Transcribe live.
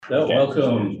So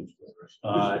welcome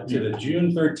to the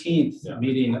June 13th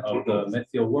meeting of the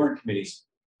Medfield Warrant Committee.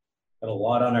 Got a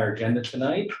lot on our agenda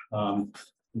tonight. I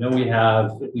know we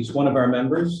have at least one of our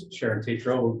members, Sharon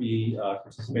Tatro, will be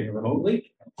participating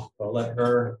remotely. I'll let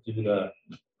her do the.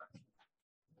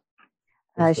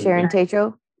 Sharon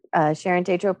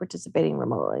Tatro participating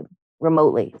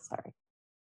remotely. Sorry.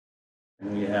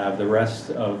 And we have the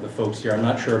rest of the folks here. I'm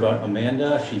not sure about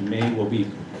Amanda. We'll be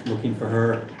looking for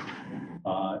her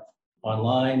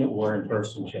online or in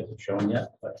person. She hasn't shown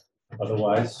yet, but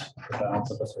otherwise, the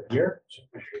balance of us are here.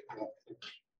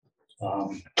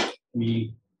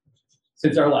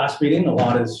 Since our last meeting, a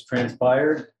lot has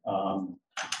transpired. I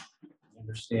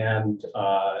understand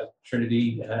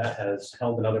Trinity has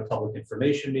held another public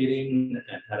information meeting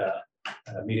and had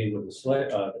a meeting with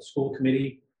the school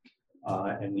committee.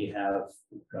 And we have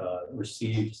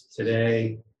received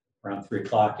today around 3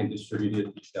 o'clock and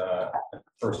distributed the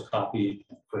first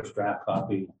draft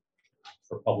copy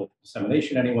for public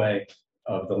dissemination anyway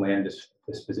of the land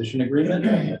disposition agreement.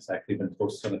 It's actually been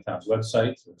posted on the town's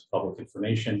website, so it's public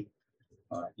information.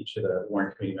 Each of the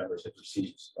warrant committee members have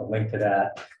received a link to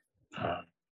that.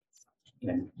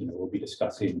 And we'll be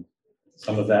discussing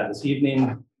some of that this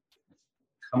evening.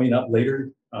 Coming up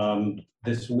later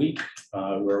this week,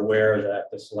 we're aware that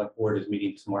the select board is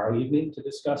meeting tomorrow evening to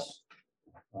discuss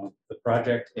the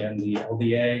project and the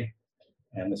LDA,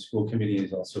 and the school committee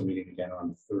is also meeting again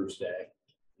on Thursday.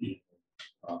 We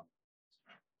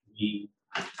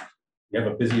have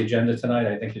a busy agenda tonight.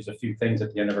 I think there's a few things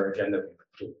at the end of our agenda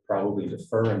we'll probably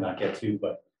defer and not get to,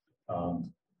 but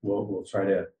we'll try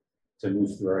to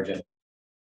move through our agenda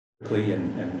quickly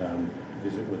and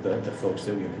visit with the folks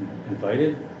that we've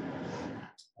invited.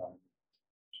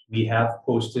 We have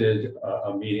posted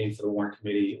a meeting for the warrant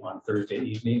committee on Thursday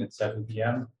evening at 7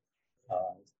 p.m.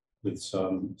 With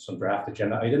some draft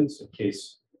agenda items in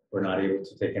case we're not able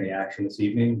to take any action this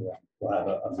evening. We'll have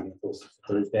a meeting posted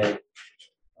for Thursday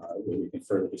where we can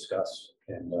further discuss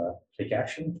and take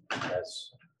action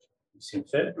as we seem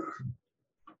fit.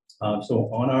 So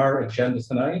on our agenda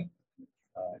tonight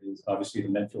is obviously the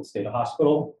Medfield State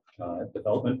Hospital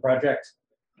development project.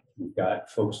 We've got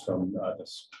folks from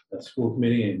the school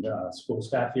committee and school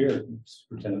staff here,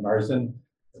 Superintendent Marsden,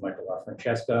 Michael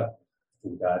LaFrancesca.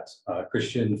 We've got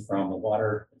Christian from the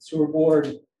Water and Sewer Board.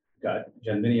 We've got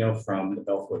Jen Minio from the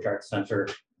Belforge Arts Center.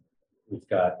 We've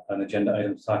got an agenda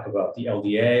item to talk about the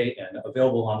LDA, and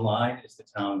available online is the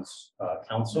town's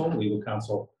legal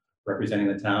counsel representing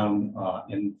the town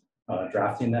in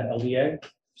drafting that LDA.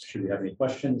 Should we have any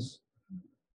questions?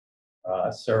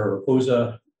 Sarah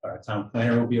Raposa, our town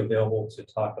planner, will be available to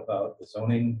talk about the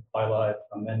zoning bylaw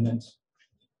amendment.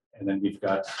 And then we've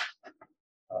got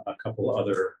a couple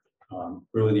other,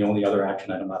 really the only other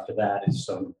action item after that is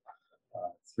some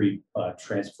 3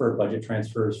 budget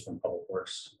transfers from Public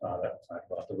Works that we'll talk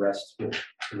about. The rest will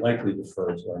likely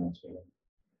defer to our next meeting.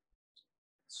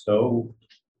 So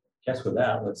I guess with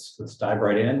that, let's dive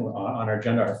right in. On our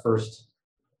agenda, our first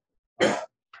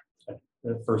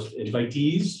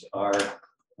invitees are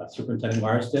Superintendent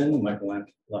Marsden, Michael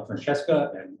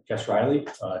LaFrancesca, and Jess Riley,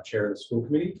 chair of the school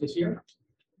committee this year.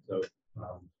 So I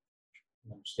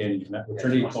understand you've met with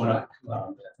Trinity.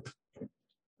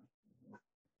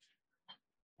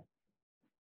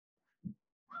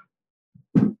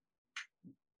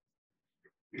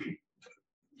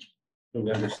 So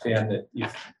we understand that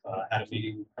you've had a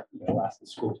meeting, the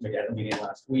school committee had a meeting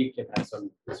last week and had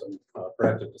some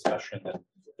productive discussion, and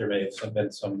there may have been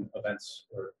some events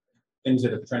or things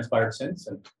that have transpired since.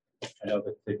 And I know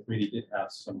that the committee did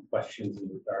have some questions in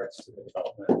regards to the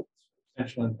development,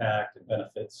 potential impact and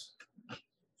benefits.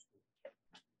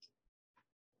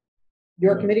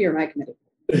 Your committee or my committee?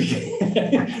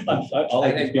 I'll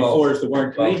think before is the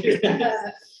warrant committee.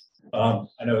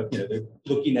 I know they're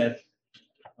looking at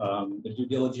the due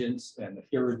diligence and the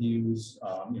peer reviews. A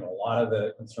lot of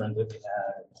the concerns that we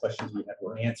had, and questions we had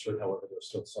were answered. However, there's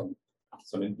still some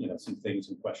things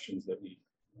and questions that we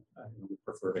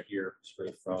prefer to hear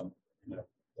straight from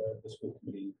the school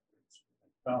committee.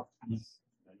 I know there's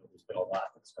been a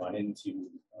lot that's gone into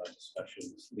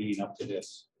discussions leading up to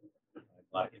this. A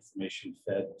lot of information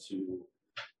fed to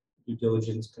due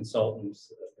diligence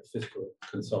consultants, the fiscal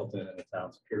consultant, and the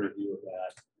town's peer review of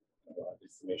that. A lot of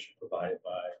information provided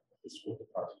by the school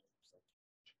department. So,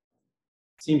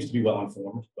 it seems to be well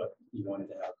informed, but we wanted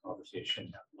to have a conversation,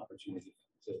 have an opportunity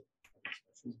to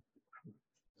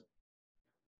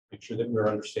make sure that we're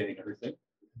understanding everything.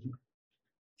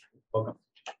 Welcome.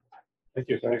 Thank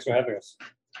you. Thanks for having us.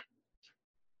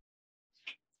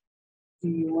 Do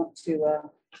you want to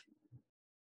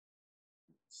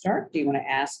start? Do you want to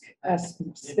ask us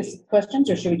specific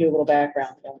questions or should we do a little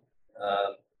background?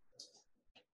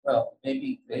 Well,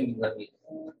 maybe let me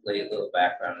lay a little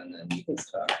background and then we can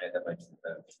talk. That might be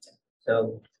better.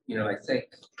 So, I think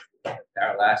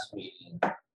our last meeting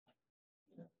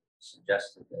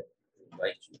suggested that we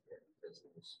invite you here because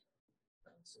there was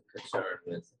some concern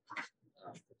with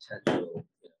potential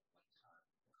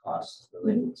costs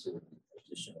related to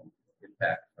additional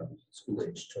impact from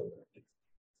school-age children.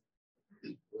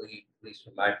 We believe, at least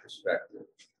from my perspective,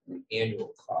 the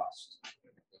annual cost.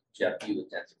 Jeff, you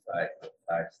identified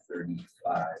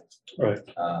 535. Right.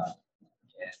 And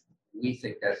we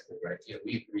think that's the right,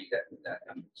 we agree that with that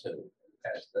number too,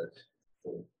 as the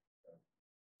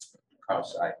Carl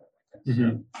Simon.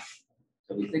 Mhm.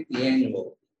 So we think the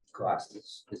annual cost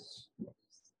is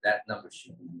that number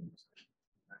should be used. I'm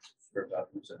not so sure about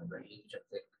who's in the range. I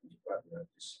think we probably ought to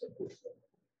just stick with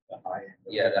the high end.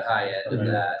 Yeah, the high end of Right.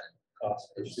 that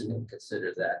Cost. we shouldn't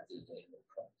consider that the annual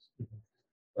cost.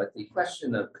 But the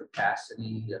question of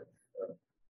capacity of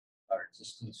our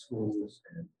existing schools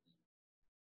and,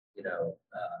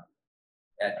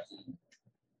 at the,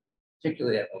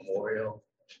 particularly at Memorial,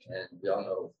 and we all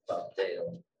know about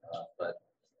Dale, but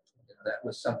that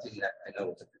was something that I know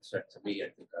was a concern to me. I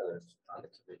think others on the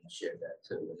committee shared that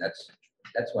too, and that's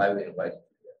why we invited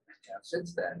you. Now,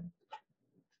 since then,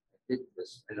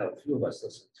 I know a few of us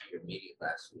listened to your meeting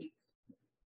last week.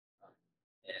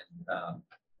 And I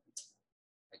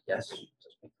guess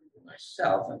just for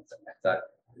myself, I thought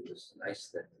it was nice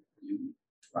that you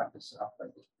brought this up. I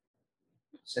think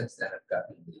since then, I've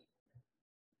gotten the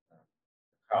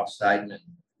Carl Steidman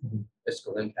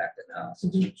fiscal impact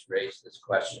analysis, which raised this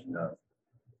question of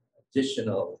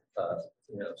additional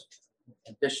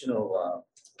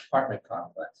apartment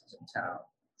complexes in town,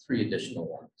 3 additional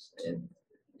ones, and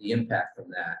the impact from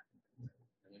that.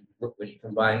 When you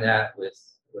combine that with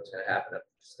what's going to happen at the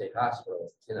state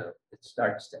hospital, it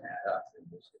starts to add up, and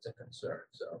it's a concern.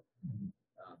 So,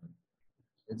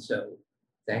 and so,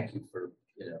 thank you for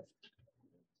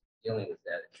dealing with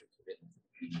that at your committee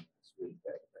this week.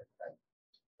 That's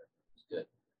good.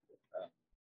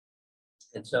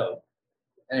 And so,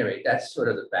 anyway, that's sort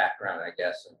of the background, I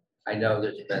guess. And I know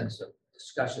there's been some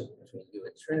discussion between you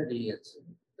and Trinity and some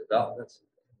developments.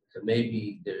 So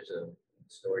maybe there's a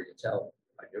story to tell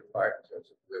on your part in terms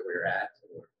of where we're at.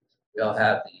 We all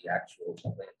have the actual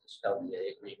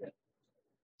LDA agreement.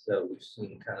 So we've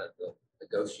seen kind of the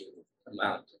negotiated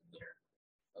amount in here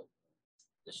of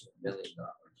additional $1 million.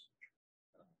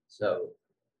 So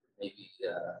maybe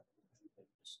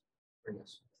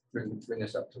bring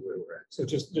us up to where we're at. So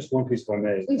just one piece, if I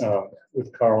may, Please.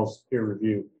 with Carl's peer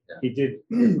review, Yeah. he did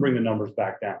bring the numbers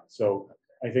back down. So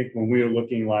I think when we were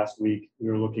looking last week, we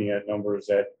were looking at numbers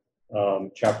at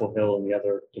Chapel Hill and the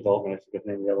other development, I forget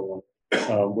the name of the other one,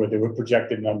 where they were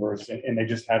projected numbers and they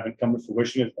just haven't come to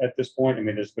fruition at this point. I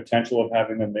mean, there's potential of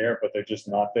having them there, but they're just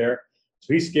not there.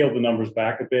 So he scaled the numbers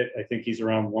back a bit. I think he's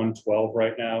around 112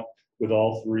 right now with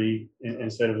all 3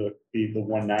 instead of the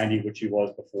 190, which he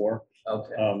was before.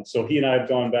 Okay. So he and I have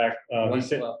gone back. He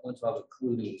said, 112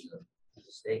 including the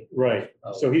state. right.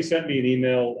 Oh. So he sent me an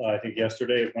email, I think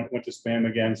yesterday, it went to spam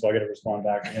again, so I got to respond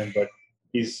back to him, but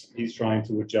he's trying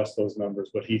to adjust those numbers,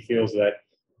 but he feels that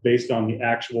based on the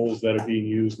actuals that are being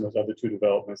used in those other 2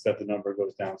 developments, that the number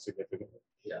goes down significantly.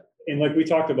 Yeah. And like we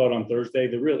talked about on Thursday,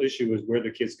 the real issue is where the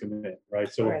kids come in, right?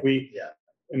 So if Right. we, Yeah.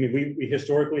 I mean, we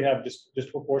historically have just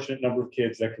disproportionate number of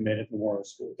kids that come in at Memorial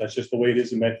School. That's just the way it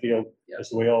is in Medfield. Yeah. That's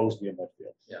the way it always be in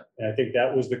Medfield. Yeah. And I think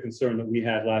that was the concern that we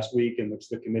had last week, in which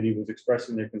the committee was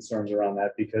expressing their concerns around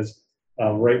that, because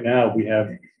right now we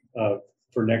have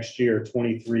for next year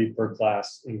 23 per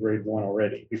class in grade 1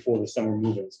 already before the summer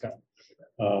move-ins come.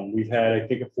 We've had, I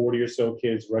think, 40 or so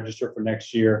kids register for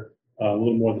next year. A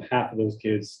little more than half of those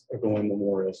kids are going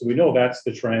Memorial. So we know that's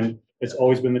the trend. It's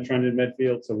always been the trend in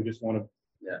Medfield. So we just want to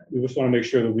make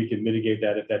sure that we can mitigate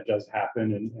that if that does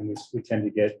happen. And we tend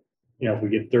to get, if we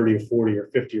get 30 or 40 or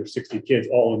 50 or 60 kids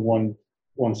all in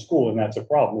one school, and that's a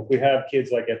problem. If we have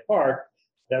kids like at Park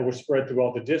that were spread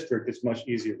throughout the district, it's much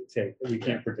easier to take, but we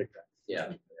can't predict that.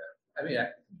 Yeah. I mean,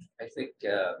 I think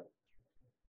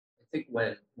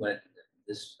when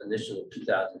this initial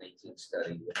 2018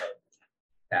 study of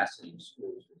capacity of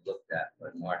schools was looked at by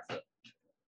Martha,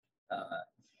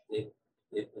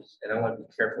 it was, and I want to be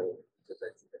careful because I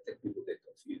think people get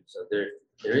confused. So there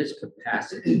is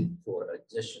capacity for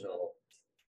additional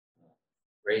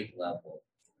grade level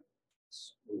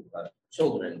school,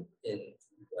 children in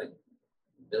like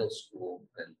middle school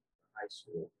and high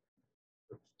school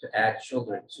to add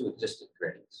children to existing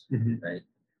grades, right?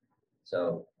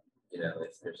 So,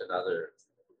 if there's another,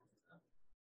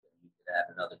 you could have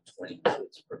another 20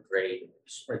 kids per grade,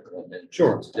 sprinkle them in.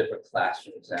 Sure. To different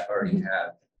classrooms that already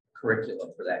have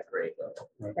curriculum for that grade level.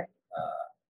 Right.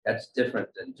 That's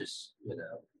different than just,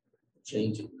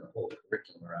 changing the whole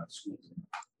curriculum around schools.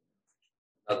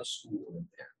 Another school in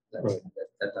there. Right.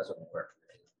 That doesn't work.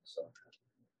 So,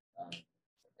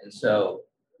 and so,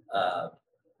 I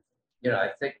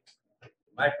think,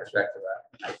 from my perspective,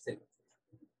 I think,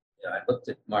 I looked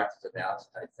at Martha's analysis.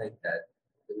 I think that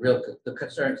the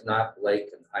concern is not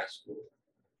Lake and high school.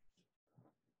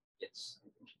 It's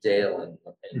Dale and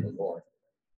Memorial.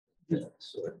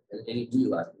 Sort of, and we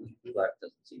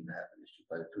doesn't seem to have an issue,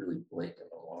 but it's really Blake and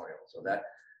Memorial. So that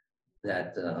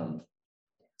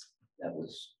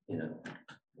was,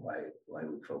 why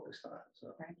we focused on it.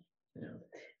 So, Right. you know.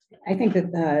 I think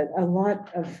that a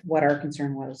lot of what our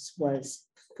concern was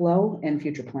flow and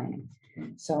future planning.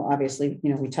 So obviously,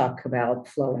 we talk about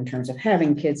flow in terms of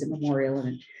having kids at Memorial,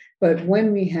 but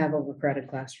when we have overcrowded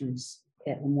classrooms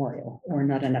at Memorial or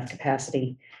not enough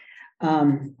capacity,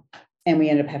 and we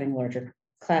end up having larger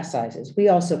class sizes,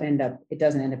 it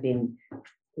doesn't end up being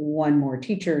one more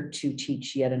teacher to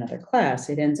teach yet another class.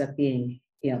 It ends up being,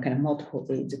 kind of multiple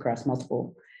leads across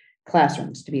multiple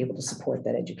classrooms to be able to support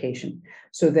that education.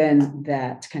 So then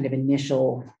that kind of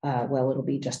initial, it'll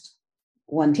be just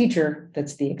one teacher,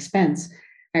 that's the expense.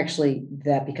 Actually,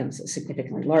 that becomes a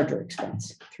significantly larger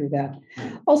expense through that.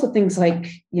 Also, things like,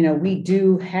 we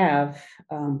do have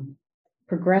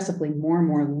progressively more and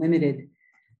more limited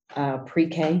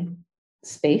pre-K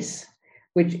space,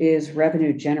 which is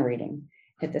revenue generating.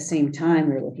 At the same time,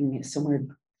 we're looking at somewhere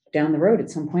down the road at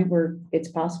some point where it's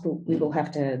possible we will have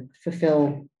to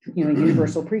fulfill,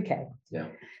 universal pre-K. Yeah.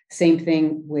 Same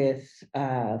thing with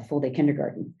full day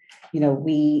kindergarten.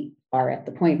 We are at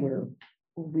the point where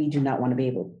we do not want to be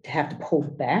able to have to pull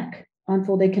back on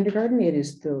full day kindergarten. It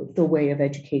is the way of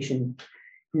education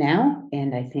now,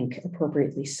 and I think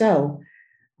appropriately so.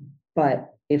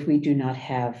 But if we do not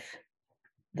have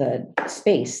the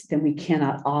space, then we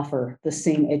cannot offer the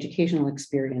same educational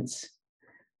experience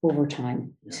over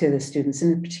time to the students,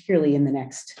 and particularly in the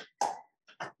next,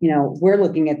 we're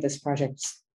looking at this project,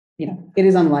 it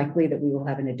is unlikely that we will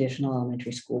have an additional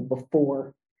elementary school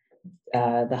before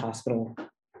the hospital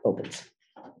opens,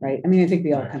 right? I mean, I think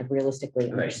we all kind of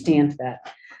realistically understand that.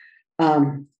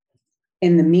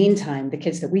 In the meantime, the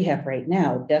kids that we have right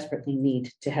now desperately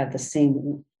need to have the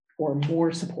same or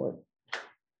more support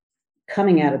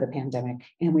coming out of the pandemic.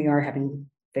 And we are having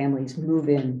families move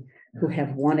in who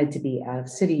have wanted to be out of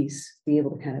cities, be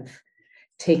able to kind of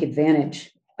take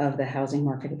advantage of the housing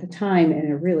market at the time.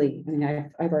 And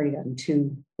I've already gotten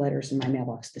 2 letters in my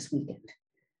mailbox this weekend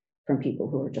from people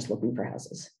who are just looking for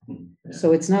houses. Yeah.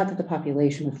 So it's not that the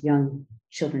population with young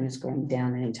children is going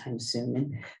down anytime soon.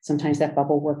 And sometimes that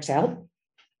bubble works out,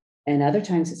 and other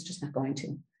times it's just not going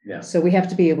to. Yeah. So we have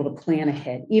to be able to plan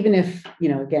ahead, even if,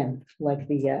 again, like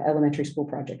the elementary school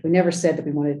project, we never said that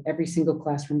we wanted every single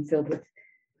classroom filled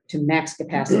to max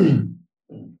capacity,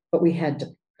 but we had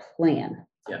to plan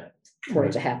for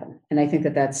it to happen. And I think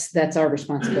that that's our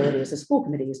responsibility as a school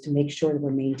committee, is to make sure that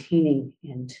we're maintaining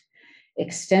and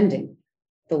extending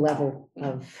the level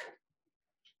of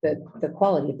the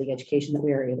quality of the education that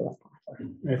we are able to offer.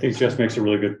 I think Jess makes a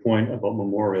really good point about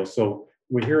Memorial. So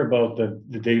we hear about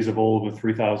the days of old with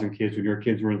 3,000 kids when your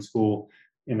kids were in school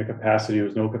in the capacity, there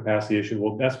was no capacity issue.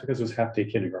 Well, that's because it was half day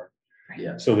kindergarten.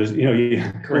 Yeah. So there's, you need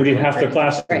half the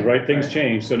classroom, right? Things Right.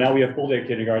 change. So now we have full day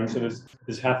kindergarten. So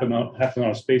there's half the amount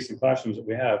of space in classrooms that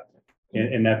we have,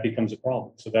 and that becomes a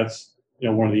problem. So that's,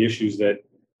 one of the issues that,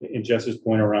 in Jess's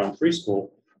point around preschool,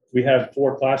 we have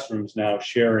 4 classrooms now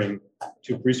sharing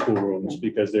 2 preschool rooms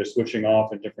because they're switching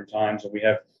off at different times, and we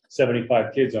have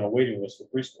 75 kids on a waiting list for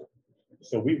preschool.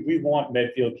 So we want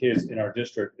Medfield kids in our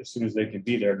district as soon as they can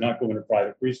be there, not going to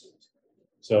private preschools.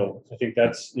 So I think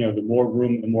that's, the more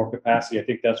room, the more capacity. I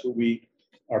think that's what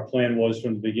our plan was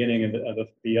from the beginning. And the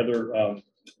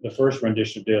first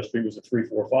rendition of Dale Street was a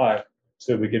 3-4-5.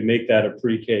 So we could make that a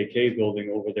pre-K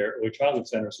building over there, early childhood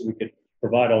center, so we could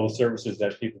provide all the services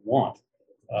that people want.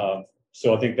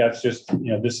 So I think that's just,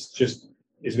 this just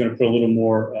is going to put a little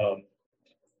more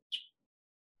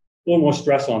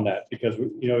stress on that, because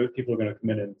people are going to come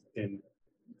in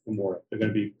more. They're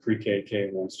going to be pre-K,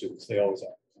 K1 students. They always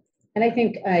are. And I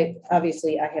think I have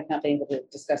not been able to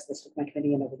discuss this with my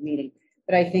committee in open meeting,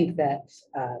 but I think that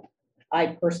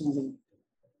I personally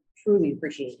truly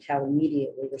appreciate how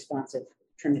immediately responsive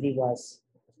Trinity was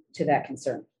to that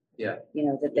concern. Yeah.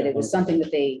 That it was something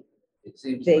that they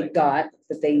got,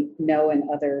 that they know in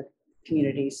other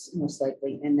communities most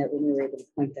likely, and that when we were able to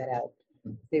point that out,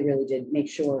 they really did make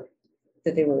sure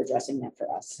that they were addressing that for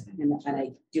us. And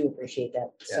I do appreciate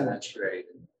that Yeah, so that's much. great.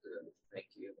 And, thank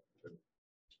you for bringing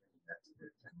that to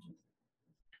their attention.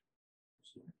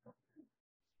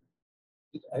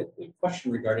 A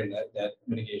question regarding that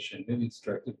mitigation, maybe it's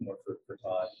directed more for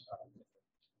Todd.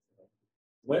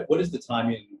 What is the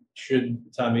timing? Should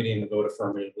the town meeting vote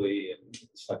affirmatively and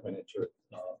selectmen enter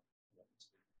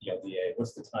the LDA?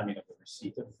 What's the timing of the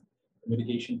receipt of the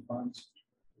mitigation funds?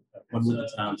 When would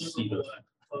the town see those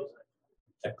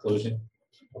at closing?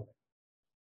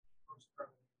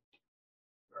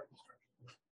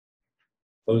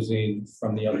 Closing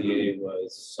from the LDA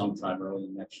was sometime early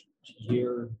next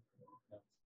year,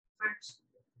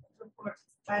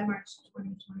 By March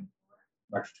 2024.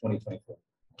 March 2024.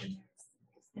 And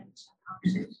there's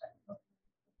extension options.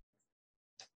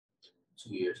 2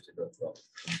 years to go.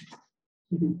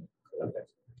 Mhm. Okay.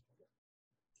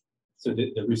 So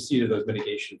the receipt of those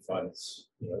mitigation funds,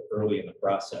 early in the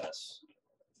process,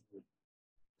 would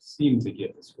seem to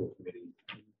give the school committee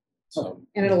some.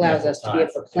 And it allows us to be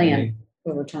able to ample time for plan planning.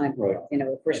 over time, Right. you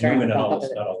know, if we're And starting knowing to that bump all up this,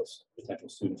 with it. not all this potential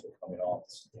students are coming off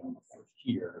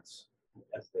here, it's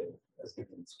as the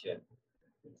things get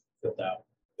filled out,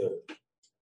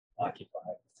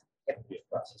 occupied, it'll be a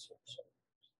process. So,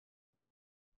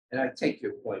 And I take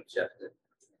your point, Jeff, that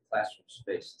classroom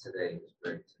space today is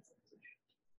very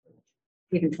different.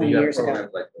 Even But 20 you have years ago.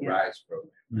 programs like the Yeah. RISE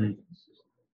program. Mm.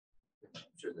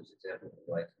 I'm sure there's examples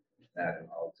like that in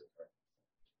all different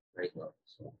grade levels.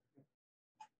 So,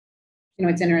 You know,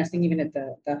 it's interesting, even at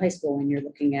the high school, when you're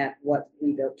looking at what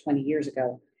we built 20 years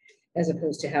ago, as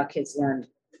opposed to how kids learn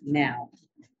now.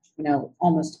 You know,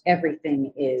 almost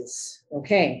everything is,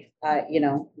 okay,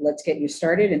 let's get you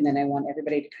started, and then I want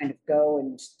everybody to kind of go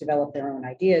and develop their own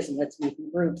ideas, and let's meet in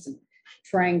groups, and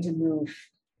trying to move,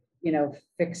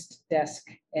 fixed desk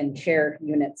and chair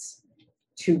units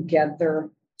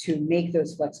together to make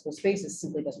those flexible spaces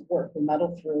simply doesn't work. We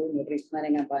muddle through, nobody's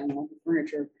planning on buying more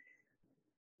furniture.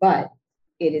 But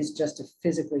it is just a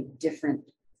physically different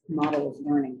model of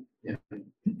learning. Yeah.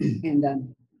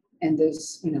 And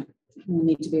those, we'll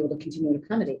need to be able to continue to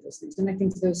accommodate those things. And I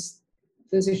think those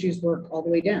issues work all the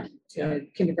way down to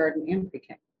kindergarten and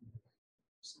pre-K.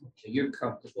 so you're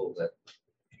comfortable that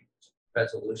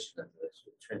resolution of this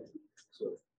with Trinity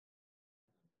sort of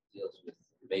deals with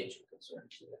major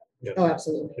concerns to that. Yes. Oh,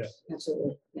 absolutely, Yes.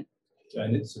 absolutely. Yeah.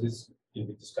 And so this, we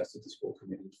discussed at the school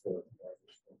committee for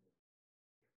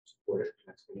support it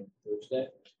next meeting Thursday.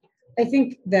 I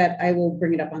think that I will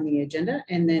bring it up on the agenda,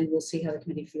 and then we'll see how the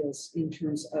committee feels in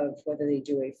terms of whether they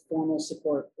do a formal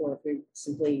support or if we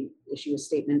simply issue a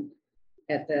statement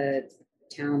at the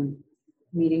town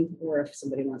meeting, or if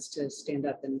somebody wants to stand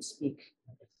up and speak.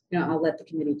 I'll let the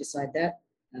committee decide that.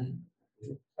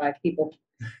 5 people,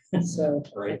 so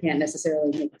I Right. can't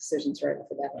necessarily make decisions right off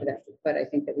the bat for that, but I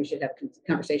think that we should have a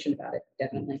conversation about it,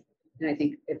 definitely. And I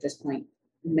think at this point,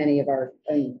 many of our,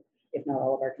 if not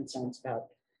all of our concerns about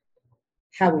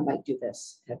how we might do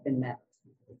this have been met.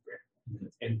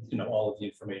 And, all of the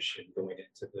information going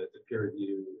into the peer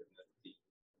review and the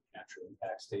natural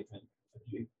impact statement. Have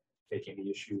you taken any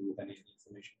issue with any of the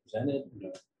information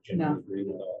presented? Generally agree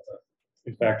with all the.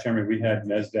 In fact, Chairman, we had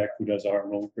NESDEC, who does our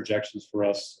enrollment projections for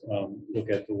us, look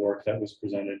at the work that was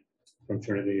presented from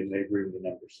Trinity, and they agree with the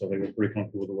numbers. So they were pretty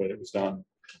comfortable with the way that was done.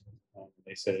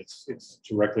 They said it's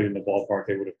directly in the ballpark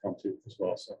they would have come to as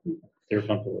well. So they're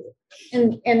comfortable with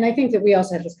it. And I think that we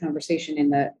also had this conversation in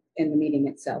the meeting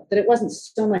itself, that it wasn't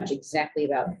so much exactly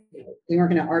about, we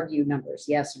weren't going to argue numbers,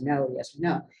 yes or no, yes or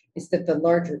no. It's that the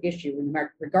larger issue,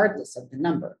 regardless of the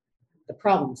number, the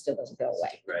problem still doesn't go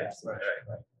away. Right.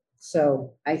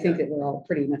 So I think that we're all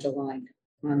pretty much aligned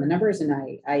on the numbers, and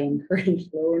I encourage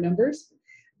lower numbers,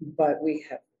 but we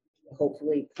have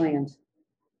hopefully planned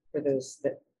for those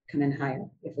that come in higher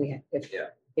if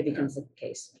it becomes the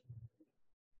case.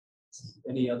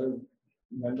 Any other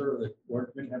member of the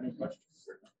board committee have any questions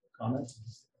or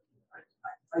comments?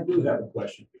 I do have a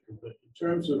question, because in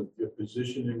terms of your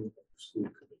positioning of the school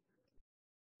committee,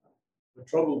 what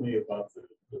troubled me about the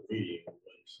meeting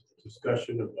was the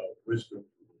discussion about risk of,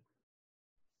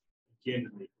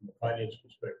 candidly, from a finance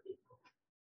perspective.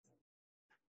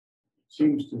 It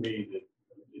seems to me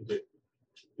that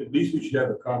at least we should have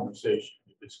a conversation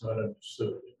if it's not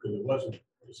understood, because it wasn't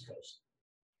discussed.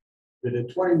 That a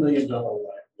 $20 million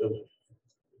liability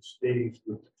that stays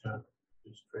with the town,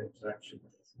 this transaction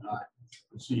does not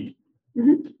proceed,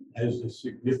 Mhm. has a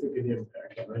significant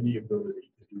impact on any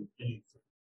ability to do anything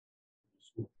in the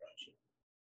school project.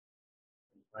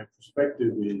 My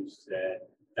perspective is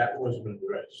that wasn't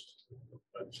addressed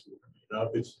by the school committee.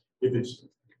 Now, it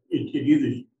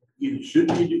either should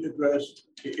be addressed,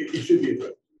 it should be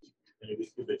addressed. And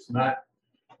if it's not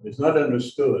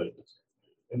understood,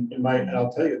 and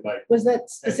I'll tell you, Mike. Was that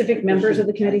specific members of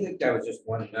the I committee? think that was just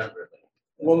one member.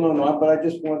 Well, no, but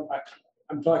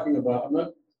I'm talking about, I'm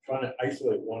not trying to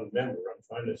isolate one member. I'm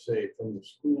trying to say from the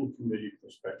school committee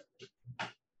perspective,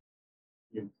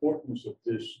 the importance of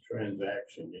this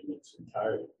transaction in its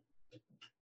entirety.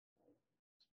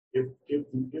 If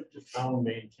the town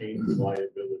maintains the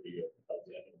liability of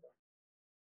that,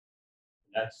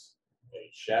 that's a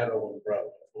shadow umbrella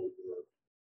over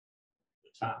the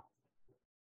town.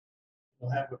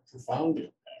 It'll have a profound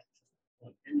impact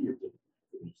on any of the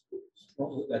schools.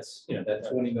 Well, that's, that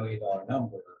 $20 million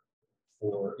number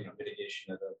for,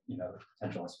 mitigation of the,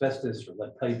 potential asbestos or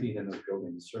lead piping in those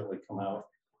buildings certainly come out,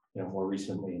 more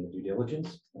recently in the due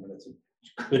diligence. I mean, that's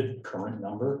a good current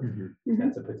number.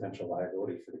 That's a potential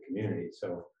liability for the community.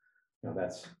 So,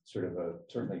 that's sort of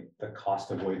certainly the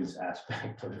cost avoidance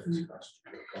aspect of this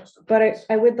cost. But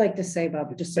I would like to say,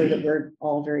 Bob, just so that we're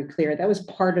all very clear, that was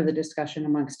part of the discussion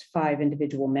amongst 5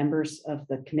 individual members of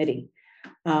the committee,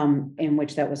 in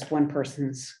which that was one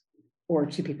person's or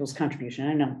 2 people's contribution.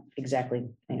 I know exactly,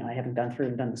 I haven't gone through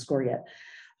and done the score yet.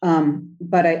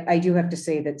 But I do have to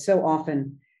say that so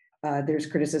often there's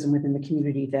criticism within the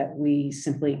community that we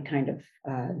simply kind of,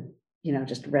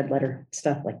 just red letter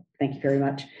stuff like, thank you very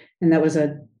much. And that was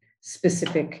a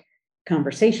specific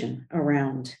conversation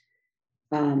around,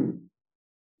 around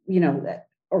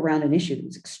an issue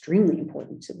that's extremely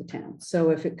important to the town. So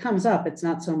if it comes up, it's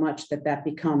not so much that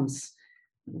becomes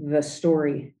the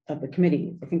story of the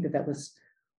committee. I think that was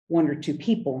 1 or 2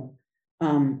 people.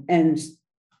 And,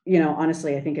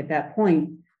 honestly, I think at that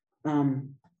point,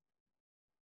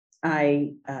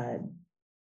 I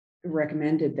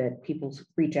recommended that people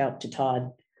reach out to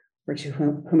Todd or to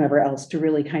whomever else to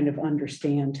really kind of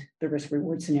understand the risk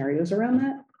reward scenarios around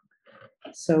that.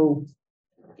 So,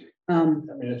 I mean,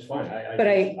 it's fine.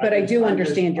 but I do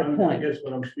understand your point. I guess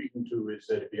what I'm speaking to is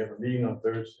that if you have a meeting on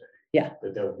Thursday, Yeah.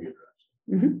 that would be addressed.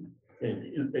 Mhm.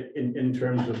 In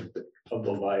terms of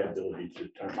the liability to the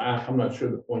town. I'm not sure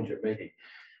the point you're making.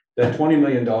 That $20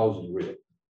 million is real,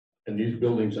 and these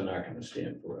buildings are not going to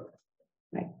stand forever.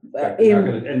 Right. In fact, they're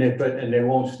not gonna- and they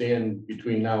won't stand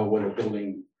between now and when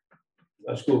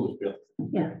a school is built.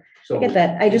 Yeah, So I get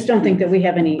that. I just don't think that we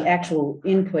have any actual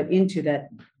input into that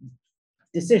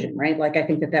decision, right? Like, I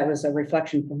think that was a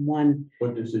reflection from one,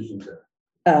 what decisions are?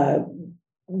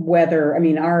 whether, I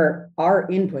mean, our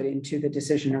input into the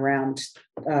decision around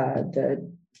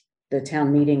the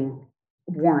town meeting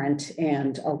warrant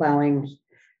and allowing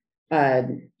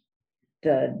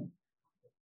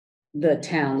the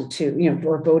town to,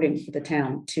 or voting for the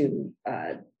town to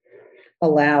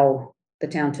allow the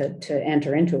town to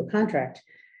enter into a contract.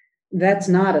 That's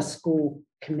not a school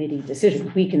committee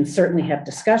decision. We can certainly have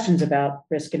discussions about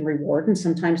risk and reward, and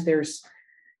sometimes there's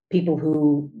people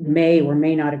who may or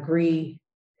may not agree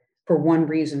for one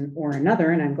reason or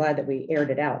another, and I'm glad that we aired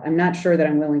it out. I'm not sure that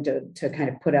I'm willing to kind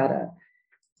of put out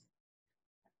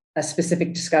a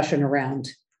specific discussion around,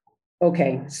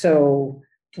 okay, so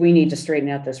we need to straighten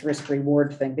out this risk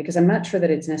reward thing, because I'm not sure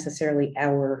that it's necessarily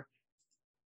our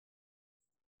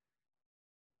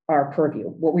purview.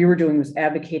 What we were doing was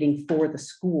advocating for the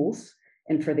schools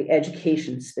and for the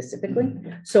education specifically.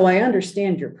 So I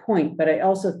understand your point, but I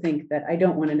also think that I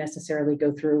don't want to necessarily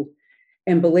go through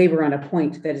and belabor on a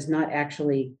point that is not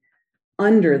actually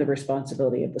under the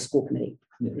responsibility of the school committee.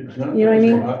 It's not- You know what I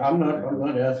mean? I'm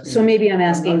not asking. So maybe I'm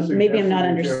asking, not maybe I'm not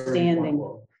suggesting it's your understanding.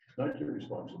 responsibility. It's not your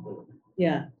responsibility.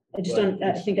 Yeah, I just But don't, I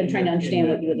it's think I'm trying to in understand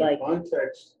what you would in the like.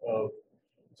 Context of,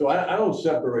 so I don't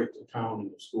separate the town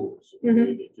and the schools. The Mm-hmm.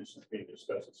 way that this is being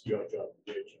discussed, it's your job,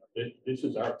 their job. This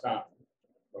is our town,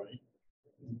 right?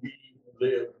 We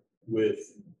live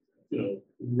with,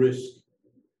 risk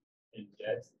and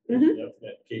debt Mhm.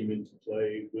 that came into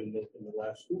play in the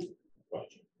last school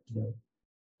project.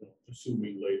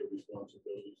 Assuming later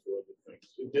responsibilities for other things.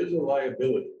 So there's a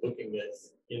liability looking at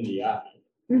in the eye.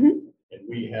 Mhm. And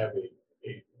we have a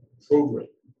program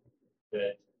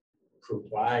that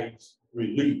provides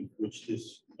relief, which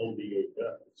this LDA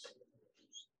does.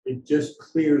 It just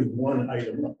clears one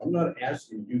item up. I'm not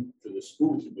asking you for the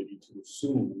school committee to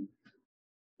assume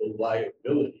the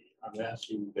liability. I'm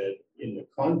asking that in the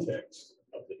context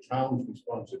of the town's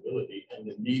responsibility and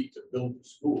the need to build the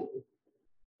school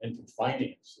and to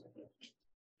finance it,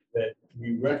 that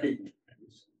we recognize,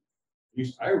 at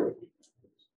least I recognize,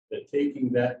 that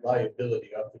taking that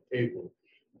liability off the table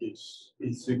is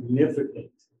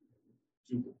significant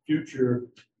to the future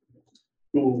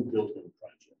school building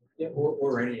project. Yeah,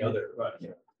 or any other,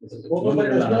 Well, but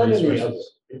there's not any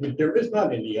other. There is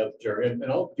not any other, Jerry, and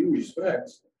all due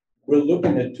respect, we're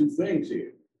looking at 2 things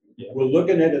here. Yeah. We're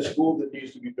looking at a school that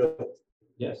needs to be built.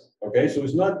 Yes, Okay, so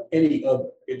it's not any other,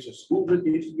 it's a school that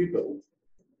needs to be built.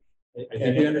 I And-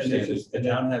 think we and understand this this. is- The and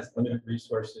town has limited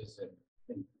resources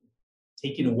and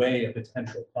taking away a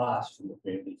potential cost from the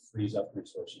community frees up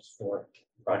resources for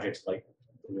projects like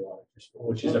the new elementary school,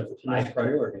 which is a high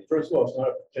priority. First of all, it's not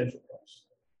a potential cost.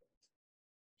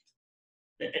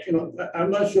 You know, I'm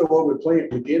not sure what we're playing,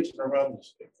 we're dancing around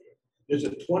this thing. There's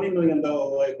a $20 million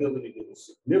liability that is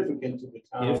significant to the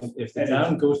town. If the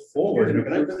town goes forward. and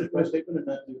Can I approves finish the my project- statement and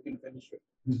then you can finish it?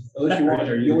 Unless you want,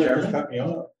 Are you you want to chairman? just cut me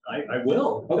off. I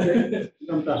will. Okay.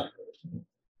 I'm done.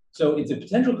 So it's a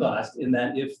potential cost in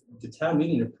that if the town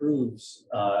meeting approves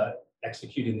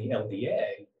executing the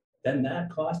LDA, then that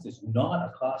cost is not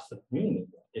a cost for the community.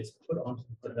 It's put onto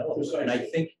the developer. And I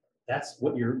Precisely. think that's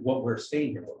what we're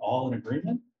saying here. We're all in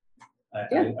agreement. Yeah,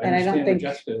 and I don't understand where think-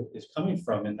 Jessica is coming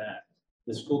from in that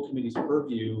the school committee's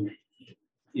purview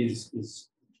is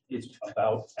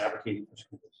about advocating for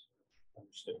schools.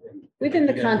 Understood. And Within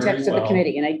the they do that very context of the well.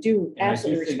 committee, and I do And I do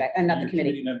absolutely think respect, and not the your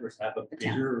committee. Members have a the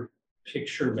town. bigger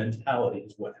picture mentality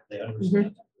is what they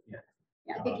understand. Yeah.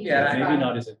 I think you Yeah, should Maybe try.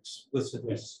 not as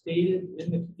explicitly stated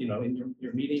in the, in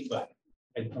your meeting, but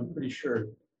I'm pretty sure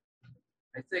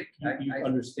I think, you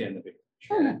understand the big.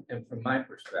 Oh, yeah. and from my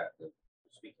perspective,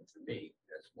 speaking for me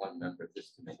as one member of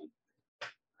this committee,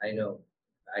 I know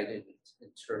I didn't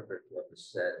interpret what was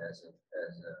said as a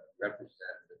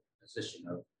representative position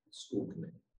of the school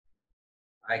committee.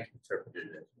 I interpreted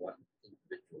it as one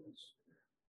individual's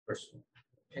personal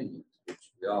opinion,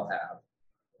 which we all have.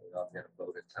 We all get a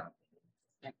vote at town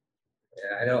meeting.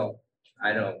 And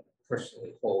I don't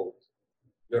personally hold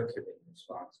your committee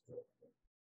responsible for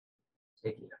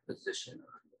taking a position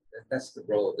on it. That's the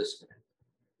role of this committee.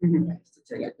 Mhm. Is to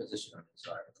take a position on this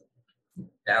article.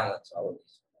 Balance all of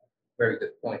these very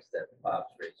good points that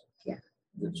Bob's raising. Yeah.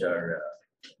 Which are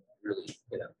really,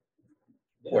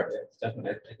 Yeah,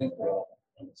 definitely. I think we're all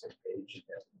on the same page.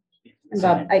 And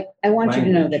Bob, I want you to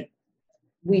know that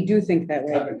we do think that I've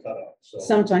way. been cut off, so.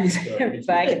 Sometimes, So- if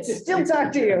I could still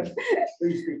talk to you.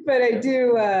 Please speak. But I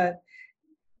do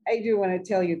want to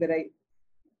tell you that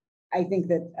I think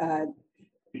that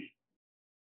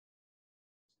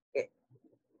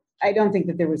I don't think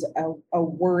that there was a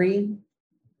worry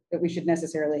that we should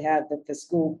necessarily have that the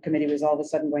school committee was all of a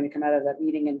sudden going to come out of that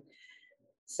meeting and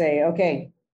say,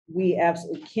 okay, we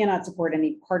absolutely cannot support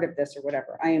any part of this or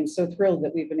whatever. I am so thrilled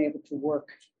that we've been able to work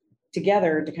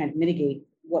together to kind of mitigate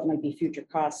what might be future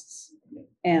costs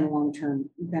and long-term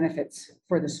benefits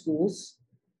for the schools,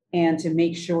 and to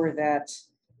make sure that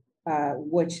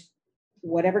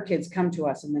whatever kids come to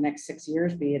us in the next 6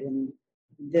 years, be it in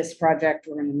this project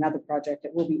or in another project,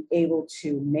 that we'll be able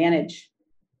to manage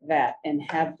that and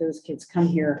have those kids come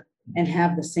here and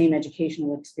have the same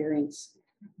educational experience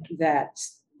that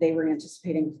they were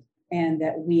anticipating and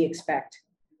that we expect.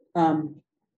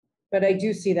 But I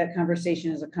do see that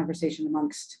conversation as a conversation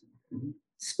amongst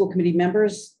school committee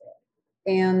members,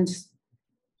 and So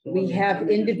we let me- have let me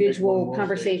just make individual one more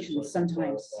conversations statement so I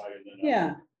can sometimes. clarify, and then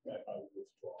Yeah. I will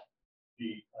withdraw.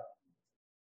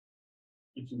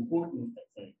 It's important, I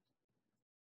think,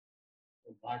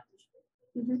 from my perspective,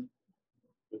 Mhm.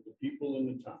 that the people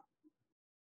in the town,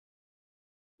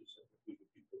 specifically the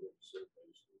people that serve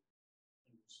those who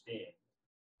understand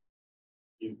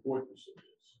the importance of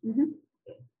this. Mhm.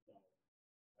 Okay?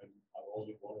 I'm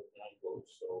only one of 9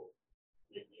 votes, so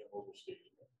maybe I'm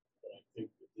overstating it, but I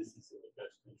think that this is in the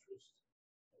best interest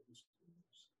of the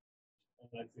schools.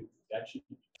 And I think that should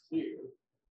be clear,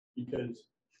 because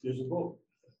there's a vote.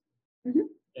 Mhm.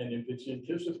 And if it's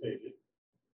anticipated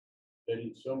that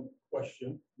in some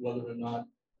question, whether or not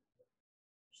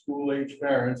school-age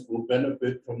parents will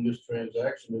benefit from this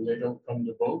transaction and they don't come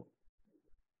to vote,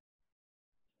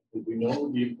 do we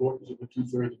know the importance of a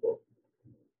 2/3 vote?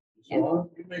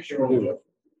 So you make sure,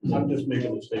 I'm just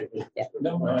making a statement. Yeah.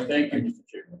 No, Thank you, Mr.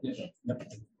 Chairman. Yeah, no,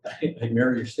 I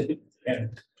mirror your statement,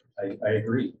 and I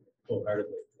agree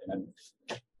wholeheartedly, and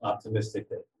I'm optimistic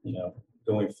that,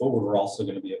 going forward, we're also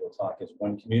going to be able to talk as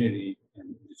one community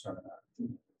and determine that.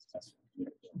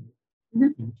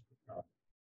 Mhm.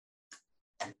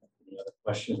 Any other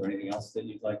questions or anything else that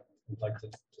you'd like to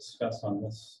discuss on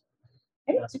this?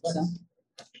 I don't think so. aspect?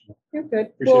 You're good.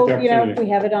 Appreciate the Well, opportunity. we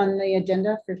have it on the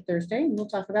agenda for Thursday and we'll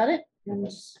talk about it. And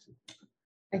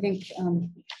I think,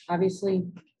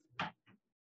 obviously,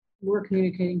 we're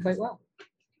communicating quite well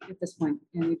at this point,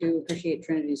 and we do appreciate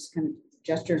Trinity's kind of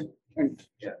gesture, or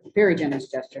very generous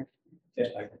gesture.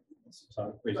 Yeah,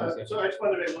 sorry, please, Jessica. So I just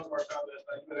wanted to make one more comment.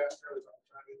 I could ask earlier about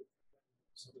trying to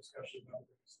some discussion about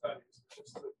the studies.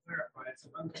 Just to clarify, it's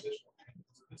an unconditional payment.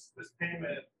 So this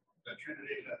payment that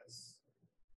Trinity has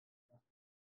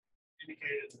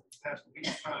indicated in the past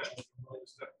week's time, that we're willing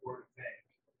to step forward and pay,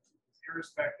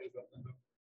 irrespective of the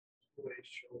school age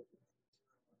children.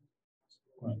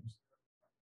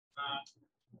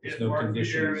 There's If no Mark Peter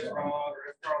conditions is on wrong, or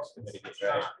if Carlson's committee,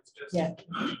 not, it's just Yeah.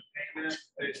 payment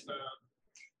based on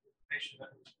information that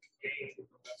was gained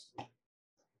from that school.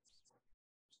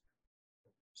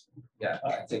 Yeah,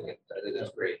 I think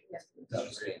it's great.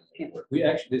 Outstanding. We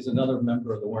actually, there's another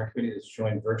member of the warrant committee that's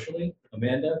joined virtually.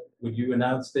 Amanda, would you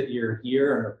announce that you're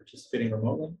here and are participating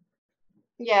remotely?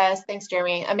 Yes, thanks,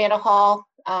 Jeremy. Amanda Hall,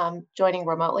 joining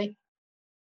remotely.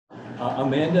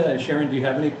 Amanda and Sharon, do you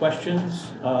have any questions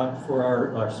for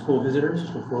our school visitors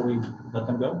before we let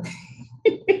them go?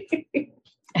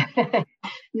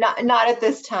 Not at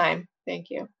this time. Thank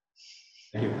you.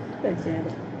 Thank you. Thanks,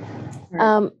 Andy.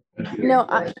 No,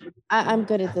 I'm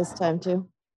good at this time too.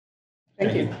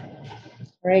 Thank you.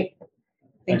 All right. Thank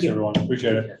Thanks, you. everyone.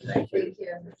 Appreciate it. Yeah, thank you.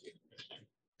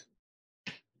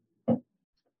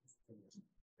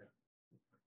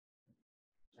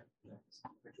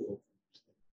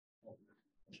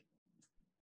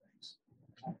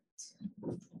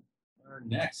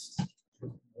 Next,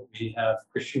 we have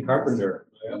Christian Carpenter,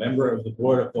 a member of the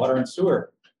Board of Water and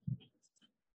Sewer.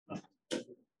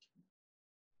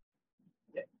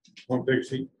 One big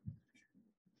seat.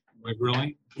 Am I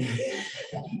grilling?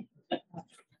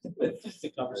 It's just a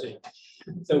conversation.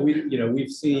 So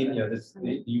we've seen,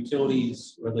 the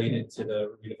utilities related to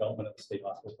the redevelopment of the state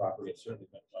hospital property have certainly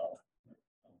been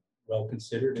well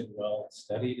considered and well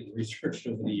studied and researched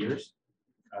over the years.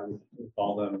 We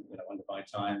call them, undefined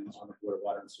time on the Board of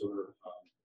Water and Sewer,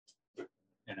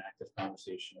 an active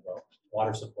conversation about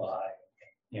water supply.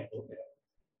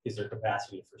 Is there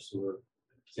capacity for sewer,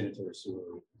 sanitary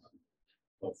sewer,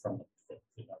 from the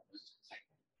There's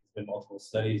been multiple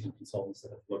studies and consultants that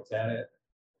have looked at it.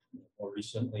 More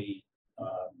recently,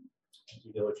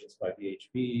 due diligence by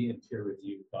VHB and peer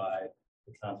review by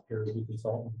the town's peer review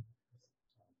consultant,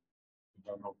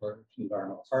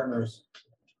 environmental partners.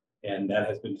 And that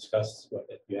has been discussed.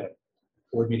 You had a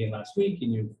board meeting last week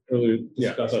and you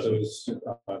discussed those,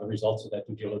 the results of that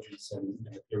due diligence and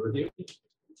the peer review.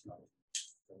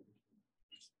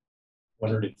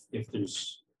 Wondered if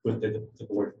there's, would the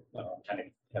board kind of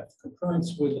have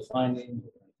concurrence with the finding,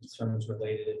 concerns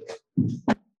related?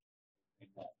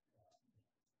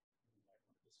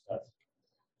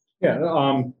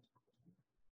 Yeah,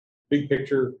 big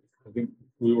picture, I think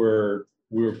we were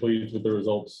pleased with the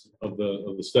results of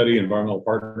the study. Environmental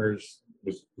partners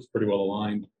was pretty well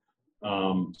aligned.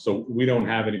 So we don't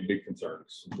have any big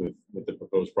concerns with the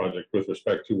proposed project with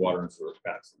respect to water and sewer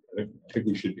capacity. I think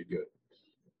we should be good.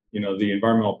 The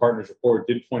environmental partners report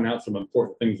did point out some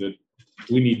important things that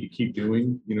we need to keep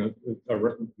doing,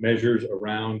 measures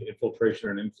around infiltration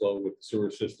and inflow with the sewer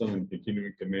system and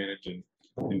continuing to manage and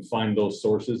find those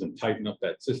sources and tighten up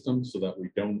that system so that we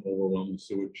don't overwhelm the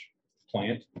sewage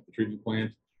plant, the treatment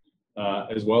plant,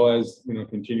 as well as,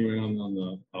 continuing on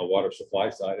the water supply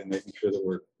side and making sure that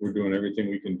we're doing everything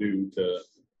we can do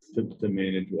to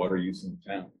manage water use in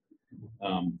the town.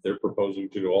 They're proposing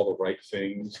to do all the right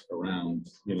things around,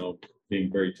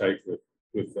 being very tight with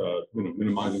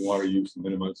minimizing water use and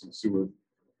minimizing sewer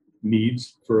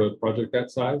needs for a project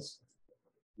that size.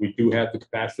 We do have the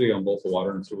capacity on both the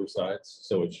water and sewer sides,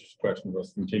 so it's just a question of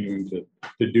us continuing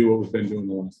to do what we've been doing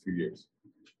the last few years.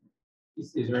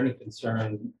 Is there any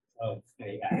concern of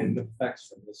any additive effects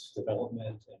from this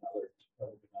development and other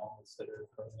developments that are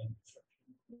occurring in construction,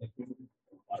 like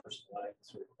water supply,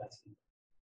 sort of capacity?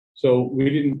 So we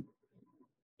didn't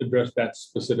address that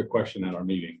specific question at our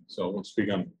meeting, so I won't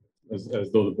speak on as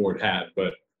though the board had,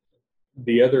 but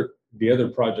the other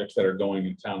projects that are going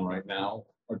in town right now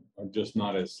are just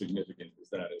not as significant as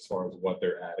that as far as what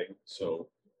they're adding. So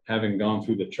having gone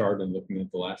through the chart and looking at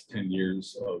the last 10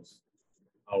 years of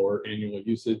our annual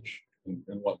usage and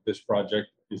what this project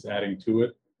is adding to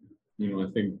it,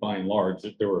 I think by and large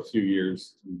that there were a few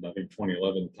years, I think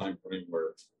 2011 timeframe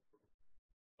where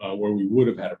we would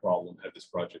have had a problem had this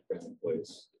project been in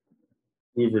place.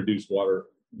 We've reduced water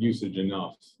usage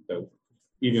enough that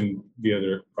even the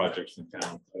other projects in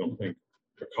town, I don't think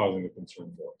are causing a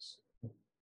concern for us.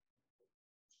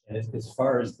 And as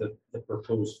far as the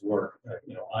proposed work,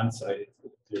 on site,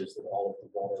 it appears that all of the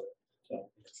water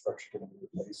infrastructure can be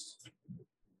replaced.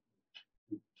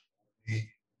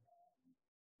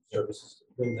 Services to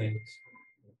buildings,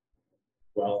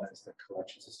 as well as the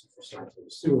collection system for sanitary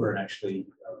sewer, and actually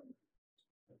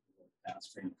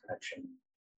downstream connection.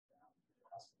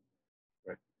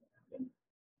 Right. And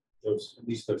those, at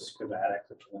least those schematic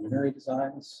or preliminary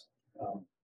designs.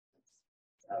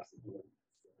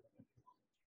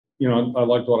 you know, I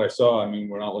liked what I saw. I mean,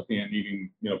 we're not looking at needing,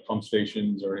 you know, pump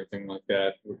stations or anything like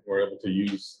that. We're able to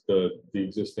use the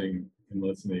existing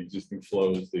inlets and the existing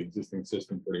flows, the existing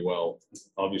system pretty well.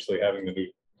 Obviously, having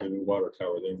the new water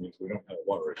tower there means we don't have a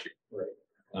water issue.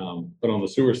 Right. But on the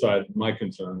sewer side, my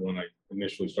concern when I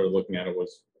initially started looking at it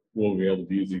was, will we be able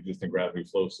to use the existing gravity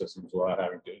flow systems without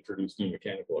having to introduce new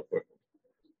mechanical equipment?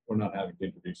 We're not having to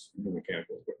introduce new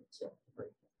mechanical equipment, so I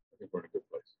think we're in a good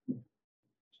place.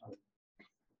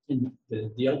 In the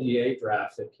LDA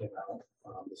draft that came out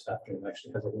this afternoon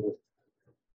actually has a little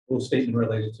statement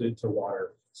related to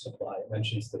water supply. It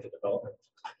mentions that the development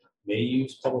may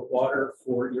use public water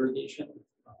for irrigation.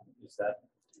 Is that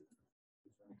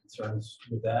any concerns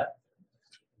with that?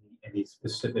 Any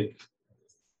specific?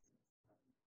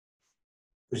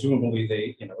 Presumably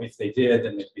they, you know, if they did,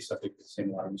 then they'd be subject to the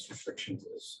same water use restrictions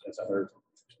as other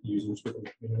users within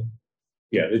the community.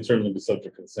 Yeah, they'd certainly be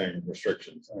subject to the same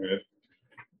restrictions. I mean,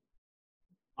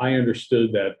 I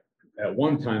understood that at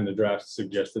one time the draft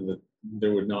suggested that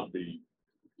there would not be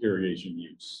irrigation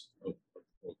use of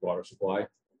water supply.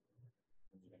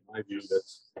 In my view,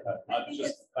 that's I'll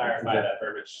just clarify that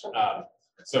verbiage.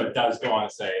 So it does go on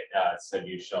to say, said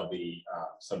you shall be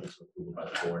subject to approval by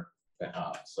the board.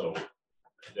 So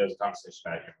there's a conversation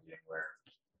back here meeting where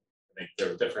I think there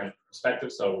were different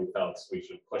perspectives, so we felt we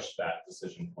should push that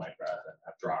decision point rather than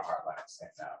have drawn a hard line and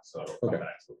stand down. So it'll come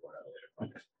back to the board at a later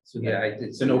point. So Yeah, I did.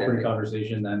 it's an open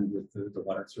conversation then with the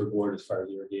water and sewer board as far as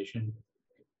irrigation.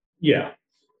 yeah.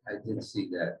 I did see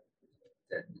that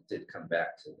it did come back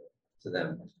to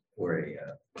them for a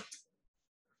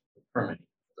permit,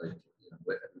 like, you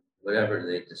know, whatever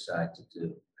they decide to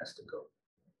do has to go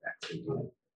back to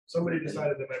you. Somebody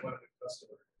decided they might want a new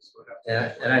customer. So what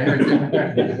happened? And I heard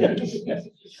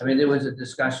that, I mean, there was a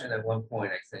discussion at one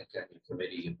point, I think, at the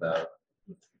committee about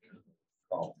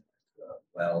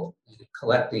well,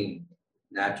 collecting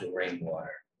natural rainwater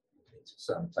into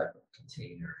some type of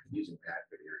container, using that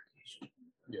for irrigation.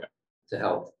 Yeah. To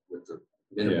help with the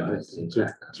Yeah, minimize the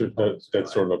impact on the water that's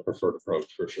supply. sort of a preferred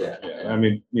approach for sure. Yeah. Yeah, I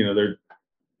mean, you know,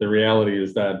 the reality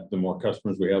is that the more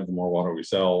customers we have, the more water we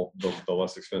sell, the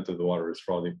less expensive the water is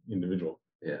for all the individual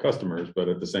Yeah. customers. But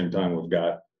at the same time, we've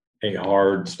got a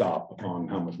hard stop on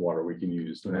how much water we can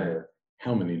use, no matter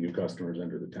how many new customers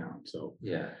enter the town. So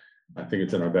Yeah, I think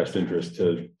it's in our best interest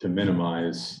to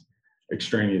minimize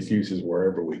extraneous uses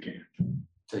wherever we can.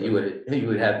 so you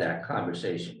would have that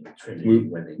conversation with Trinity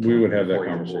when they. We would have that before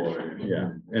your board. conversation,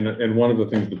 yeah. And one of the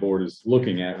things the board is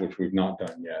looking at, which we've not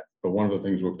done yet, but one of the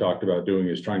things we've talked about doing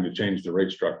is trying to change the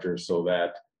rate structure so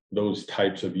that those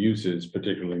types of uses,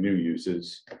 particularly new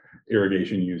uses,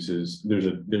 irrigation uses, there's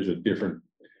a different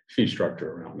fee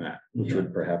structure around that, which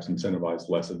would perhaps incentivize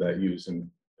less of that use and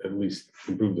at least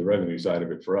improve the revenue side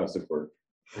of it for us if we're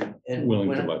And willing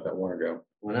when to I- let that water go.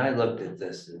 When I looked at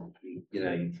this, you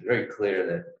know, it's very clear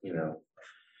that, you know,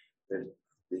 the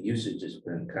usage has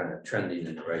been kind of trending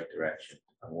in the right direction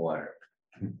on water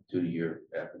due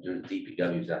to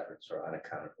DPW's efforts for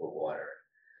unaccounted for water.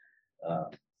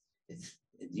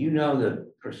 Do you know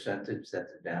the percentage that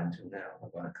they're down to now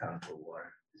of unaccounted for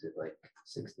water? Is it like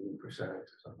 16% or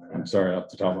something like I'm that? sorry, off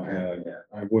the top of my head,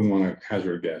 I wouldn't want to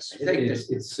hazard a guess. I think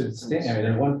It's substantial. I mean,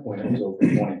 at one point it was over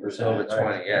 20%. Over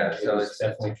 20, yeah, so It's it's-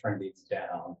 definitely trending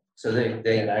down. So they, And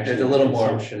there's actually, a little more.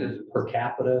 consumption per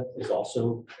capita has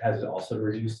also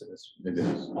reduced, and it's It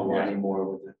is. aligning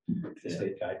more with the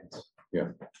state guidance.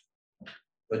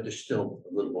 But there's still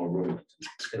a little more room.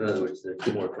 In other words,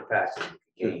 there's more capacity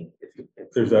to gain if you.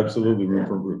 There's absolutely room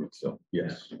for improvement still.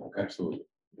 Yes, absolutely.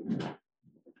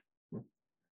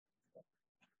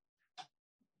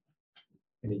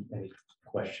 Any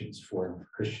questions for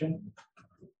Christian?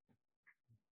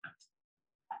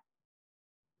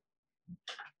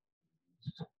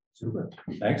 Super.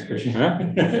 Thanks, Christian. Huh?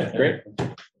 Great.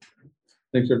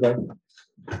 Thanks, everybody.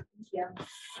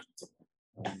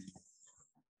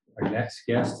 Our next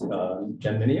guest,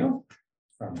 Jen Minio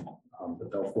from the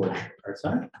Belfort Art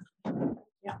Center.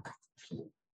 Yeah.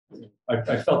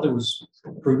 I felt it was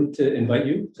prudent to invite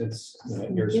you, since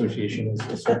your association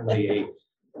is certainly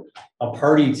a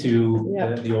party to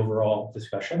Yeah. the overall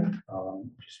discussion.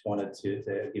 Just wanted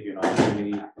to give you an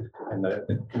opportunity and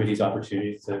the committee's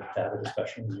opportunity to have a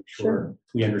discussion, make sure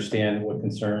we understand what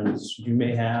concerns you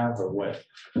may have or what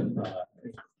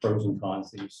pros and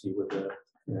cons that you see with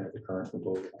the current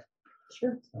proposal.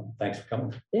 Sure. So, thanks for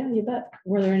coming. Yeah, you bet.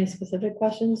 Were there any specific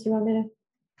questions you want me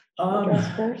to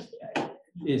address first?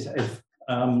 Is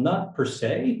not per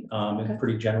se, it's Okay. a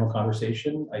pretty general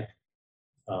conversation.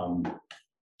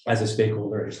 As a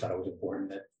stakeholder, I just thought it was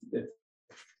important that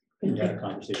we had a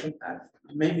conversation.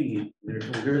 Maybe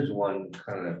there is one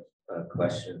kind of a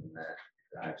question that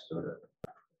I've sort of,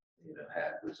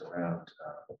 had was around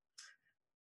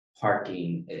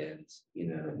parking and,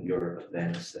 your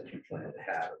events that you plan to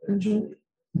have eventually.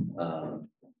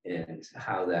 And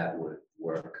how that would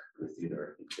work with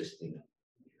your existing,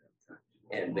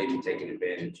 and maybe taking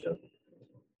advantage of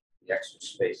the extra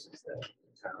spaces that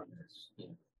the town has,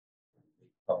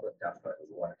 public out by the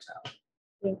water tower.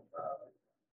 Yeah.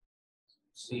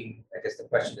 See, I guess the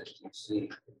question is, do you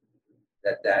see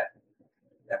that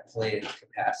planned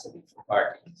capacity for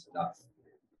parking is enough?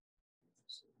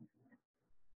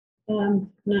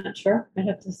 Not sure. I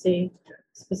have to see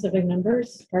specific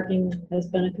numbers. Parking has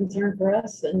been a concern for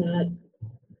us, and that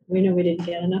we know we didn't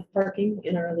get enough parking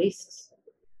in our leased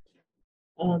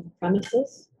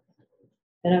premises.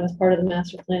 And I was part of the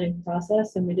master planning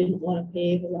process, and we didn't want to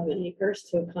pave 11 acres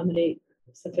to accommodate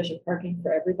sufficient parking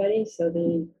for everybody. So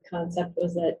the concept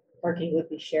was that parking would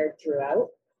be shared throughout.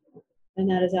 And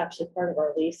that is actually part of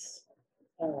our lease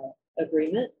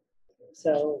agreement.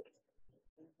 So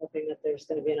I'm hoping that there's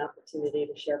going to be an opportunity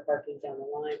to share parking down the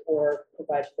line or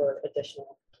provide for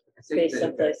additional space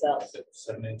someplace else.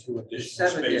 72 additional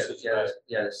spaces.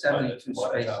 The 72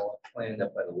 spaces planned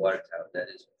up by the water tower, that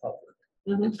is public.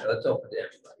 So it's open to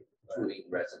everybody, including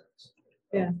residents.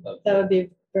 Yeah, of that would be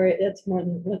that's more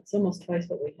than, that's almost twice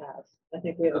what we have. I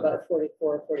think we have about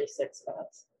 44, 46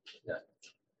 spots.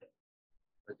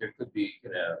 But there could be,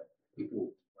 people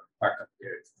who park up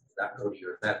there, not go to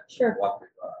your event. Sure. Walk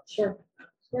their dog. Sure,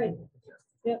 right.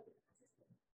 Yep.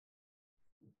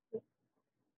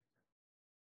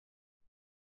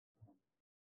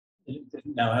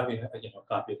 Now having a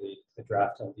copy of the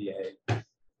draft LDA,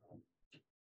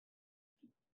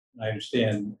 I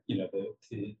understand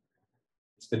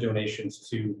it's the donations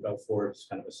to Belfort is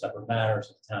kind of a separate matter,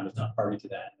 so the town is not party to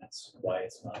that, and that's why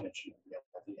it's not mentioned in the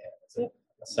LDA. It's a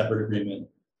separate agreement.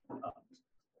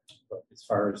 But as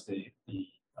far as the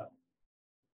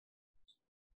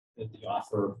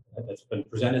offer that's been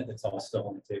presented, that's all still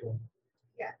on the table.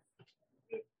 Yeah,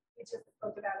 we just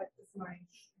spoke about it this morning.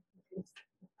 Of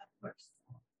course.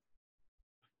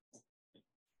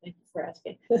 Thank you for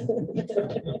asking.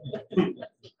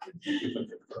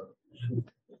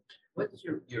 What does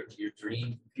your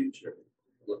dream future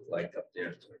look like up there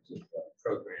in terms of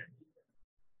program?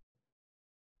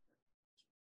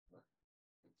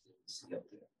 See up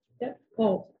there. Yeah,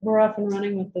 well, we're off and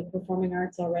running with the performing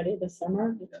arts already this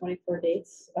summer, with 24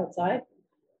 dates outside.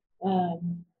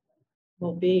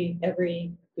 Will be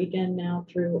every weekend now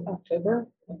through October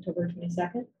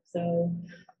 22nd. So,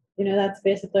 that's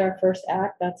basically our first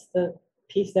act. That's the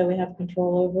piece that we have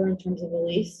control over in terms of the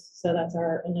lease. So that's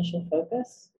our initial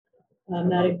focus. But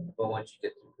once you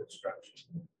get through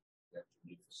construction, that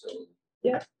new facility.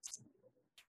 Yeah.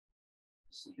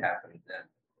 See happening then,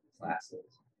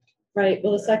 classes. Right.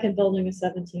 Well, the second building is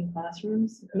 17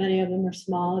 classrooms. Many of them are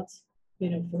small. It's,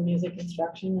 for music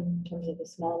instruction in terms of the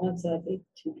small ones, that'd be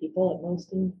 2 people at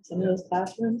most in some of those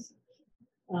classrooms.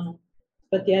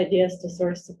 But the idea is to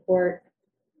sort of support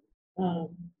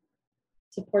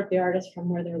the artists from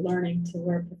where they're learning to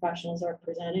where professionals are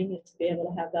presenting, and to be able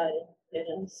to have that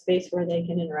in a space where they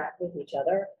can interact with each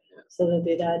other. So there'll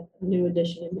be that new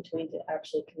addition in between to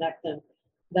actually connect them.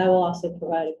 That will also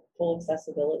provide full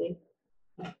accessibility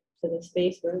to the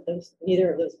space where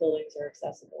neither of those buildings are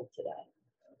accessible today.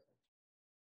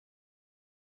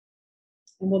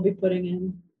 And we'll be putting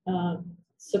in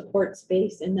support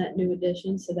space in that new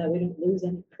addition so that we don't lose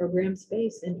any program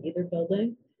space in either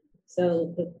building.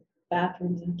 So the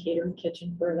bathrooms and catering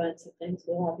kitchen for events and things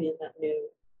will all be in that new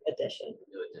addition.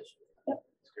 Yep.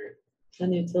 That's great.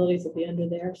 And the utilities will be under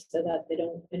there so that they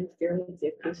don't interfere with the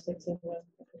acoustics of the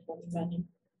performing venue.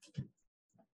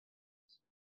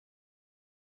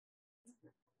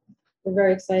 We're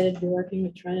very excited to be working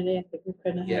with Trinity. I think we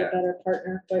couldn't have had a better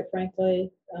partner, quite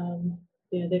frankly.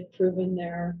 They've proven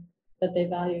that they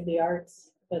value the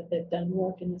arts, but they've done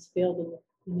work in this field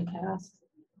in the past.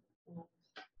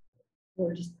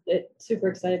 We're just super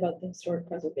excited about the historic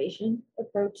preservation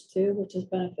approach too, which is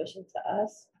beneficial to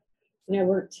us.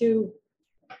 We're 2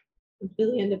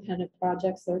 completely independent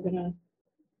projects that are going to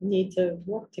need to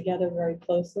work together very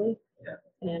closely.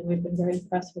 And we've been very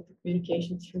impressed with the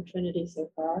communications from Trinity so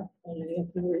far. And I have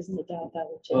no reason to doubt that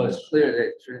will change. Well, it's clear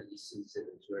that Trinity sees it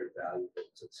as very valuable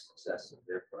to the success of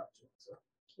their project. So.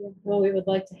 Yeah. Well, we would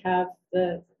like to have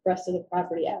the rest of the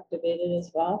property activated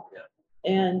as well.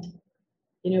 And,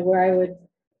 where I would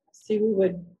see, we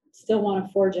would still want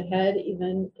to forge ahead,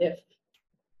 even if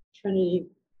Trinity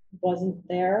wasn't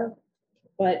there.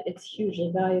 But it's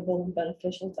hugely valuable and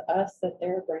beneficial to us that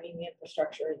they're bringing the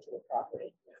infrastructure into the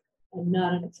property. And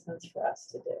not an expense for us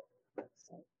to do.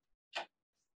 So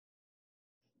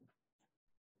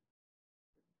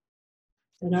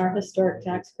And our historic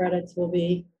tax credits will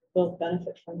both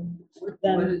benefit from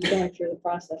them going through the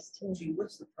process too. Gee,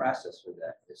 what's the process with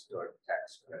that historic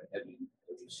tax credit? Have you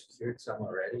secured some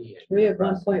already? We have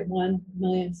 1.1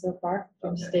 million so far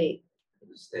from Okay. state. For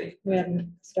the state. We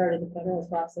haven't started the federal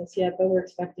process yet, but we're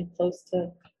expecting close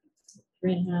to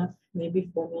 3.5,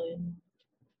 maybe 4 million.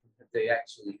 If they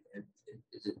actually,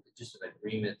 is it just an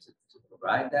agreement to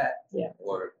provide that? Yeah.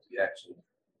 Or do you actually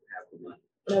have the money?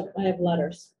 Nope, I have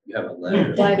letters. You have a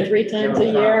letter? Apply 3 You have times a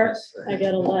year. promise, I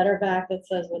get a letter back that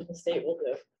says what the state will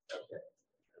do. Okay.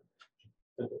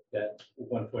 That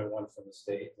 1.1 from the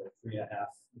state, the 3.5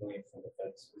 million from the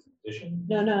feds is in addition.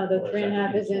 No, the Or is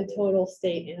that 3.5 is in total? total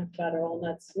state and federal,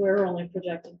 and we're only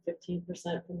projecting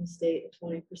 15% from the state,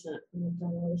 20% from the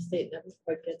federal. The state never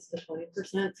quite gets to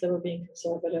 20%, so we're being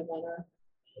conservative on our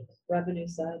revenue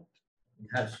side.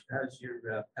 How's your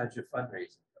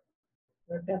fundraising?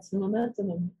 We've got some momentum.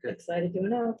 I'm Good. excited to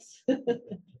announce. Good.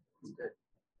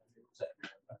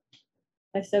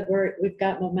 I said we've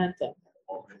got momentum.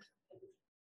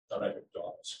 Thought I had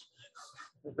dollars.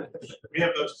 We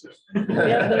have those two. We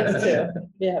have those too.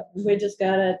 Yeah, we just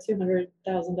got a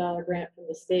 $200,000 grant from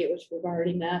the state, which we've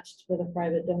already matched with a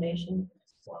private donation.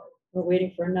 We're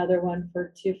waiting for another one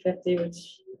for 250,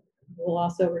 which will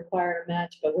also require a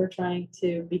match, but we're trying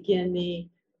to begin the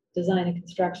design and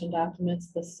construction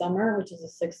documents this summer, which is a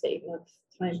 6 to 8 month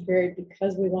time period,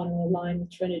 because we want to align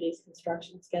with Trinity's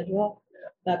construction schedule.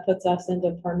 That puts us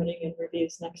into permitting and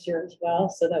reviews next year as well,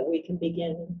 so that we can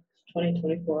begin in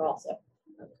 2024 also.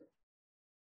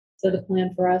 So the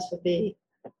plan for us would be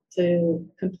to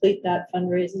complete that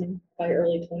fundraising by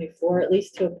early 24, at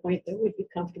least to a point that we'd be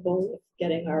comfortable with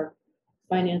getting our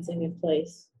financing in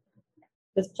place.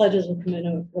 Because pledges will come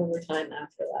in over time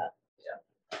after that.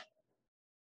 Yeah.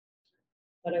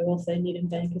 But I will say Needham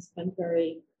Bank has been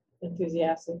very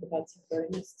enthusiastic about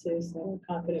supporting this too, so I'm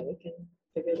confident we can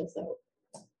figure this out.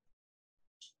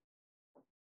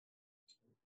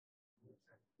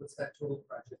 What's that total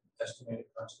project estimated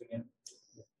cost again?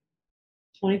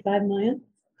 25 million.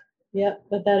 Yep,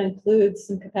 but that includes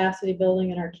some capacity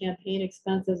building and our campaign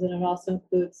expenses, and it also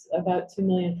includes about 2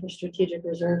 million for strategic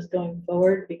reserves going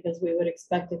forward, because we would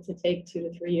expect it to take 2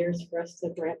 to 3 years for us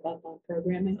to ramp up on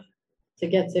programming to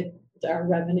get to our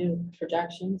revenue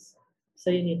projections.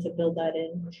 So you need to build that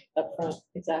in upfront,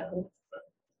 exactly.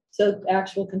 So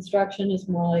actual construction is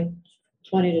more like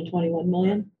 20 to 21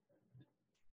 million.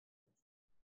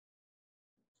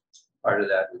 Part of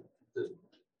that, the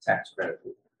tax credit. for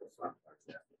the front part,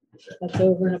 yeah. That's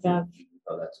over and above.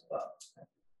 Oh, that's above.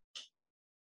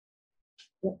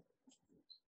 Yep.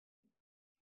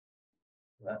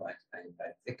 Well, I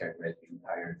think I read you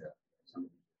hired some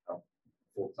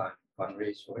full-time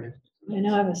fundraise for you. I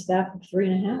know I have a staff of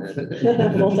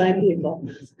 3.5 full-time people.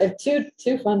 I have two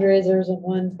fundraisers and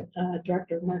one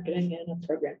director of marketing and a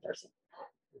program person.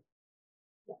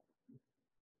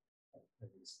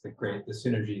 It's the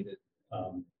synergy that,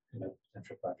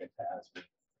 potential project has.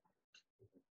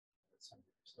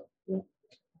 So, Yeah.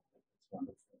 it's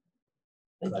wonderful.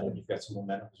 Thank I you. think you've got some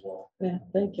momentum as well. Yeah,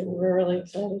 thank you. We're really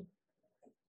excited.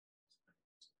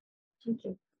 Thank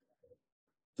you.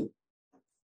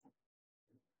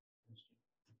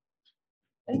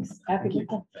 Thanks. Happy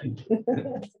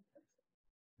birthday.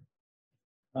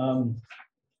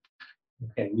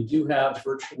 Okay, we do have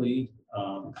virtually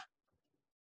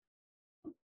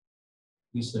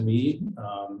Lisa Mead.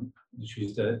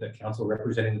 She's the council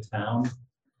representing the town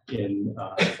in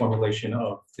formulation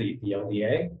of the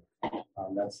LDA.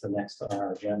 That's the next on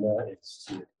our agenda. It's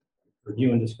to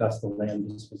review and discuss the land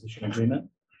disposition agreement,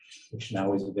 which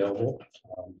now is available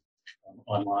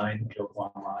online,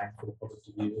 available online for the public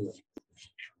to view. And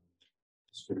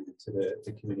distributed to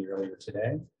the committee earlier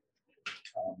today.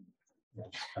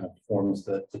 Kind of forms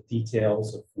the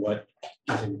details of what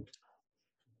is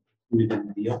included in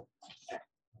the deal.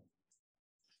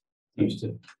 Used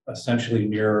to essentially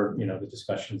mirror, the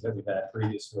discussions that we've had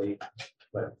previously,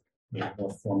 but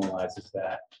more formalizes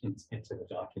that into the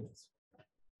documents.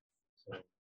 So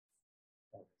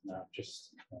not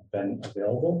just been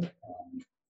available.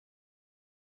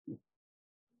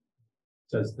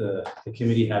 Does the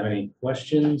committee have any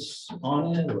questions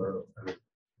on it or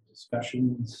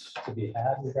discussions to be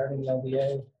had regarding the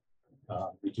LDA?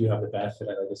 We do have the benefit,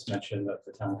 I just mentioned, of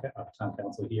the town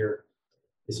council here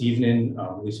this evening.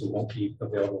 Lisa won't be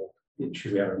available.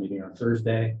 Should we have our meeting on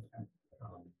Thursday?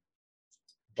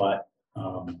 But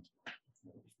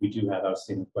we do have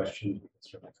outstanding questions. We can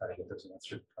certainly try to get those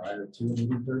answered prior to the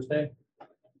meeting Thursday.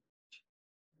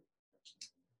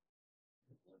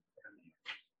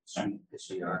 Is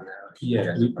she on now?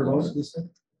 Yeah, we promote Lisa.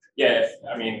 Yeah,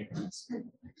 I mean,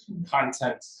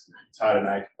 content, Todd and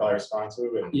I could probably respond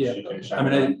to, and Yeah, she can I chime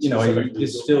mean, in on specific it's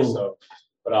legal, still, so,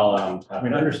 but I'll, I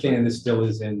mean, understanding this still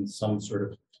is in some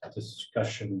sort of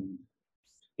discussion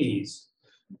phase.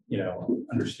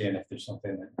 Understand if there's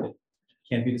something that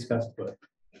can't be discussed, but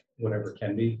whatever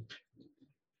can be.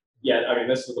 yeah, I mean,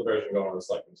 this is the version going to the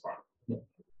selectmen tomorrow.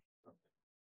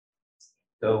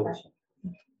 So.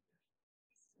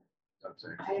 I'm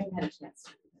sorry. I haven't had a chance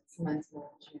to. Someone's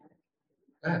more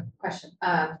Ah. question.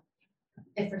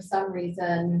 If for some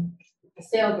reason the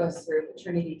sale goes through, but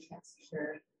Trinity can't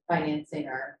secure financing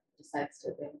or decides to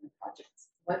abandon the projects,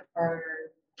 what's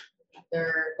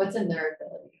in their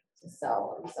ability to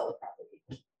sell or resell the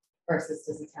property versus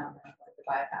does the town have to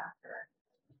buy it back or?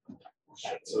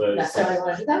 So there's- That's how I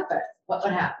want to do that, but what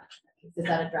would happen? Is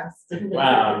that addressed?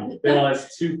 Well,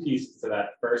 there's two pieces to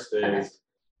that. First is,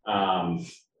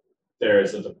 there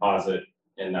is a deposit,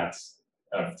 and that's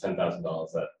of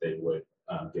 $10,000 that they would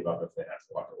give up if they have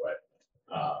to walk away.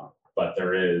 But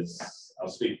there is,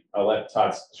 I'll let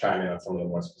Todd chime in on some of the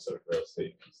more specific real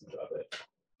estate pieces of it.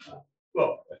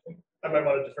 Well, I think, I might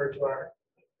want to defer to our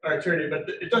attorney, but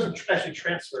it doesn't actually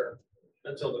transfer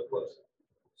until the closing.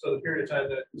 So the period of time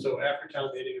so after town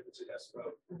meeting, if it's an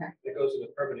escrow, Okay. it goes to the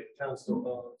permitting, the town still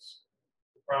owns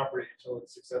the property until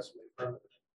it's successfully permitted.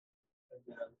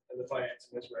 And the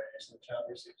financing is raised, and the town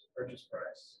receives a purchase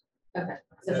price. Okay,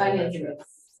 so financing is.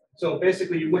 So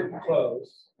basically, you wouldn't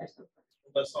close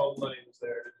unless all the money was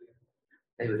there to do.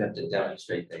 They would have to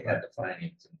demonstrate they had the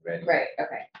financing ready. Right,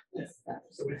 okay. Yeah.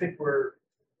 So we think we're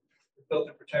built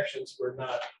in protections. We're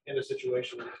not in a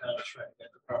situation where the town is trying to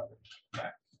get the property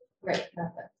back. Right,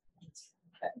 got that.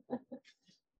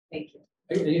 Thank you.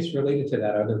 I guess related to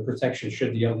that, are there protections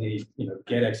should the LDA,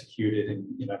 get executed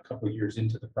and, a couple of years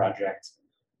into the project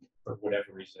for whatever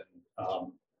reason,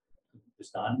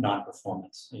 it's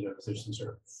non-performance, is there some sort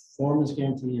of performance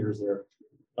guarantee or is there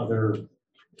other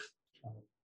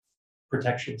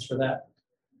protections for that?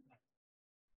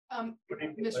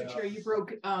 Mr. Chair, you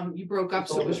broke up,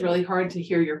 so it was really hard to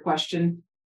hear your question.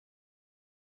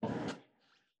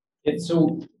 And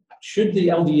so should the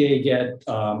LDA get,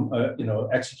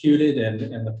 executed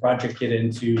and the project get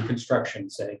into construction,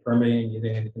 say permitting,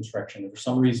 getting into construction, and for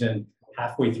some reason,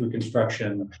 halfway through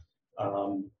construction,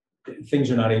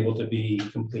 things are not able to be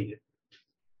completed.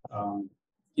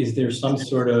 Is there some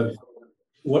sort of,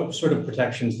 what sort of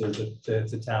protections does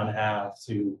the town have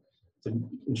to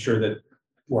ensure that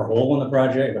we're whole on the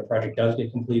project does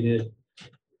get completed?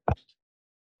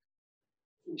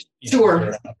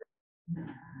 Sure.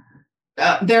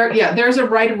 There's a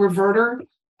right of reverter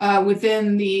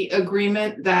within the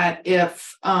agreement that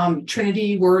if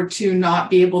Trinity were to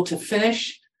not be able to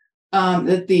finish,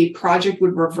 that the project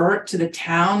would revert to the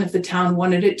town if the town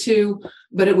wanted it to,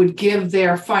 but it would give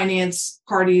their finance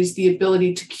parties the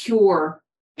ability to cure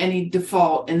any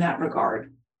default in that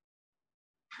regard.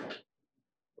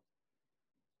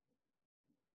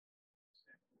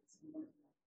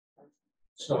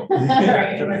 So, can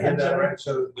I get that right?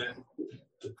 So then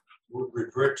would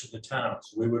revert to the town,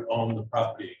 so we would own the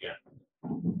property again.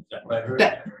 Is that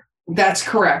right? That's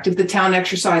correct, if the town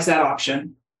exercised that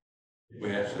option.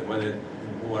 We asked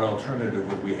what alternative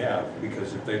would we have?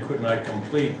 Because if they could not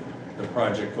complete the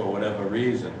project for whatever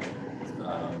reason,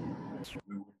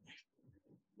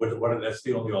 that's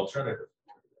the only alternative.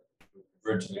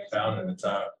 Revert to the town, and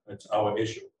it's our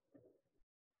issue.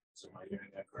 So am I hearing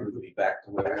that correctly? Back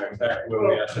to where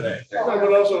we are today.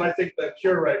 But also, I think the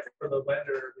cure right for the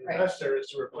lender, the Right. investor, is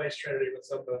to replace Trinity with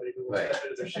somebody who will Right. step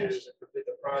into their shoes and complete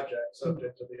the project,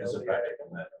 subject to the As a LDA. practical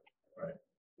matter. Right.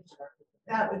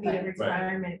 That would be a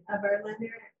requirement of our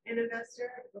lender and investor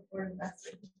before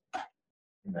investing.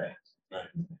 Right. Right.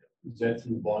 Is that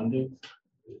through bonding?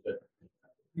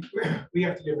 We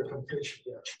have to give a completion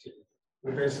guarantee.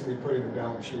 We're basically putting the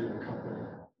balance sheet of the company.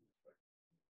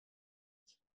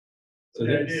 So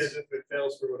the idea is if it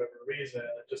fails for whatever reason,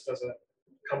 it just doesn't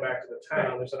come back to the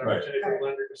town. There's an opportunity for the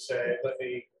lender to say, let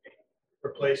me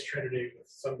replace Trinity with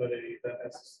somebody that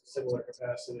has similar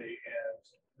capacity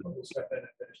and will step in and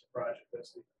finish the project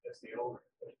as the owner.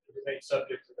 But it remains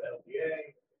subject to the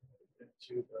LDA and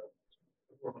to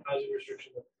the affordable housing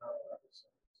restriction of the town. So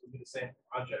it'll be the same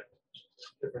project,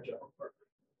 different general partner.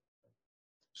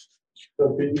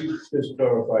 So can you just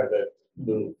clarify that a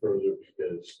little further,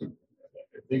 because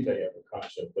I think I have a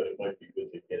concept, but it might be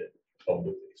good to get it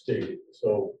publicly stated.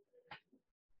 So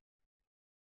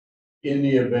in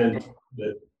the event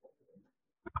that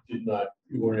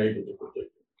you weren't able to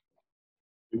complete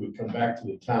it would come back to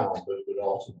the town, but it would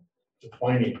also, the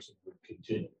financing would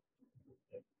continue.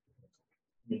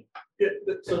 Yeah,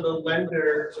 so the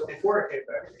lender, so before it came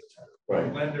back to the town, Right.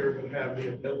 the lender would have the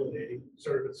ability,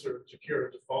 sort of secure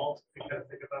a default, if you kind of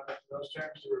think about that in those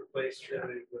terms, to replace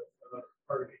Trinity with another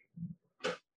party.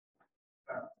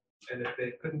 And if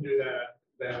they couldn't do that,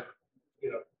 then,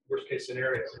 you know, worst case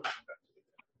scenario.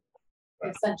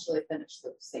 Essentially finish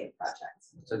the same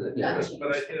projects. So that, Yeah. yeah,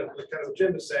 But I, you know, what kind of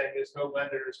Jim is saying is no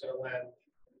lender is gonna lend,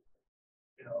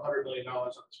 you know, $100 million on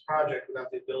this project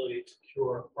without the ability to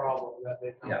cure a problem that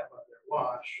they come up on their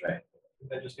watch. Right. And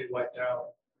then just be wiped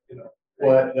out, you know.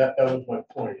 Well, that was my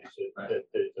point, is that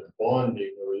there's a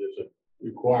bonding or there's a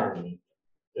requirement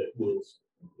that will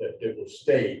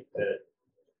state that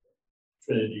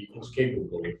Trinity is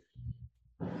capable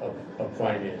of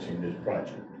financing this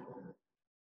project.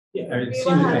 Yeah, it We seems,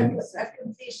 will have and a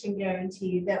completion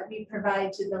guarantee that we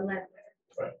provide to the lender.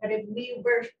 Right. But if we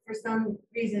were for some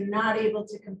reason not able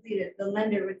to complete it, the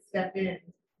lender would step in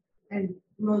and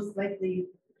most likely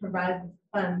provide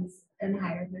funds and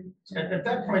hire them. And at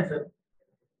that point,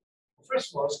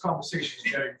 first of all, this conversation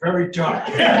is getting very dark.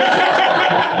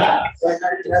 That's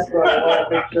what I want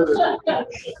to make sure that.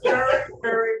 Very,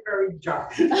 very, very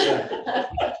dark.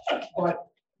 But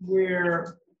where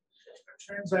a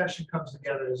transaction comes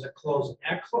together is at closing.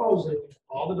 At closing,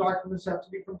 all the documents have to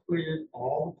be completed,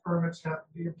 all the permits have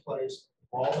to be in place,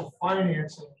 all the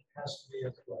financing has to be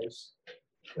in place.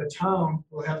 The town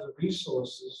will have the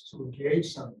resources to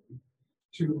engage somebody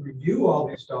to review all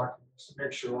these documents to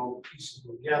make sure all the pieces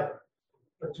go together.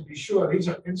 But to be sure, these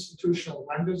are institutional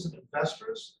lenders and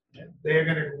investors. They're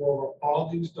going to go over all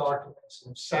these documents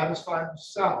and satisfy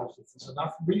themselves if there's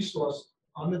enough resource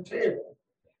on the table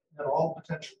that all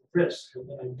potential risks have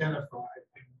been identified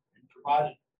and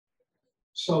provided.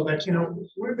 So that, you know,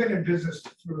 we've been in business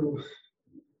through,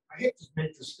 I hate to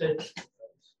make the statement.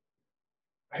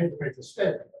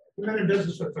 We've been in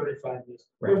business for 35 years.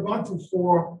 We've gone through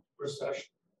 4 recessions.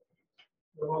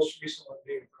 The most recent one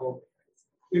being COVID.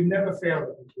 We've never failed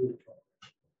to complete a program.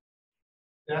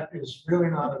 That is really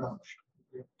not an option.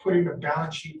 We're putting the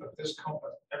balance sheet of this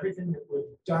company, everything that we've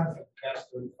done for the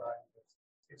past 35 years,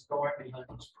 is going behind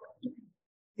this project.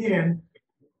 And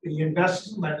the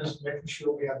investors and lenders making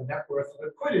sure we have the net worth and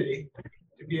liquidity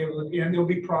to be able to, and there'll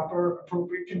be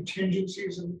appropriate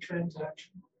contingencies in the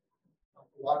transaction.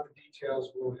 A lot of the details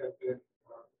will have been,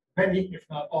 many, if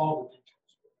not all the details.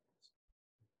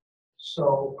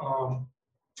 So,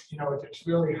 you know, it's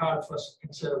really hard for us to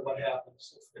consider what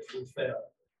happens if we fail.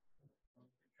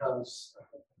 Because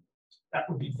that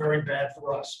would be very bad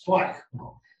for us. But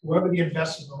whoever the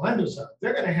investors and lenders are,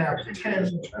 they're going to have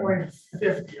 10, 20,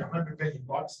 50, $100 million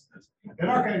bucks. They're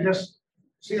not going to just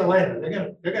see you later.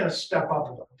 They're going to step up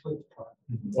and complete the project.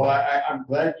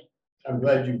 Well, I'm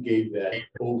glad you gave that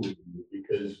overview,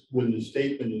 because when the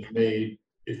statement is made,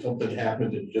 if something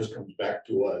happens and it just comes back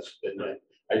to us, then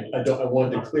I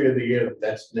wanted to clear the air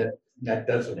that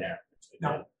doesn't happen.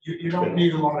 No, you don't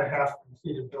need a lot of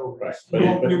half-completed buildings.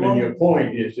 Right, but your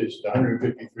point is, it's the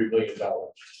 $153 million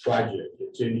project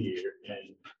that's in here,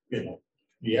 and, you know,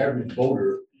 the average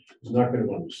voter is not going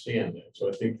to understand that. So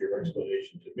I think your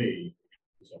explanation to me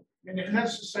is. And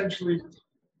that's essentially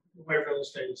the way real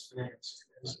estate is financed.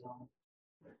 Is, you know,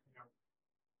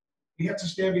 we have to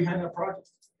stand behind that project.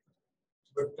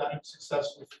 We've done it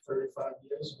successfully for 35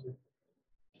 years. And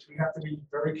we have to be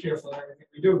very careful in everything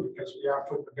we do, because we are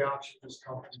putting the balance sheet of this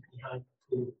company behind.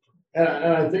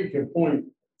 And I think your point,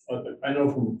 I know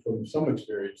from some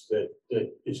experience that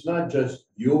it's not just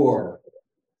your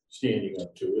standing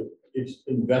up to it, it's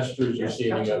investors are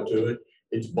standing up to it,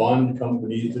 it's bond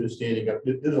companies that are standing up.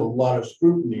 There's a lot of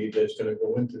scrutiny that's going to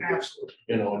go into this. Absolutely.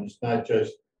 You know, and it's not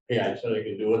just, hey, I said I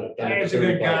can do it. I've done it He's a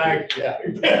good guy. Yeah,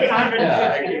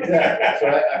 yeah, exactly. So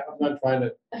I'm not trying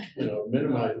to, you know,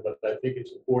 minimize it, but I think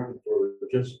it's important for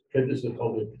just get this in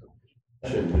public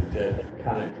that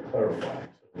kind of clarifies.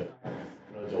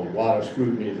 There's a lot of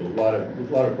scrutiny, there's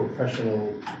a lot of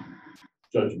professional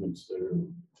judgments that are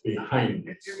behind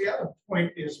it. And the other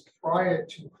point is, prior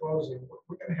to closing,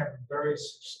 we're going to have a very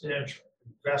substantial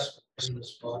investment in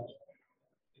this project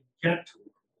to get to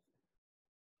it.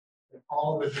 And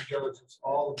all the due diligence,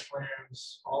 all the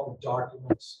plans, all the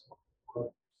documents, are going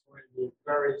to be a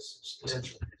very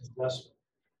substantial investment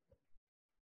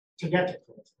to get to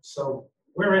closing. So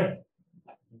we're in.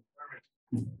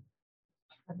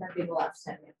 That be the last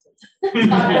 10 minutes.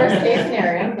 Not worst case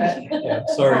scenario, but. yeah,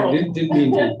 sorry, didn't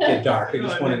mean to get dark. I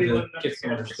just wanted to get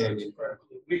some understanding.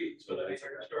 Weeds, but I think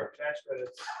start tax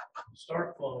credits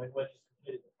start flowing when you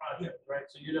complete the project, right?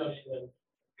 So you don't even,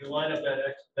 you line up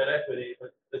that equity,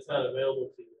 but it's not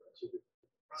available to you to the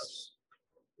project,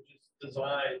 which is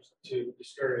designed to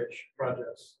discourage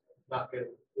projects not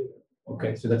getting completed.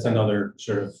 Okay, so that's another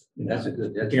sort of, you know, That's a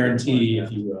good. that's a good guarantee,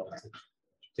 point, if you will,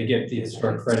 to get the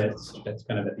historic credits. That's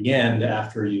kind of at the end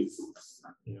after you've,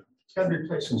 you know, It's got to be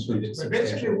placed in completed service. But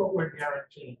basically substantial. what we're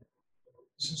guaranteeing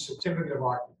is a certificate of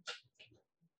occupancy.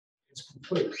 It's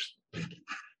complete.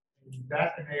 And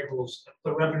that enables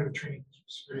the revenue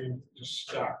stream to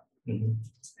start. Mhm.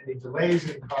 Any delays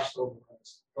in cost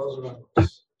overruns, those are on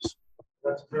us.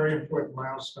 That's a very important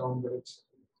milestone, but it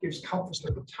gives comfort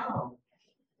to the town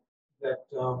that,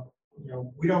 you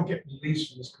know, we don't get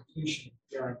released from this completion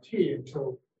guarantee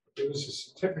until there is a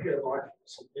certificate of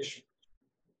occupancy issued.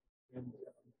 And,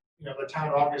 you know, the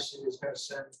town obviously is going to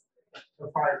send the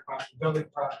fire department, building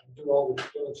department, do all the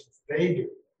diligence they do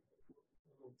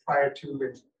prior to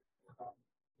it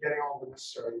getting all the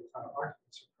necessary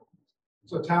occupancy.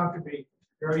 So the town can be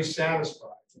very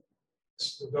satisfied with the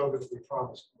stability that we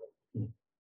promised.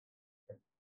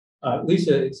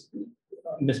 Lisa, it's,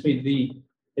 Ms. Mead,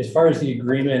 as far as the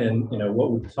agreement and, you know,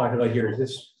 what we've talked about here, is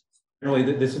this really,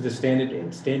 this is the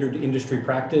standard industry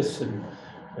practice, and,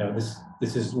 you know,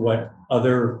 this is what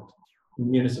other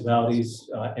municipalities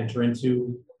enter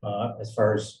into as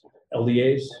far as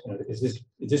LDAs? You know, is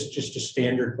this just a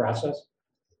standard process?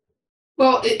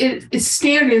 Well, it's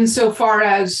standard insofar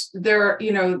as there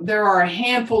are a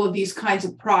handful of these kinds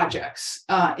of projects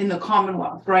in the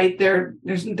Commonwealth, right? They're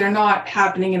not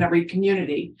happening in every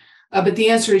community. But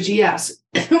the answer is yes.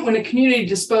 When a community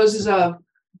disposes of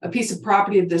a piece of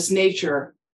property of this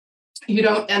nature, you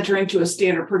don't enter into a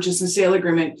standard purchase and sale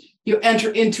agreement. You enter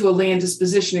into a land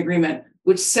disposition agreement,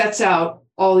 which sets out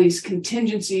all these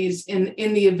contingencies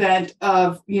in the event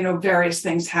of, you know, various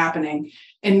things happening,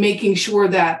 and making sure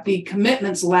that the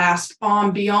commitments last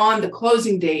on beyond the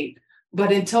closing date,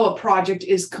 but until a project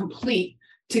is complete,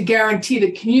 to guarantee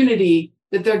the community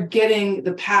that they're getting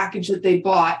the package that they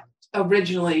bought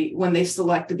originally when they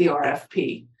selected the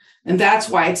RFP. And that's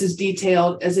why it's as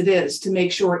detailed as it is, to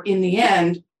make sure in the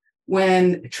end,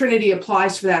 when Trinity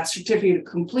applies for that certificate of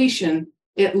completion,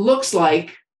 it looks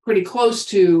like pretty close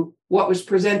to what was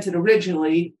presented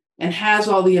originally and has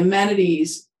all the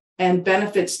amenities and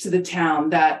benefits to the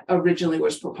town that originally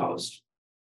was proposed.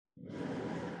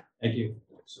 Thank you.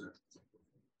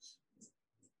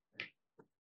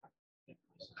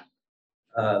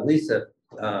 Lisa,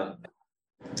 I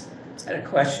had a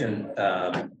question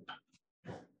on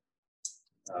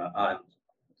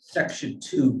section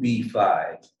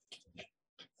 2B5,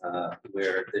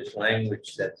 where there's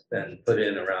language that's been put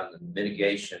in around the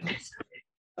mitigation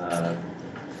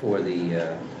for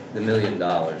the $1 million.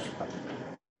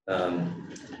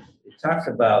 It talks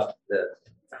about that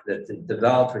the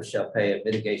developer shall pay a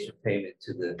mitigation payment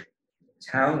to the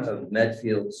Town of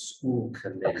Medfield School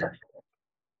Committee.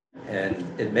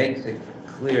 And it makes it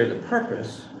clear the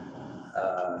purpose,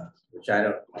 which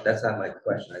that's not my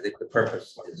question. I think the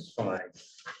purpose is fine.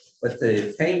 But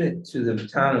the payment to the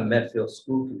Town of Medfield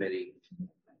School Committee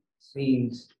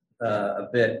seems a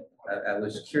bit, I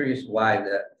was curious why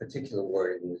that particular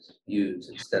wording was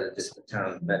used instead of just the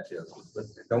Town of Medfield.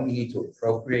 Don't we need to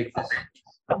appropriate this?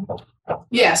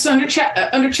 Yes, under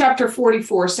chapter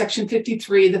 44, section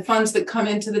 53, the funds that come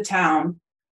into the town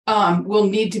will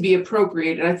need to be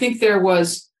appropriated. I think there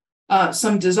was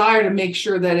some desire to make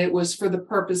sure that it was for the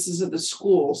purposes of the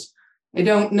schools. I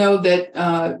don't know that,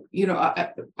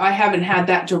 I haven't had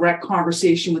that direct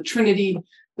conversation with Trinity,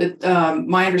 but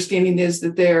my understanding is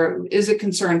that there is a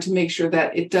concern to make sure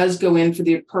that it does go in for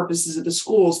the purposes of the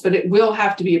schools, but it will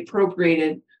have to be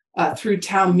appropriated through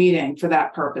town meeting for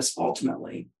that purpose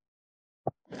ultimately.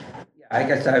 I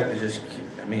guess I was just,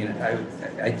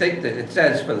 I think that it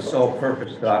says for the sole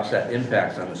purpose to offset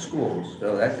impacts on the schools.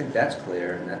 So I think that's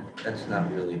clear, and that's not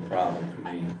really a problem for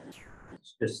me.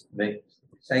 It's just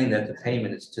saying that the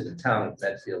payment is to the Town of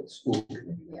Medfield School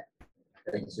Committee.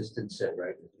 I think it just didn't sit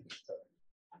right.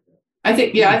 I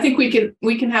think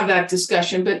we can have that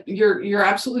discussion, but you're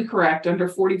absolutely correct. Under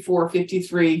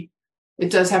 4453, it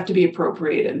does have to be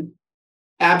appropriated,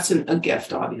 absent a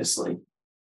gift, obviously.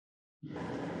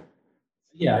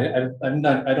 Yeah, I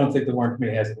don't think the warrant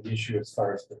committee has an issue as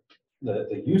far as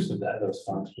the use of those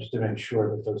funds, just to make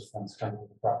sure that those funds come in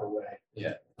the proper way.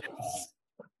 Yeah.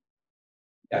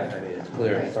 Yeah, I mean, it's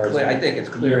clear. I think it's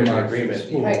clear in the agreement.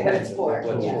 Right, what it's for.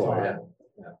 What it's for,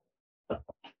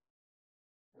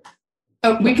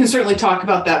 yeah. We can certainly talk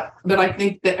about that, but I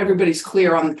think that everybody's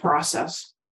clear on the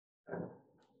process.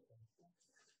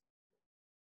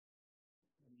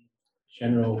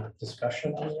 General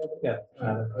discussion on it? Yeah. I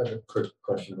have a quick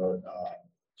question about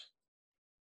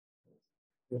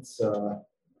it's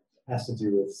has to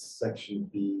do with section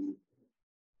B,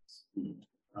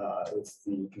 It's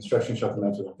the construction shall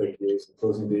commence within 30 days. The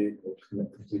closing date will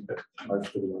complete by March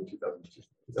 31,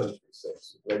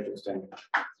 2026. Right to extend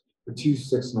for 2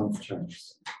 6-month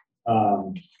terms.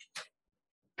 I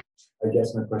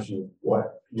guess my question is,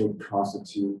 what would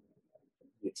constitute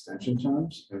the extension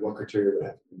terms, and what criteria would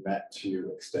have to be met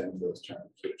to extend those terms?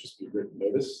 Would it just be written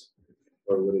notice,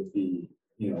 or would it be,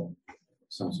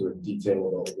 some sort of detail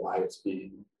about why it's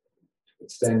being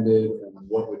extended, and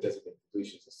what would designate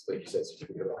completion? Like you said,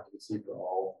 certificate of occupancy for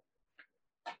all,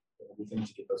 everything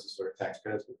to get those historic tax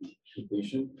credits would be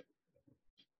completion.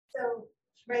 So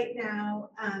right now,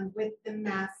 with the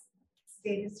Mass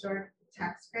State Historic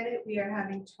Tax Credit, we are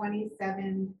having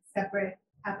 27 separate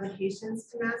applications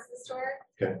to Mass Historic.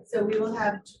 Okay. So we will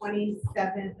have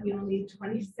 27, we will need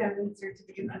 27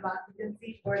 certificates of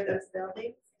occupancy for those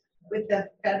buildings. With the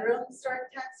federal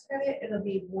historic tax credit, it'll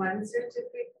be 1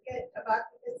 certificate of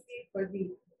occupancy for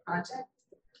the project.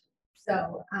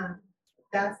 So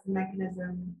that's the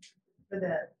mechanism for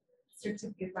the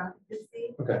certificate of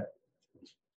occupancy. Okay.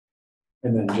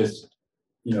 And then just,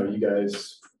 you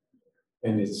guys,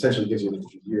 and it essentially gives you an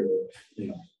extra year of,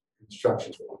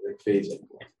 construction, like phasing.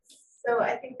 So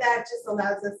I think that just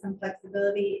allows us some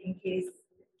flexibility in case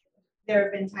there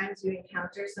have been times you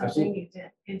encounter something you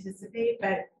didn't anticipate,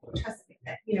 but trust me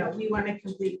that, we want to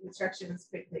complete construction as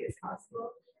quickly as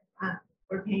possible.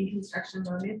 We're paying construction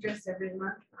loan interest every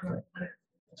month on a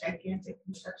gigantic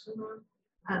construction loan.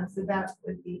 So that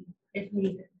would be, if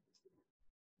needed,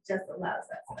 just allows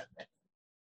that stuff.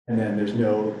 And then there's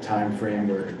no time frame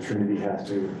where Trinity has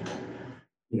to,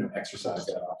 exercise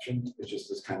that option. It just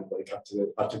is kind of like up to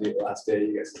the last day.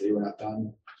 You guys say we're not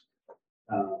done,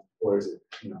 or is it?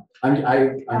 I'm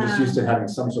just used to having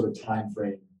some sort of time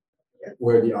frame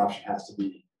where the option has to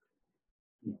be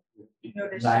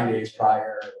 9 days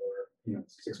prior, or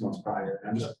 6 months prior.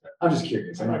 I'm just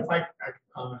curious. If I can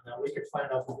comment now, we could find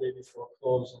out the day before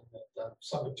closing that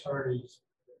some attorneys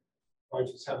might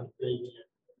just have a baby.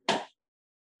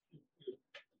 You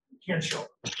can't show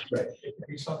it. Right. It could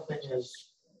be something as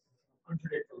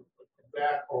unpredictable as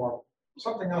that, or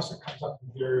something else that comes up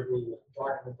invariably that the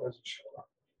document doesn't show up.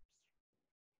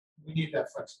 We need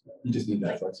that flexibility. You just need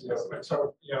that flexibility.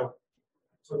 So, to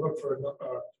look for a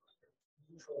neutral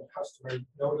customary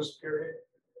notice period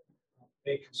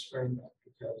may constrain that,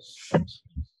 because it's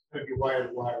going to be wire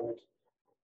to wire.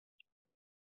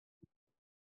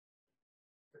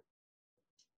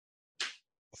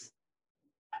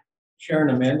 Sharon,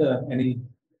 Amanda, any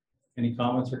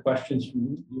comments or questions from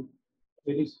you,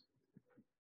 ladies?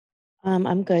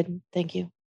 I'm good, thank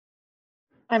you.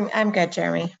 I'm good,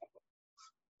 Jeremy.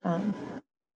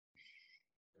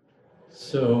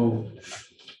 So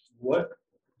what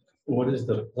is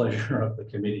the pleasure of the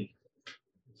committee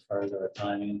as far as our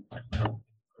timing?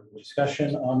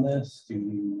 Discussion on this? Do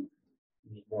you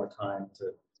need more time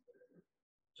to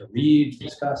read,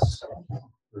 discuss,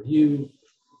 review?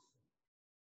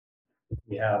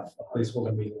 We have a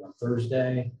placeholder meeting on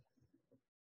Thursday.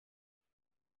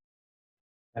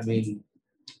 I mean,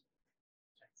 I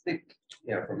think,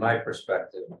 from my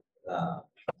perspective,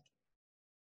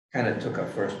 kind of took a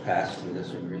first pass through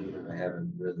this agreement. I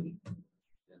haven't really been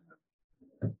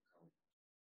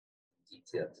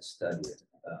detailed to study it.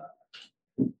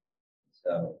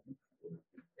 So,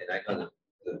 and I know that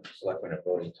the selectmen are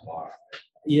voting tomorrow.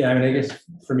 Yeah, I mean, I guess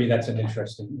for me, that's an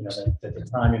interesting, that the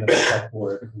timing of the select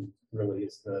board who really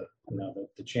is the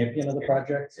champion of the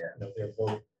project. Yeah. Their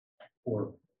vote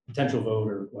or potential vote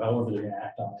or however they're gonna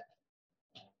act on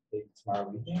it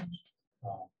tomorrow evening.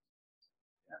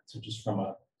 So just from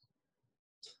a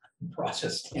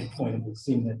process standpoint, it would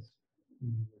seem that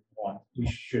we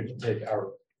should take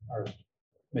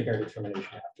make our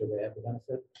determination after they have the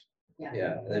benefit.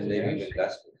 Yeah, and then maybe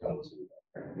discuss it comes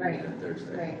Right. on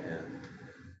Thursday. Right. Yeah.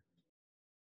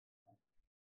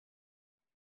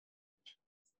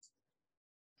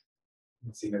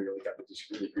 See, maybe we got the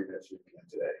distribution agreement at 3 p.m.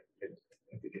 today.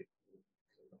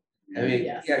 I mean,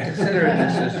 Yes. yeah, considering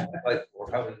this is like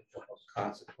we're having the most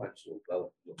consequential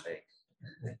vote you'll make.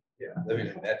 Yeah. Living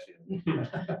in Metro, you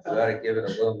gotta give it a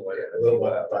little more.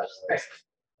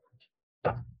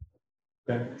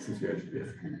 Okay, seems good.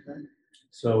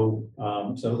 So,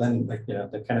 then,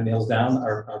 that kind of nails down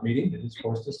our meeting. It is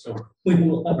posted, so we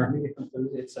will have our meeting on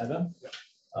Thursday at 7.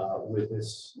 With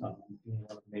this being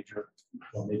one of the major,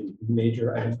 well, maybe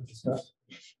major items to discuss.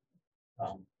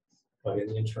 But in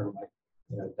the interim, I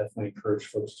definitely encourage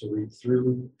folks to read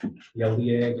through the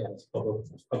LDA. Again, it's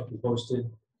publicly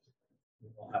posted.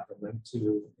 We'll have a link to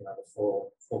the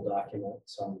full document,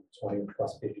 some 20+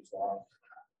 pages long.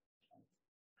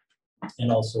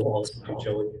 And also all the due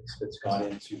diligence that's gone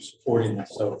into supporting this.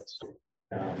 So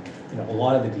A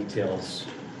lot of the details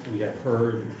we have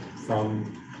heard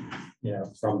from,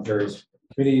 from various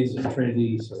committees and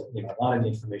Trinity, so, a lot of the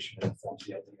information that informs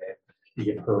the LDA, we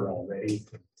have heard already,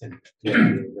 and the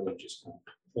LDA really just kind of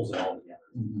pulls it all together.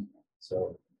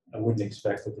 So I wouldn't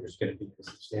expect that there's going to be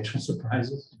substantial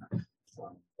surprises,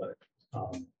 but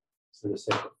for the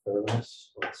sake of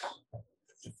fairness, let's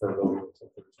defer voting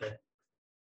until Thursday.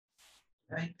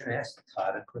 Can I ask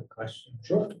Todd a quick question?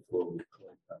 Sure. Before we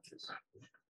collect about this.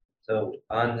 So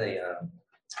on the,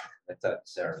 I thought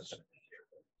Sarah was gonna be here.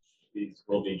 She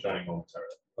will be joining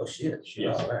momentarily. Oh, she is? She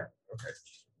is. All right, okay.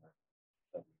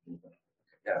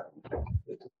 Yeah.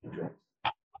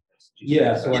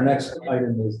 Yeah, so our next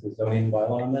item is the zoning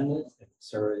bylaw amendment. And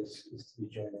Sarah is to be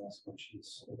joining us when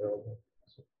she's available.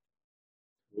 So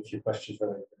if your questions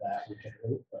related to that, we can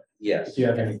wait. But Yes. if you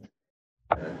have any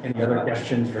other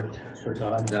questions for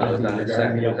Todd? No, it's on the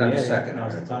second. It's on the second.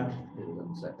 Now's the time. It was on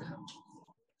the second.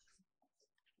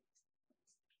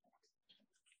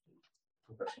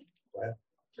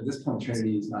 At this point,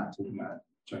 Trinity is not taking that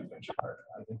joint venture part.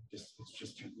 I think it's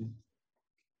just Trinity.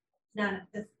 Not at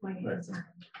this point in time,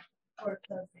 or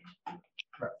closing.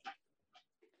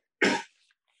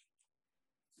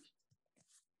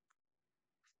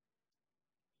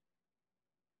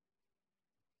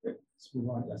 Let's move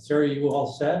on. Sarah, you all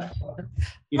set?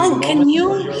 Oh, can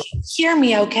you hear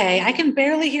me okay? I can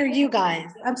barely hear you guys.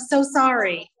 I'm so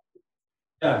sorry.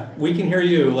 Yeah, we can hear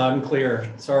you loud and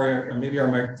clear. Sorry, or maybe our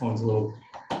microphone's a little.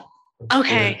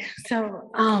 Okay, so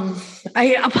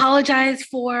I apologize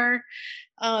for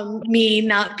me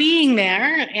not being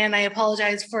there, and I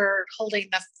apologize for holding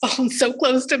the phone so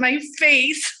close to my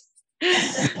face.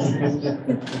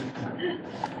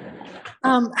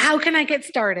 How can I get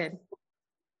started?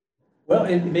 Well,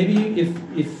 maybe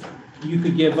if you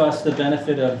could give us the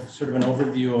benefit of sort of an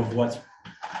overview of what's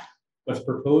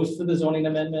proposed for the zoning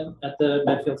amendment at the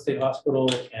Medfield State Hospital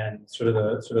and sort of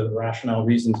the rationale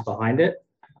reasons behind it.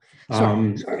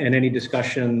 And any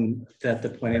discussion that the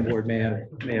planning board may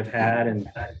have had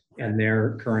and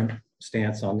their current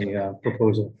stance on the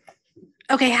proposal.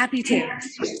 Okay, happy to.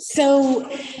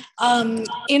 So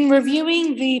in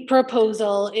reviewing the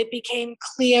proposal, it became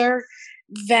clear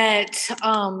that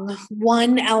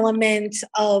one element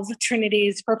of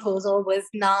Trinity's proposal was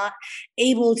not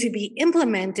able to be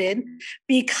implemented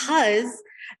because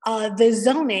the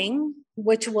zoning,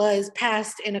 which was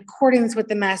passed in accordance with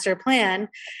the master plan,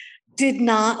 did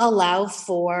not allow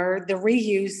for the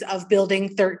reuse of building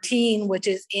 13, which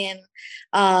is in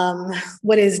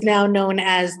what is now known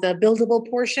as the buildable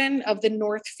portion of the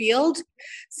North Field.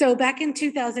 So back in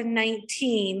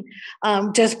 2019,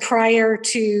 just prior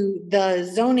to the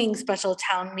zoning special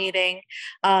town meeting,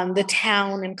 the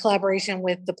town, in collaboration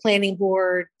with the planning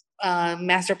board,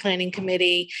 master planning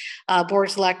committee, board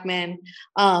of selectmen,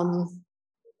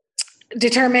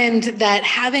 determined that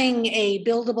having a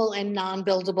buildable and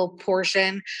non-buildable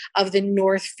portion of the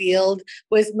North Field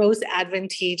was most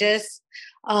advantageous.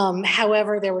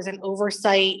 However, there was an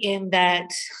oversight in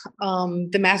that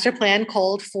the master plan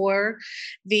called for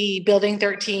the building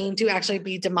 13 to actually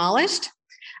be demolished.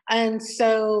 And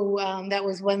so that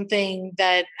was one thing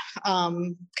that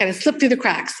kind of slipped through the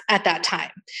cracks at that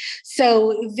time.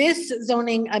 So this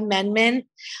zoning amendment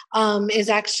is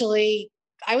actually,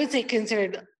 I would say,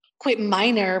 considered quite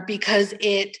minor because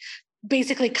it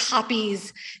basically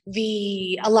copies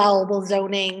the allowable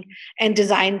zoning and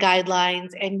design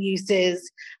guidelines and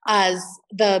uses as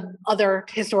the other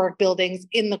historic buildings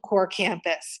in the core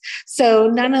campus. So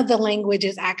none of the language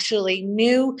is actually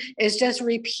new, it's just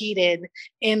repeated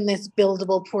in this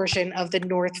buildable portion of the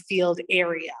North Field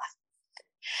area.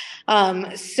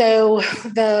 So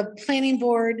the planning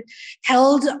board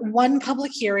held one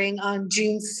public hearing on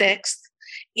June 6th,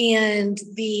 and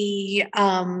the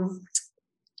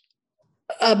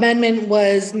amendment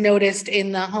was noticed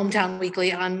in the Hometown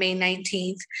Weekly on May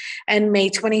 19th and May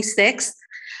 26th.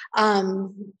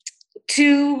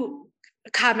 Two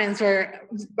comments were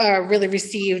really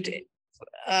received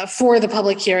for the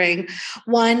public hearing.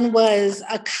 One was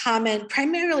a comment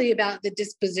primarily about the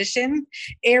disposition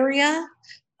area,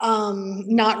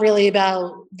 not really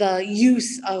about the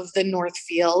use of the North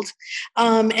Field.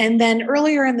 And then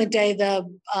earlier in the day, the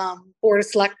Board of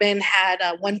Selectmen had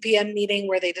a 1 p.m. meeting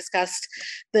where they discussed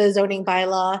the zoning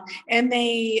bylaw, and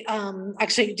they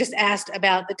actually just asked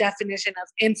about the definition of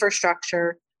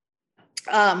infrastructure,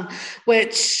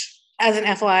 which, as an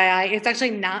FYI, it's actually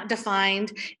not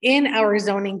defined in our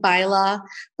zoning bylaw,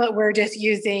 but we're just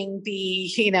using the,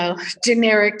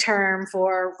 generic term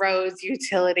for roads,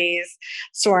 utilities,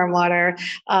 stormwater,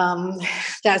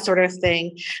 that sort of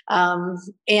thing.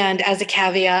 And as a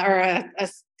caveat or a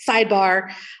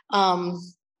sidebar,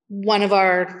 one of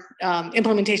our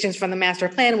implementations from the master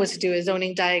plan was to do a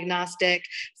zoning diagnostic,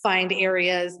 find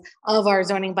areas of our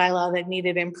zoning bylaw that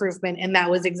needed improvement. And that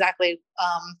was exactly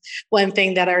one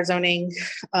thing that our zoning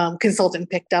consultant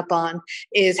picked up on,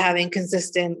 is having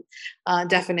consistent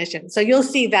definition. So you'll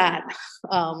see that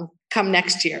come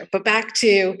next year. But back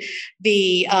to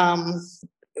the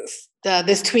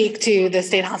this tweak to the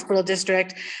state hospital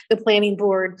district, the planning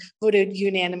board voted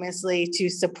unanimously to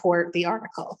support the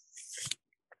article.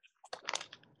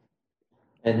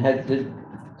 And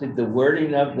did the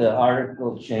wording of the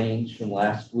article change from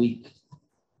last week?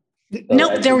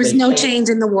 Nope, there was no change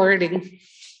in the wording.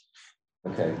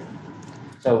 Okay,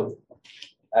 so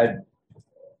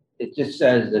it just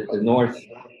says that the north,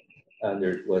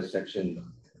 under was section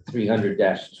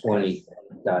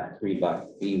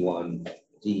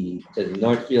 300-20.3.B1D, says the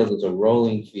north field is a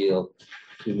rolling field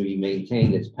to be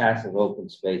maintained as passive open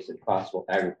space and possible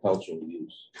agricultural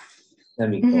use.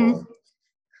 Semicolon.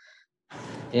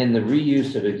 And the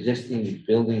reuse of existing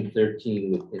building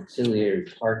 13 with ancillary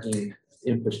parking,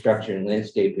 infrastructure, and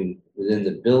landscaping within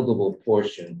the buildable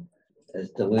portion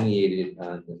as delineated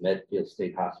on the Medfield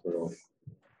State Hospital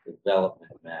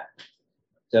development map.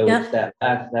 So it's that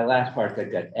last part that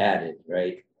got added,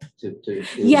 right?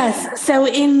 Yes, so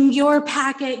in your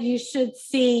packet, you should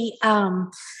see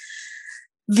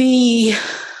the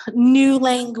new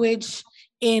language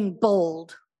in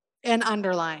bold and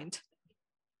underlined.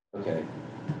 Okay,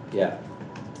 yeah.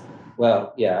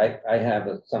 Well, yeah, I have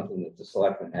something that the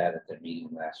selectmen had at their meeting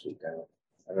last week.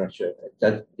 I'm not sure.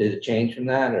 Did it change from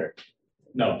that, or?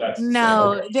 No, that's.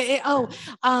 No, the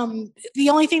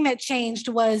only thing that changed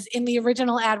was in the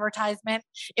original advertisement,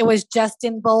 it was just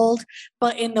in bold,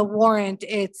 but in the warrant,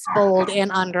 it's bold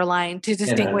and underlined to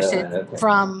distinguish it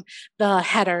from the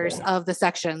headers of the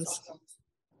sections.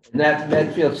 And that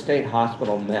Medfield State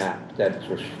Hospital map that's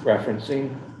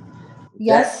referencing?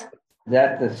 Yes.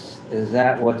 Is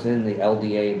that what's in the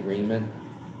LDA agreement?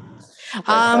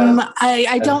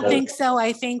 I don't think so.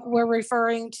 I think we're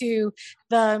referring to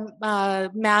the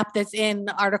map that's in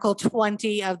Article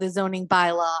 20 of the zoning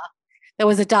bylaw that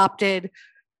was adopted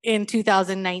in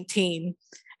 2019.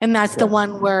 And that's the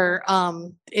one where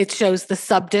it shows the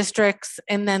sub-districts,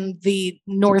 and then the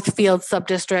Northfield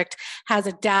sub-district has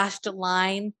a dashed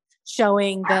line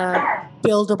showing the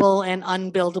buildable and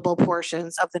unbuildable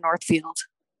portions of the Northfield.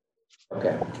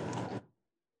 Okay.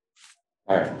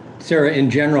 All right. Sarah, in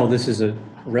general, this is a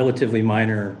relatively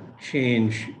minor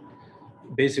change,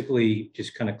 basically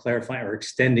just kind of clarifying or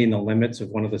extending the limits of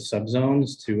one of the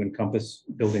subzones to encompass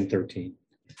building 13.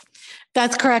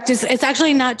 That's correct. It's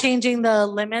actually not changing the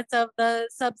limits of the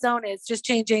subzone. It's just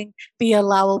changing the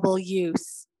allowable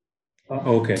use.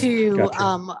 Okay. To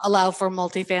Gotcha. allow for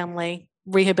multifamily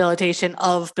rehabilitation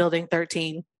of building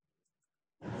 13.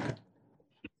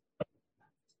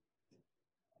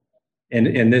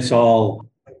 And this all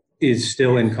is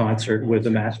still in concert with the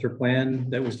master plan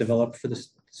that was developed for the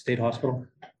state hospital?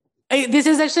 This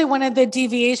is actually one of the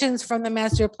deviations from the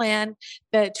master plan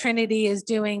that Trinity is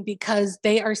doing, because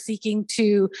they are seeking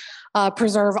to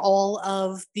preserve all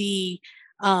of the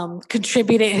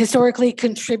historically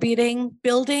contributing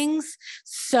buildings.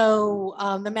 So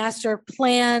the master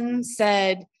plan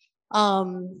said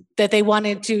that they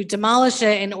wanted to demolish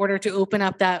it in order to open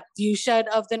up that view shed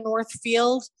of the north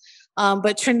field.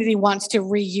 But Trinity wants to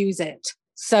reuse it.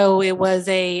 So it was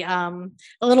a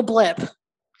little blip.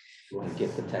 You want to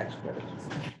get the tax credits?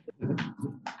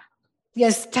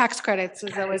 Yes, tax credits,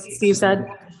 is that what Steve said?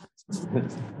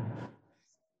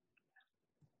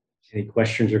 Any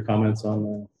questions or comments on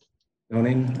the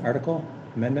zoning article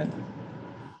amendment?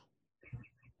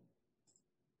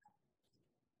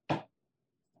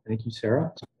 Thank you,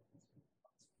 Sarah.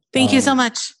 Thank you so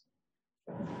much.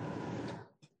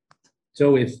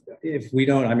 So if we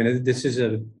don't, I mean, this is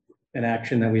an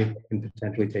action that we can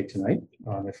potentially take tonight,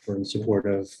 if we're in support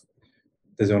of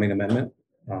the zoning amendment,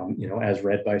 you know, as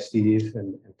read by Steve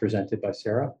and presented by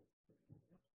Sarah.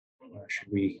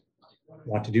 Should we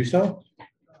want to do so?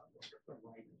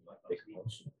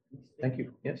 Thank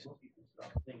you. Yes.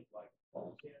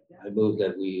 I move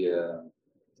that we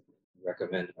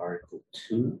recommend Article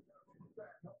 2.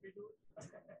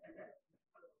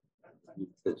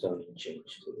 The zoning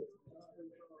change to it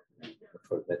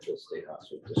for Medfield State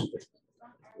Hospital District,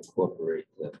 incorporate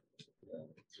the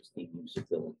existing use of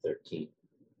building 13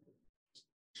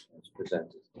 as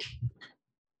presented. Is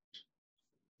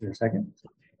there a second?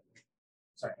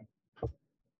 Second. All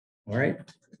right.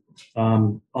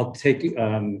 I'll take,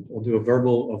 we'll do a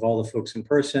verbal of all the folks in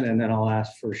person, and then I'll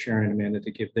ask for Sharon and Amanda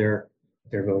to give their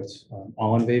votes.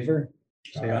 All in favor?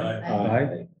 Say aye.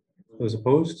 Aye. Those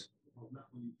opposed?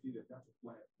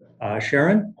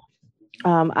 Sharon,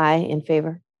 I in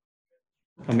favor.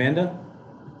 Amanda,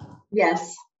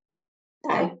 Yes.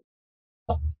 Aye.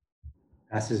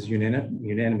 passes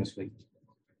unanimously.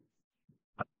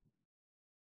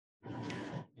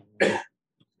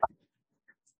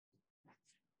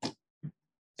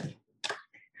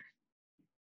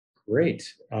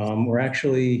 Great. We're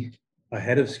actually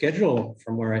ahead of schedule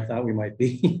from where I thought we might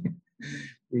be.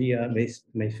 We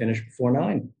may finish before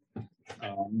 9.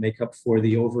 Make up for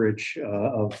the overage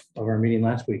of our meeting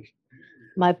last week.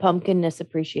 My pumpkinness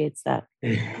appreciates that.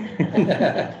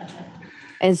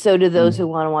 And so do those who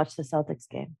want to watch the Celtics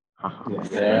game.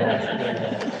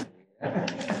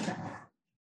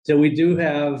 So we do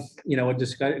have,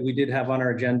 we did have on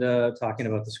our agenda talking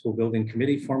about the school building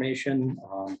committee formation.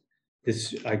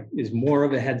 This is more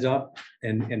of a heads up,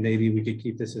 and maybe we could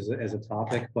keep this as a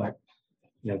topic, but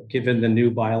given the new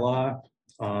bylaw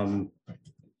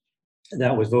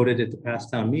that was voted at the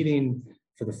past town meeting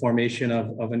for the formation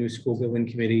of a new school building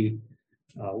committee,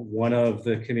 one of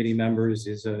the committee members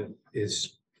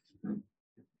is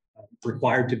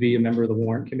required to be a member of the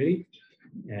warrant committee,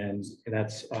 and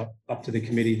that's up to the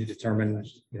committee to determine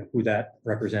who that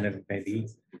representative may be.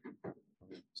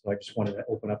 So I just wanted to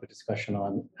open up a discussion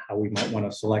on how we might want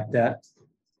to select that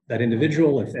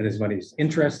individual, if anybody's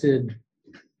interested.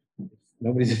 If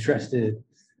nobody's interested,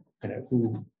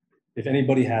 if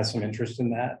anybody has some interest in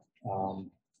that,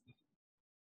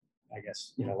 I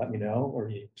guess, let me know, or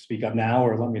you speak up now,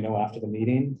 or let me know after the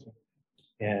meeting.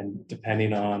 And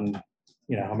depending on,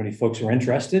 how many folks are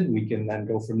interested, we can then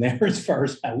go from there as far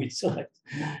as how we select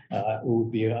who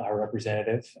would be our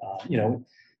representative.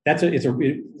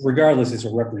 Regardless, it's a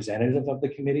representative of the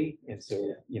committee. And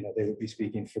so, they would be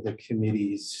speaking for the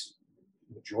committee's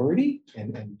majority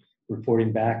and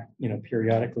reporting back,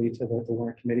 periodically to the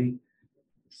warrant committee.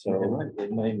 So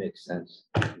it might make sense,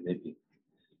 maybe.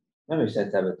 It makes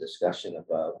sense to have a discussion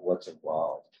about what's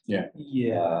involved. Yeah.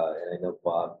 And I know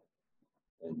Bob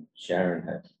and Sharon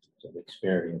have some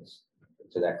experience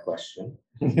to that question.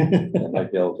 They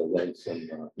might be able to lend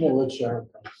let's share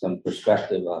some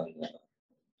perspective on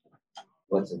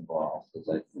what's involved,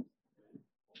 because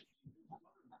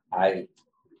I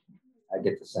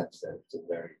get the sense that it's a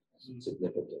very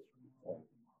significant.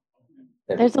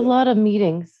 There's a lot of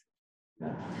meetings.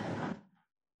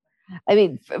 I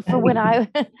mean, for when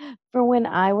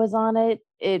I was on it,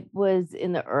 it was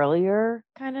in the earlier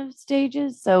kind of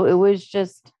stages. So it was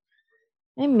just,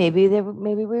 and maybe we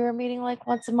were meeting like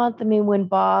once a month. I mean, when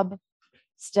Bob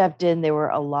stepped in, there were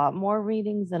a lot more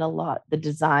readings and the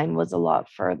design was a lot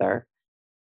further.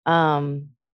 So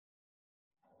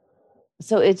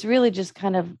it's really just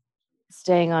kind of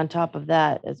staying on top of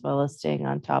that, as well as staying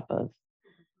on top of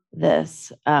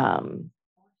this, and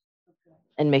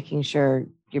making sure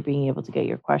you're being able to get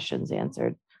your questions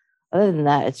answered. Other than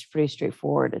that, it's pretty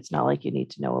straightforward. It's not like you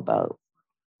need to know about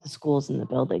the schools in the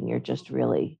building. You're just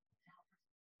really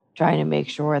trying to make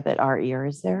sure that our ear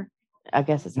is there. I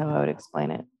guess is how I would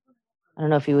explain it. I don't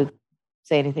know if you would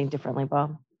say anything differently,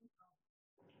 Bob.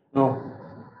 No.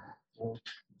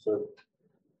 So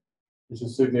it's a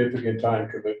significant time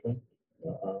commitment.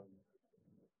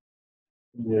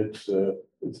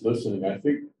 It's listening. I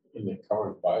think in the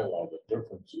current bylaw, the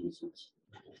difference is it's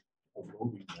a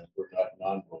voting member, not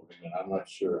non-voting, and I'm not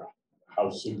sure how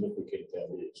significant that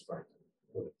is,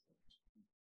 frankly.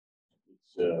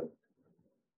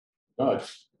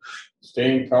 It's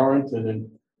staying current and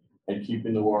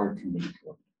keeping the warrant committee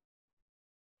going.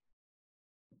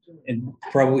 And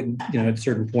probably, at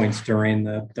certain points during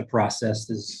the process,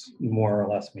 there's more or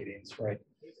less meetings, right?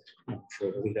 I'm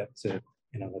sure the lead up to,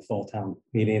 the fall town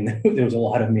meeting, there was a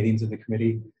lot of meetings in the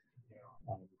committee.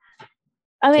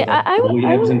 I mean, I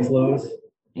ebbs and flows.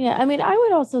 Yeah, I mean, I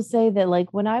would also say that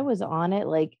like when I was on it,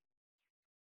 like,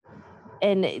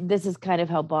 and this is kind of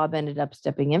how Bob ended up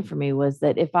stepping in for me, was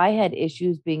that if I had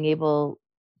issues being able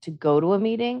to go to a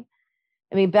meeting,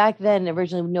 I mean, back then,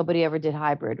 originally, nobody ever did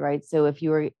hybrid, right? So if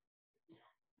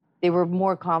there were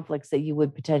more conflicts that you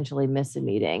would potentially miss a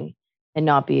meeting and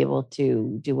not be able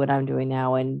to do what I'm doing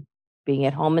now and being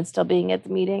at home and still being at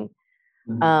the meeting.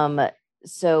 Mm-hmm.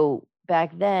 So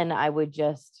back then I would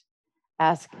just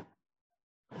ask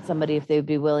somebody if they would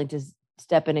be willing to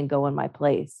step in and go in my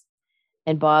place.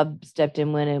 And Bob stepped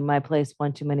in my place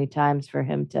one too many times for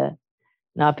him to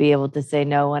not be able to say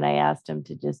no when I asked him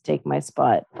to just take my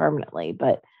spot permanently.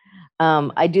 But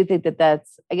I do think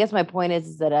that's, I guess my point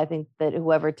is that I think that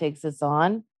whoever takes this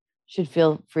on should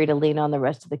feel free to lean on the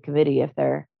rest of the committee if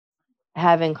they're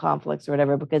having conflicts or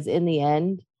whatever, because in the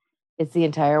end, it's the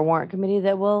entire warrant committee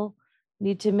that will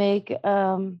need to make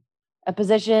a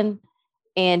position.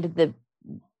 And the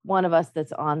one of us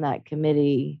that's on that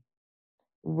committee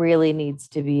really needs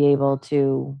to be able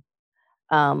to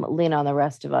lean on the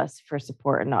rest of us for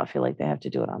support and not feel like they have to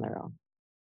do it on their own.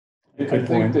 I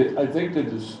think that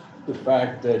is the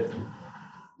fact that,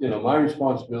 you know, my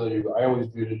responsibility, I always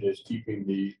viewed it as keeping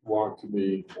the warrant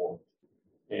committee informed.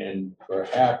 And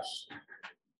perhaps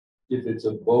if it's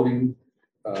a voting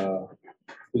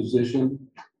position,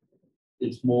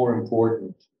 it's more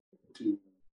important to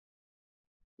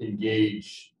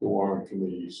engage the warrant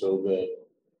committee so that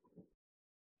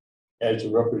as a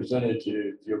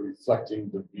representative, you're reflecting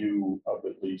the view of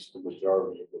at least the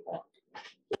majority of the warrant.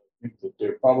 I think that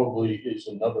there probably is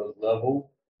another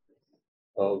level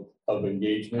of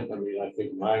engagement. I mean, I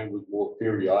think mine was more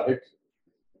periodic,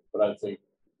 but I think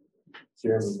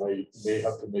chairman may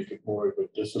have to make it more of a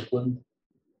discipline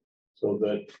so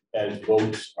that as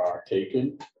votes are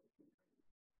taken,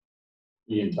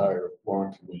 the entire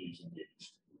warrant committee is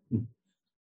engaged.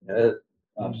 Another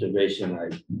observation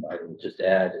I would just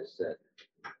add is that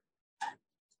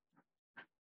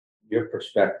your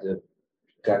perspective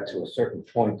got to a certain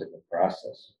point in the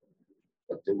process,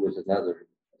 but there was another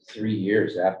 3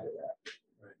 years after that,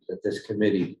 that this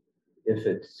committee, if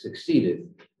it succeeded,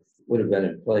 would have been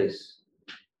in place,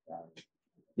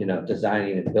 you know,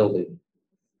 designing and building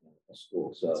a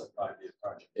school. So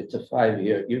it's a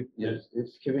 5-year,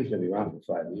 this committee's gonna be around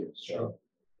for 5 years. So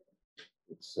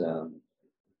it's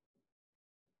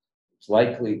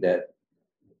likely that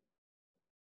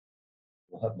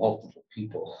we'll have multiple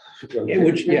people. Yeah,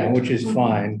 which is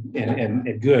fine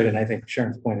and good, and I think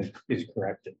Sharon's point is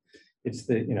correct. It's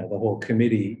the, you know, the whole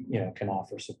committee, you know, can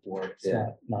offer support. It's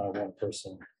not a one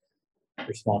person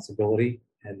responsibility,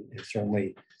 and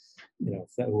certainly, you know,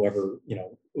 whoever, you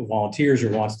know, volunteers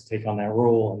or wants to take on that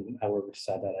role, and however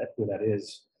decide that who that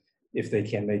is, if they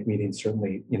can make meetings,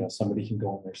 certainly, you know, somebody can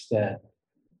go in their stead,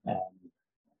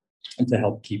 and to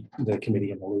help keep the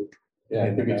committee in the loop. Yeah,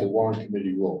 I think it's a warrant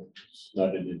committee role. It's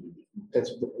not an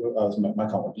individual. That's my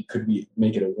comment. Could we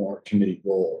make it a warrant committee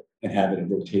role and have it a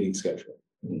rotating schedule?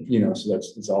 You know, so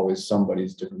it's always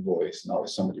somebody's different voice and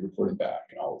always somebody reporting back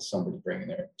and always somebody bringing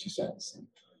their 2 cents.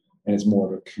 And it's more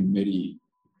of a committee.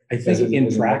 I think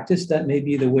in practice, that may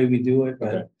be the way we do it,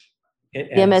 but the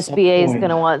MSBA is going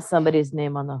to want somebody's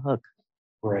name on the hook.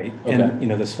 Right. And, you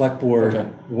know, the select board,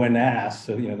 when asked,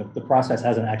 so, you know, the process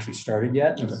hasn't actually started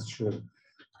yet. It's sort of,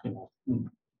 you know,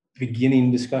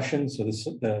 beginning discussion. So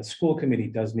the school committee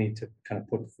does need to kind of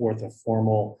put forth a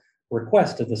formal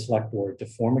request of the select board to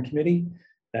form a committee.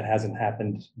 That hasn't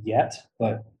happened yet,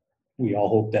 but we all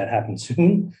hope that happens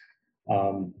soon.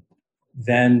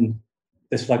 Then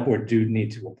the select board do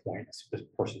need to appoint a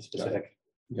person specific.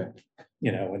 Okay.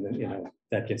 You know, and then, you know,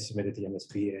 that gets submitted to the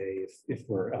MSBA if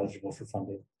we're eligible for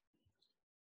funding.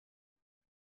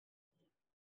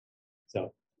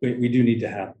 So we do need to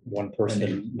have one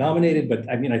person nominated, but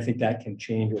I mean, I think that can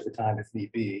change over time if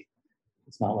need be.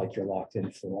 It's not like you're locked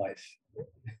in for life.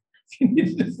 If you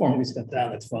need to formally step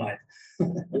down, that's fine.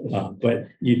 But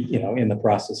you know, in the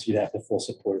process, you'd have the full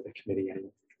support of the committee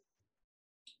anyway.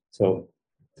 So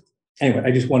anyway,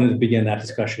 I just wanted to begin that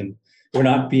discussion. We're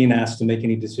not being asked to make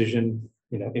any decision,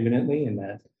 you know, imminently, and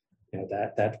that, you know,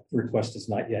 that request has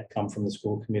not yet come from the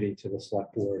school committee to the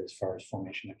select board as far as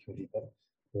formation of committee, but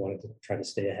we wanted to try to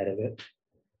stay ahead of it.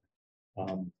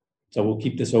 So we'll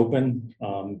keep this open,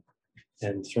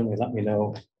 and certainly let me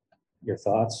know your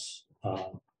thoughts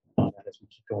on that as we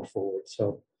keep going forward.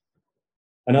 So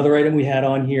another item we had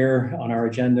on here on our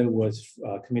agenda was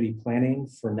committee planning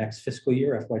for next fiscal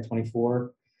year, FY24,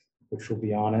 which will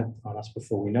be on us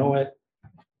before we know it.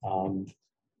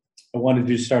 I wanted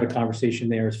to start a conversation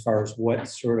there as far as what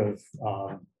sort of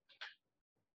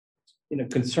you know,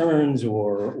 concerns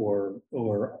or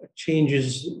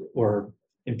changes or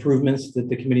improvements that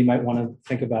the committee might want to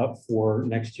think about for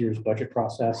next year's budget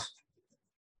process.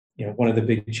 You know, one of the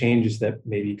big changes that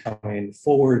may be coming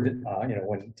forward, you know,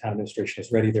 when town administration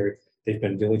is ready, they've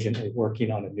been diligently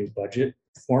working on a new budget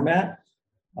format,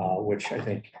 which I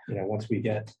think, you know, once we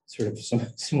get sort of some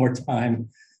more time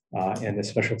and the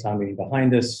special town meeting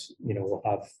behind us, you know, we'll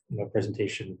have, you know, a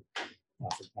presentation from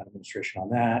town administration on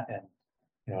that. And,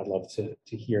 you know, I'd love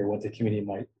to hear what the committee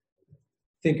might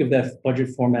think of that budget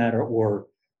format or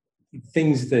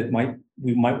things that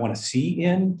we might want to see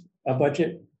in a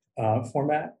budget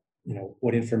format. You know,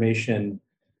 what information,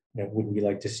 you know, would we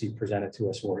like to see presented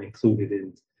to us or included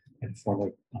in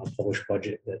formally published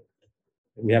budget that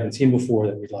we haven't seen before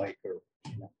that we'd like, or,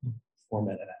 you know,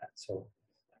 formatted at. So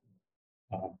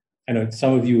I know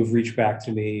some of you have reached back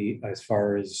to me as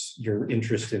far as your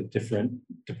interest in different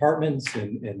departments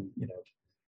and you know,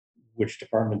 which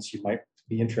departments you might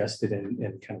be interested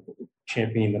in kind of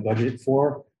championing the budget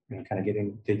for, kind of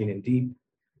digging in deep.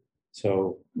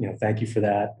 So, thank you for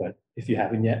that. But if you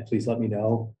haven't yet, please let me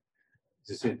know.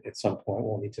 Just at some point,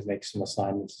 we'll need to make some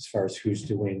assignments as far as who's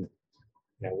doing,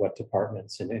 what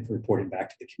departments and reporting back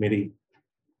to the committee.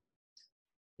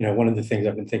 One of the things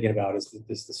I've been thinking about is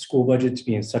the school budgets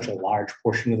being such a large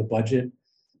portion of the budget.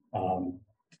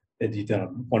 That you've done a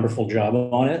wonderful job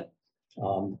on it.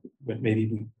 But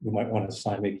maybe we might want to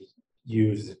assign maybe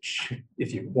you as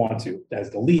if you want to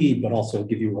as the lead, but also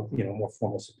give you a more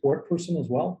formal support person as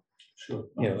well. Sure.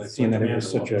 Seeing that it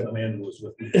was such a Amanda was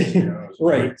with me.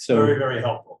 right. So very, very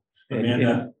helpful.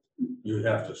 Amanda, you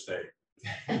have to stay.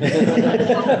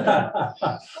 I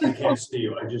can't see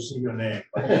you. I just see your name.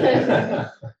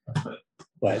 But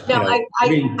no, I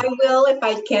will, if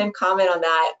I can comment on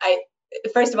that.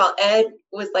 First of all, Ed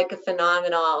was like a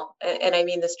phenomenal, and I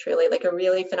mean this truly, like a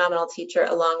really phenomenal teacher,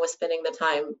 along with spending the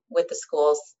time with the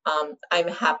schools. I'm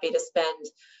happy to spend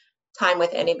time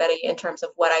with anybody in terms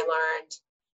of what I learned,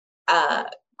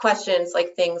 questions,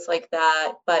 like things like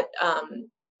that. But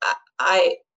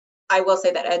I will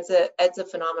say that Ed's a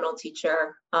phenomenal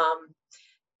teacher.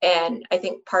 And I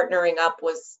think partnering up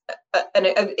was,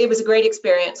 it was a great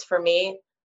experience for me.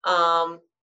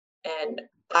 And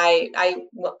I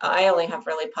only have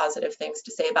really positive things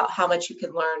to say about how much you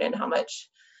can learn and how much,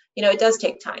 it does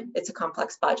take time. It's a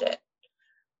complex budget.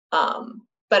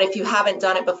 But if you haven't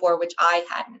done it before, which I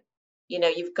hadn't,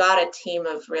 you've got a team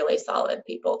of really solid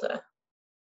people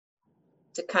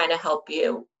to kind of help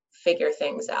you figure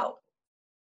things out.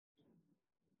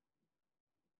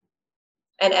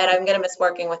 And Ed, I'm going to miss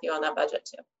working with you on that budget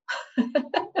too.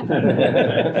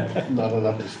 Not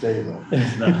enough to stay though.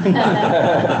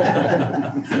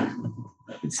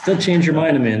 It'd still change your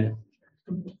mind, Amanda.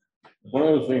 One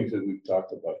of the things that we've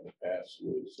talked about in the past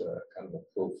was kind of a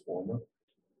pro forma.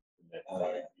 That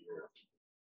 5-year.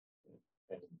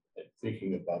 And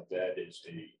thinking about that is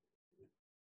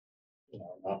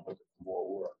not looking for more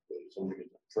work, but it's only a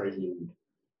prelude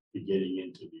to getting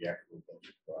into the actual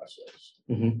budget process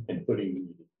and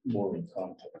putting more in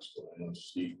context. I know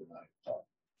Steve and I talked.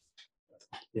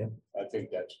 Yeah, I think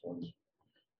that's one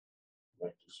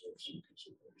like to serve some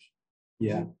consideration.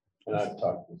 Yeah, and I've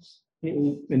talked with.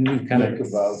 And we kind of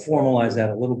formalize that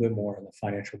a little bit more in the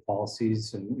financial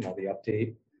policies and the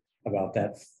update about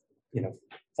that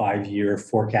 5-year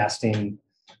forecasting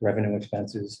revenue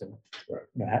expenses and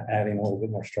adding a little bit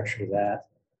more structure to that.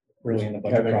 Really in the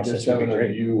budget process. Just having a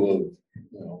view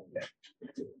of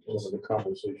the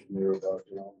conversation there about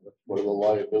what are the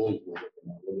liabilities we're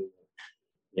looking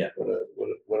at.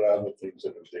 What are the things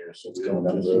that are there? So we don't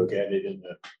just look at it in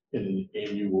an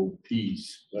annual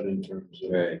piece, but in terms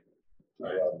of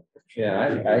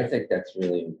Yeah, I think that's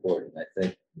really important. I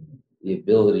think the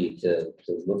ability to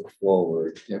look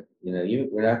forward.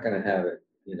 We're not going to have it.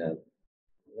 We're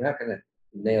not going to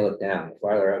nail it down. The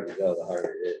farther out we go, the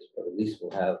harder it is. But at least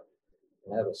we'll have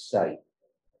a site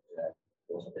that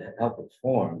will help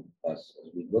inform us as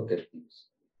we look at these.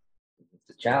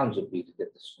 The challenge would be to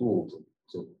get the school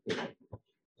to do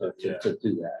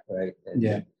that, right?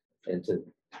 And to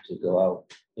go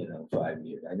out, 5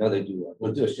 years. I know they do.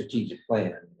 We'll do a strategic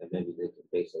plan, and maybe they can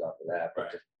base it off of that.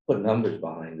 But to put numbers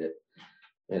behind it,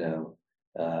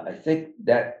 I think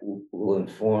that will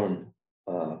inform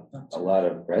a lot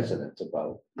of residents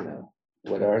about,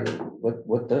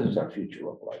 what does our future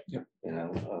look like?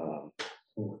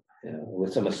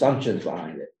 With some assumptions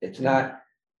behind it. It's not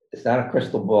a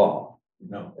crystal ball.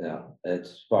 No,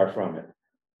 it's far from it,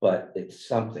 but it's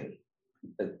something.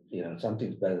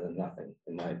 Something's better than nothing,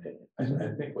 in my opinion. I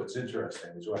think what's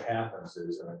interesting is what happens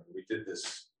is, we did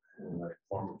this in my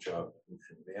former job in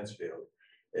Mansfield,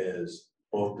 is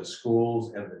both the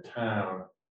schools and the town.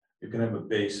 You can have a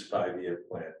base 5-year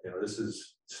plan. This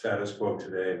is status quo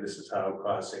today. This is how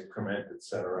costs increment, et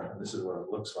cetera. And this is what it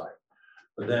looks like.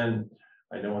 But then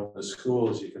I know in the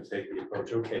schools, you can take the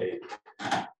approach, okay,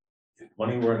 if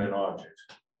money were an object,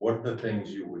 what are the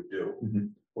things you would do?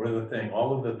 What are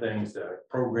all of the things that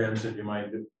programs that you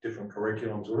might do, different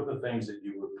curriculums, what are the things that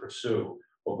you would pursue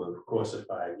over the course of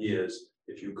 5 years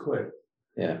if you could?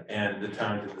 Yeah. And the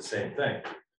town did the same thing.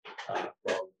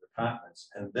 Departments,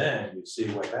 and then you see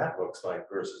what that looks like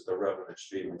versus the revenue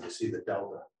stream, and you see the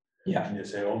delta. Yeah. And you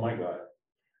say, oh my God,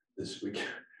 these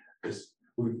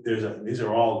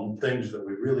are all things that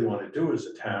we really want to do as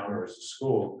a town or as a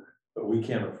school, but we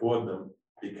can't afford them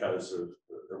because of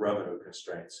the revenue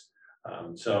constraints.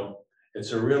 So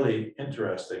it's a really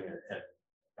interesting and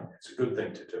it's a good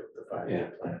thing to do, the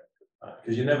 5-year plan,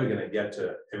 because you're never going to get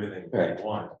to everything you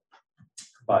want,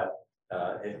 but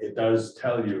it does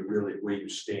tell you really where you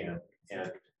stand.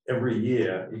 And every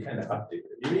year, you kind of update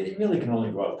it. You really can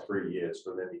only go out 3 years,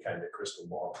 but then you kind of crystal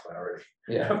ball clarity.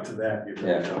 Yeah. After that, you really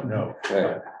Yeah. don't know.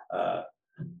 Right. But,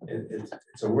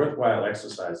 it's a worthwhile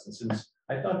exercise, and since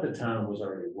I thought the town was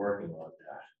already working on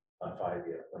that, a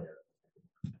 5-year plan.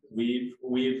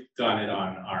 We've done it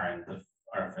on our end,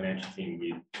 our financial team,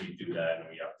 we do that and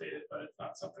we update it, but it's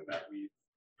not something that we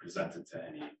presented to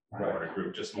any broader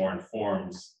group, just more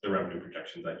informs the revenue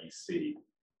projections that you see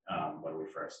when we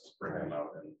first bring them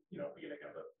out and, beginning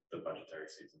of the budgetary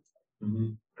season.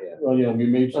 Yeah. Well, we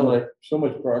made so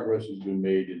much progress has been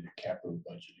made in the capital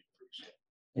budget increase.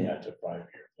 And that's a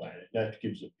 5-year plan. That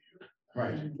gives a view.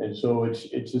 Right. And so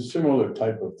it's a similar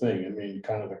type of thing. I mean,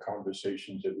 kind of the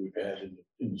conversations that we've had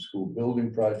in the school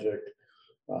building project.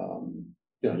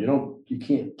 You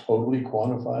can't totally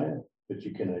quantify it, but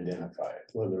you can identify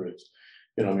it, whether it's,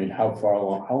 how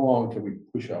long can we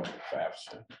push out the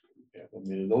FAFSA? I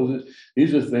mean,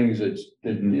 these are things that,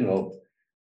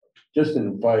 just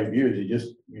in 5 years, you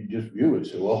just view it.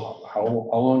 So, well, how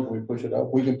long can we push it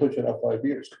out? We can push it out 5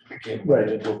 years. We can't write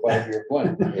it into a 5-year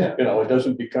plan. Yeah. It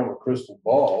doesn't become a crystal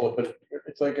ball, but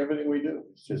it's like everything we do.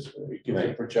 It's just, it gives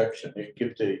a projection. It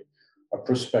gives a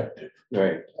perspective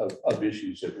of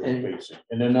issues that we're facing.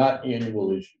 And they're not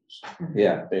annual issues.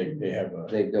 Yeah. They have a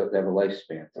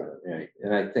lifespan, right?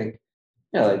 And I think,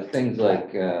 like things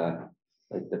like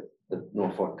the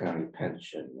Norfolk County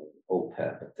pension,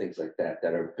 OPEB, and things like that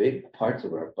are big parts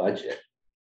of our budget.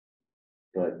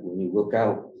 But when you look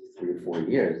out 3 or 4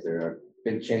 years, there are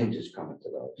big changes coming to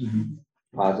those,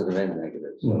 positive and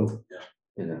negative. So,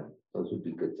 those would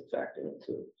be good to factor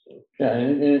into. So. Yeah,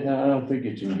 and I don't think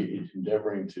it's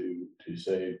endeavoring to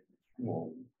say,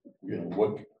 well,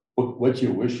 what's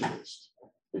your wish list?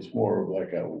 It's more of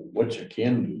like what's your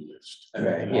can-do list.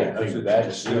 Right. And I think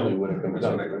that's really what it comes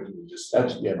down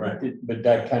to. But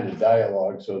that kind of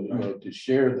dialogue, so to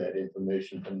share that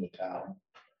information from the town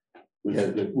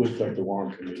with like the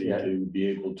warrant committee to be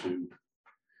able to.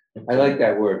 I like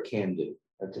that word, can do.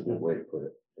 That's a good way to put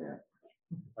it. Yeah.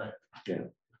 Right. Yeah.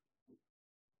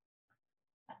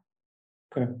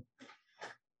 Okay.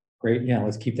 Great. Yeah,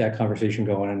 let's keep that conversation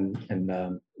going. And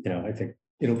I think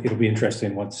it'll be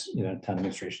interesting once, town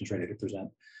administration is ready to present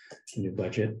a new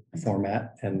budget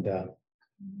format. And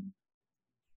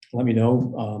let me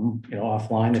know,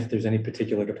 offline if there's any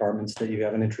particular departments that you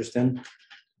have an interest in.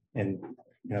 And,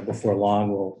 before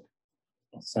long, we'll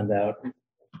send out,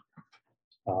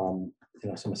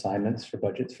 some assignments for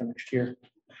budgets for next year.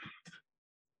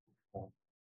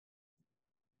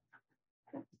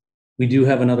 We do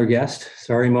have another guest.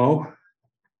 Sorry, Mo.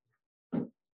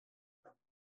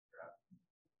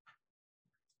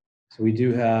 So we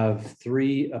do have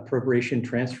 3 appropriation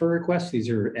transfer requests. These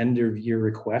are end of year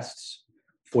requests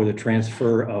for the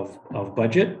transfer of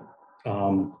budget.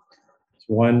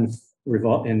 One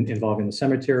involving the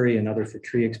cemetery, another for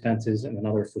tree expenses, and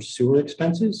another for sewer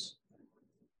expenses.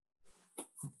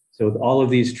 So all of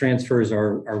these transfers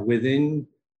are within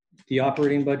the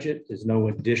operating budget. There's no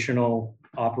additional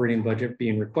operating budget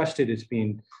being requested.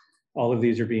 All of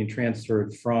these are being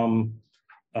transferred from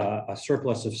a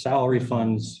surplus of salary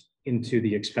funds into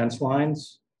the expense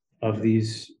lines of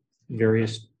these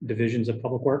various divisions of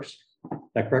Public Works. Is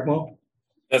that correct, Mo?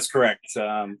 That's correct.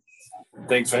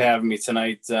 Thanks for having me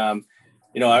tonight.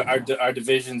 Our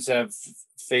divisions have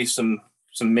faced some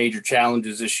major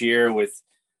challenges this year with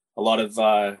a lot of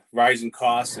rising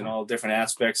costs in all different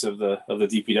aspects of the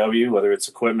DPW, whether it's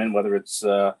equipment, whether it's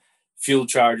fuel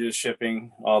charges,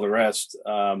 shipping, all the rest.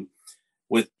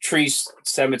 With tree,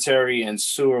 cemetery, and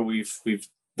sewer,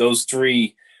 those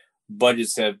 3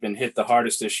 budgets have been hit the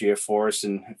hardest this year for us,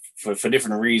 and for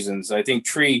different reasons. I think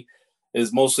tree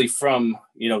is mostly from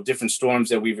different storms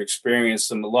that we've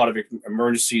experienced, and a lot of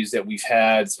emergencies that we've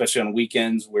had, especially on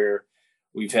weekends where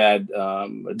we've had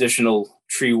additional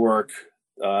tree work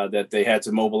that they had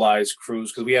to mobilize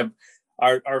crews, because we have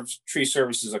our tree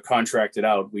services are contracted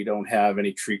out. We don't have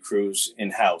any tree crews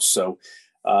in-house, so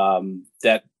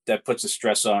that puts a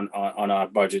stress on our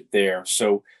budget there.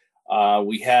 So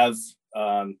we have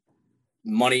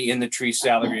money in the tree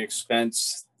salary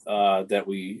expense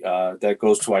that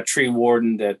goes to our tree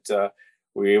warden, that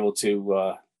we're able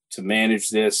to manage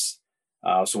this.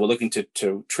 So we're looking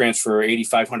to transfer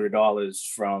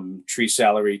 $8,500 from tree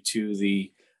salary to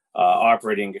the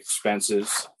operating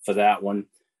expenses for that one.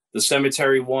 The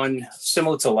cemetery one,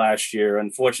 similar to last year,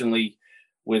 unfortunately,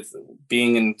 with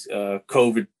being in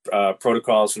COVID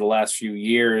protocols for the last few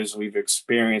years, we've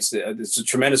experienced it's a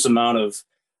tremendous amount of,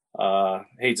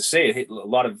 hate to say it, a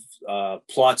lot of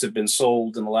plots have been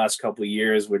sold in the last couple of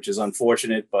years, which is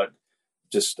unfortunate, but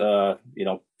just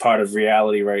part of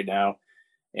reality right now.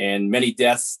 and many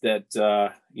deaths that,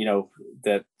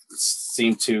 that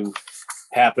seem to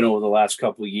happen over the last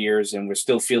couple of years, and we're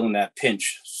still feeling that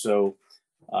pinch. So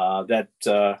that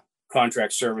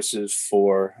contract services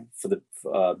for the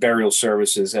burial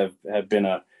services have been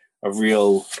a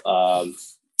real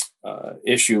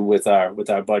issue with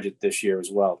our budget this year as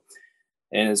well.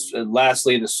 And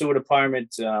lastly, the sewer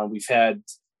department, we've had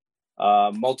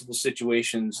multiple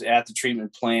situations at the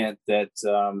treatment plant that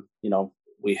we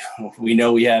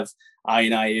know we have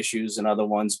I&I issues and other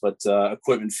ones, but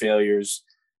equipment failures.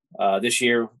 This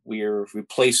year we are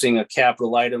replacing a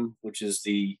capital item, which is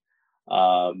the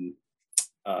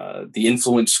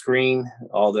influence screen.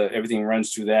 Everything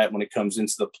runs through that when it comes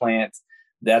into the plant.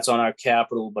 That's on our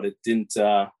capital, but it didn't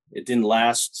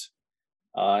last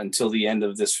until the end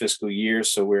of this fiscal year.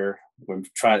 So we're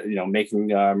trying,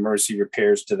 making emergency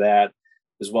repairs to that,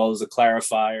 as well as the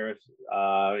clarifier,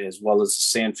 as well as the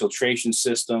sand filtration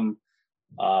system,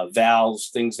 valves,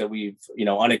 things that we've,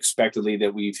 unexpectedly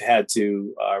that we've had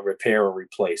to repair or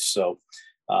replace. So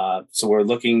we're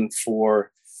looking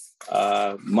for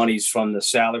monies from the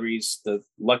salaries.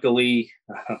 Luckily,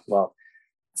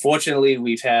 fortunately,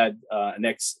 we've had an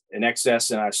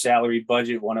excess in our salary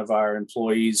budget. One of our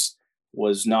employees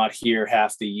was not here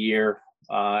half the year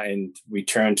and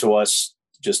returned to us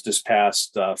just this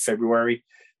past February.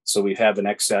 So we have an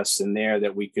excess in there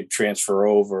that we could transfer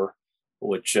over,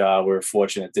 which we're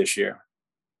fortunate this year.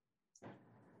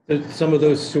 So some of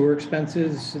those sewer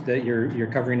expenses that you're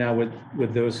covering now,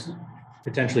 would those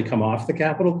potentially come off the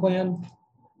capital plan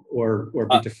or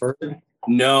be deferred?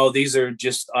 No, these are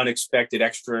just unexpected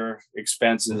extra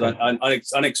expenses,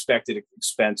 unexpected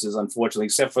expenses, unfortunately,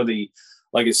 except for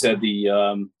like I said,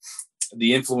 the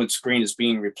influence screen is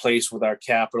being replaced with our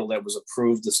capital that was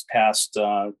approved this past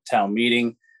town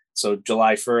meeting. So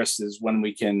July 1st is when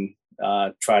we can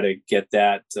try to get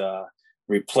that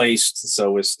replaced.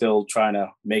 So we're still trying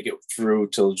to make it through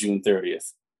till June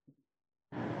 30th.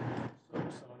 So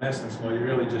in essence, well, you're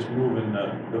really just moving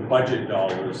the budget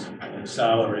dollars and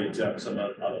salary to some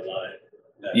other line.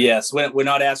 Yes, we're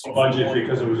not asking for budget more,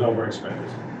 because it was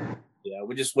overexpended. Yeah,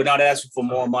 we're not asking for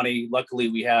more money. Luckily,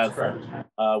 we have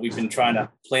we've been trying to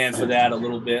plan for that a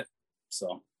little bit.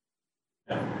 So.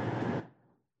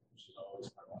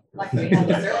 Like we have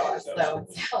the surplus though,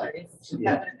 in salaries.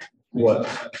 Yeah. What?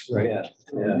 Right.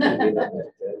 Yeah.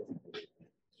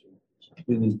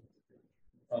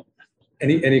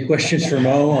 Any questions for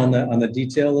Mo on the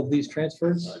detail of these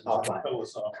transfers?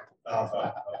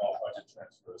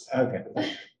 Okay.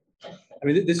 I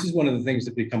mean, this is one of the things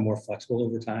that become more flexible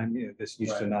over time. This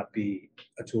used to not be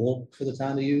a tool for the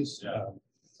town to use.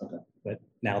 But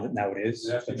now it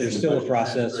is. But there's still a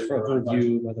process for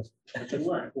review by the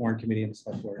warrant committee and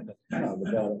stuff for it. How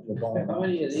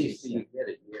many of these do you get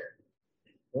a year?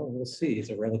 Well, we'll see. It's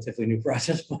a relatively new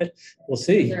process, but we'll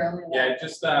see. Yeah,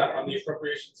 just on the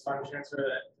appropriations fund transfer,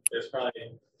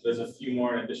 there's a few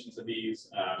more in addition to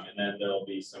these, and then there'll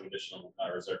be some additional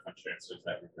reserve fund transfers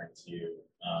that we bring to you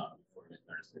for the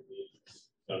Thursday meeting.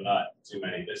 So not too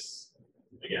many.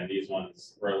 These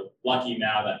ones, we're lucky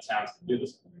now that towns can do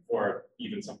this. Before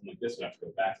even something like this would have to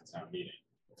go back to town meeting.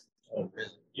 Oh,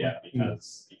 really? Yeah,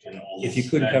 because you can only. If you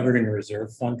couldn't cover it in a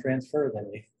reserve fund transfer, then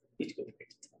we need to go back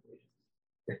to town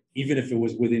meeting. Even if it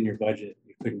was within your budget,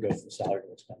 you couldn't go from salary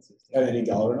to expenses. At any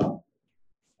dollar amount?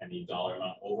 Any dollar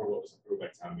amount over what was approved by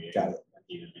town meeting. Got it.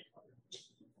 Needed to be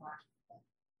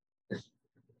covered.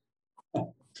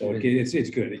 So it's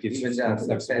good. It gives you some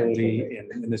flexibility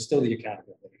and there's still the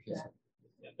accountability. Yeah,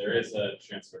 there is a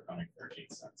transfer coming for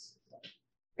 8 cents.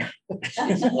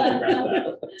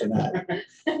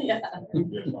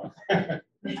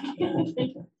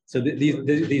 So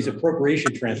these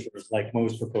appropriation transfers, like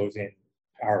Mo's proposing,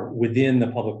 are within the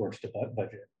public works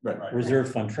budget. Right.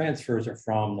 Reserve fund transfers are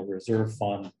from the reserve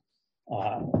fund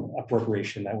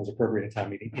appropriation that was appropriated at town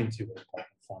meeting into the department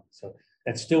fund. So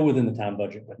that's still within the town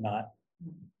budget, but not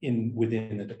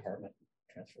within the department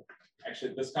transfer.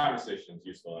 Actually, this conversation is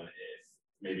useful, and if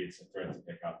maybe it's a thread to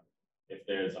pick up. If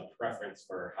there's a preference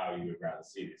for how you would rather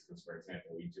see these, because for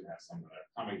example, we do have some that are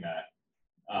coming that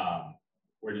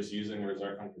we're just using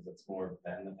reserve fund because it's more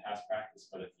than the past practice.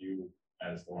 But if you,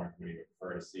 as the warrant committee, would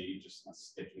prefer to see just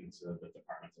sticking to the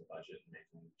departmental budget and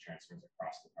making transfers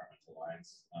across departmental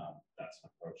lines, that's an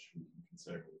approach we can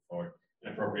consider moving forward.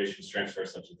 An appropriations transfer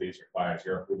such as these requires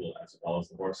your approval as well as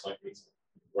the board of selectmen's,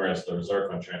 whereas the reserve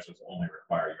fund transfers only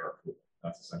require your approval.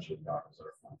 That's essentially the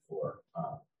reserve fund for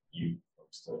you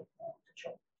folks to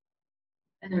control.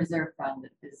 And the reserve fund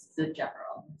is the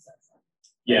general.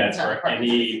 Yeah, it's for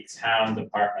any town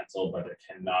departmental, but it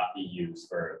cannot be used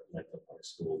for like the public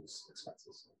schools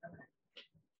expenses.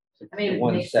 I mean, it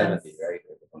One makes seventy, sense. right?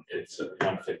 It's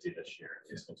 150 this year,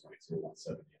 fiscal 22,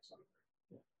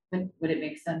 170. Would it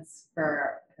make sense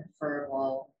for a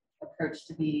preferable approach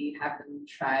to be, have them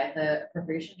try the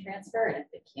appropriation transfer, and if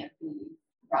it can't be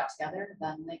brought together,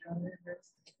 then they go to the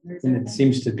And reserve? it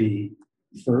seems to be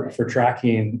for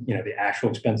tracking, the actual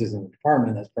expenses in the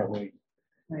department, that's probably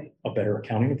Right. a better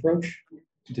accounting approach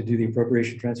to do the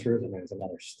appropriation transfers. I mean, it's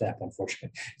another step,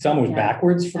 unfortunately. It's almost Yeah,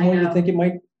 backwards from I what you know. think it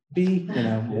might be,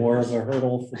 more of a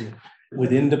hurdle for the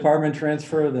within department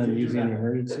transfer than using the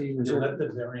emergency You reserve. let the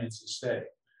variances stay.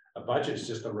 A budget's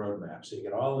just a roadmap, so you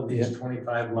get all of these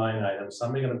 25 line items,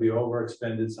 some are gonna be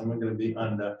overexpended, some are gonna be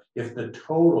under. If the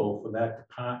total for that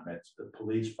department, the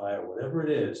police, fire, whatever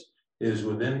it is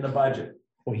within the budget.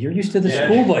 Well, you're used to the Yeah.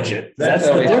 school budget. That's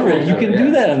the always difference. You true, can do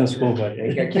yeah. that on the school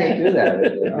budget. I can't do that on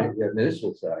the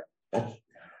municipal side.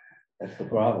 That's the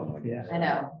problem. Yeah. I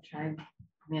know, try and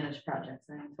manage projects,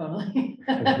 I totally,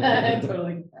 I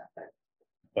totally get that, but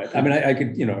But I mean, I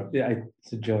could,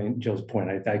 to Jill's point,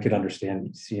 I could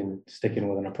understand sticking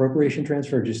with an appropriation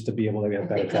transfer just to be able to get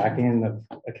better tracking of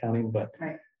accounting, but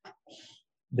Right.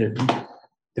 there,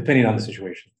 depending on the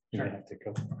situation, you may have to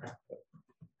go.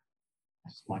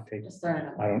 That's my take. just throwing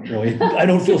it out. I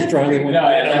don't feel strongly. No,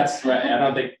 yeah, that's right. I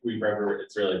don't think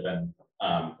it's really been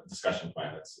a discussion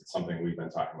point. It's something we've been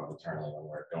talking about internally when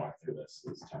we're going through this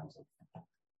in terms of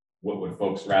what would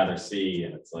folks rather see,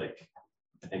 and it's like,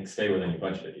 I think stay within your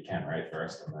budget if you can, right,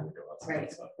 first, and then go outside.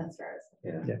 Right, So, that's right.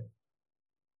 Yeah.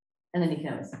 And then you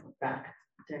can always look back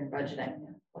during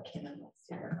budgeting, what came in last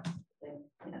year,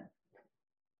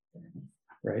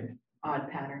 Right. odd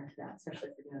pattern to that, especially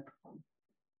if you're doing.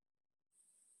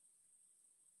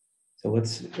 So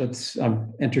let's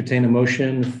entertain a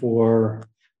motion for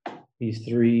these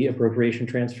three appropriation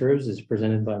transfers as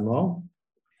presented by Mo.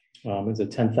 It's a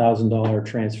 $10,000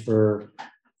 transfer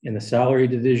in the salary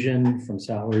division from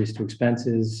salaries to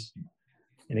expenses,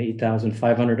 an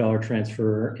 $8,500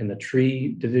 transfer in the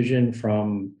tree division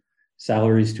from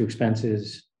salaries to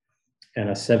expenses, and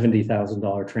a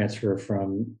 $70,000 transfer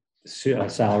from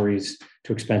salaries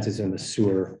to expenses in the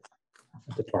sewer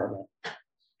department.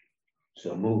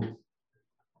 So move.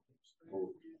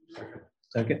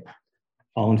 Second.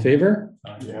 All in favor?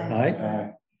 Yeah.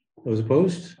 Aye. Those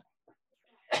opposed?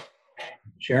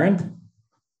 Sharon?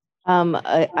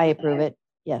 I approve it.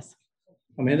 Yes.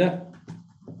 Amanda?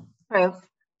 Approve.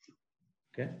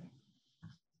 Okay.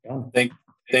 Done.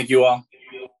 Thank you all.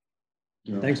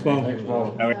 Thanks,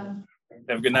 Mo. All right.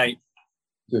 Have a good night.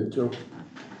 Good, too.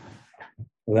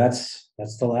 Well, that's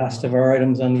the last of our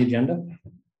items on the agenda.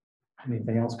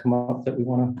 Anything else come up that we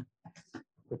want to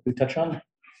quickly touch on?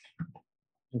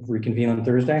 Reconvene on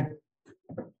Thursday?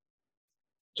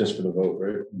 Just for the vote,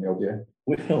 right? Nailed, yeah.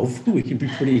 We can be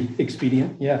pretty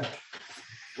expedient, yeah.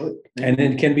 And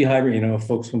it can be hybrid, if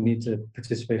folks who need to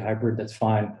participate hybrid, that's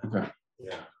fine. Okay.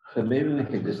 So maybe we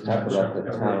can just talk about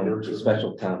the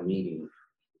special town meeting.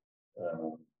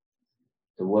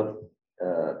 So what,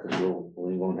 because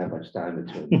we won't have much time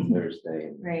between Thursday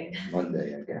and Right.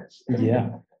 Monday, I guess. Yeah.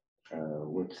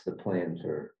 What's the plan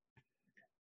for?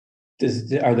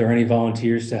 Are there any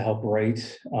volunteers to help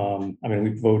write? I mean,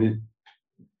 we voted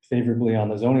favorably on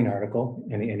the zoning article.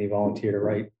 Any volunteer to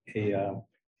write the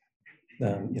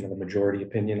majority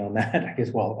opinion on that? I guess,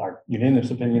 our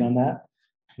unanimous opinion on that.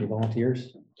 Any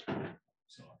volunteers?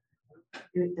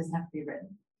 It doesn't have to be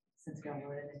written, since we don't know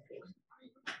what it is.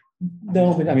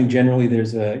 No, but I mean, generally,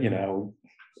 there's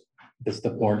does the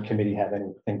board committee have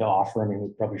anything to offer? I mean, we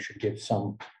probably should give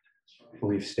some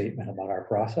brief statement about our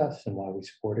process and why we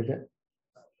supported it.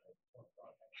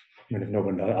 I mean, if no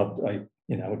one does,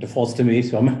 it defaults to me,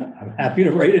 so I'm happy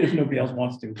to write it if nobody else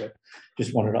wants to, but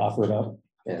just wanted to offer it up.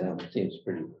 Yeah, that seems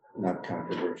pretty not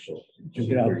controversial.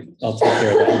 Yeah, I'll take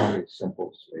care of that one. Pretty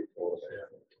simple, straightforward.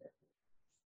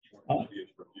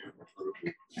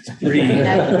 It's pretty easy.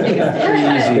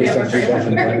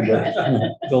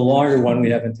 The longer one, we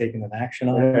haven't taken an action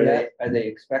on. Are they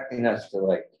expecting us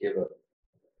to give a,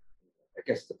 I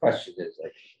guess the question is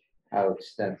how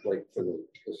extensive, for the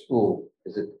school,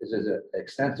 is it an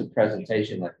extensive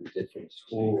presentation like we did for the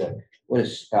school? What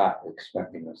is Scott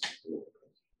expecting us to do?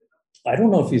 I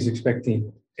don't know if he's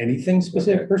expecting anything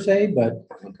specific per se, but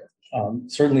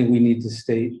certainly we need to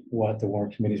state what the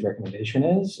warrant committee's recommendation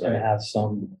is and have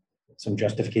some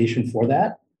justification for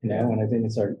that. And I think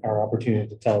it's our opportunity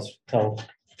to tell town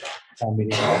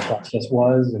meeting what the process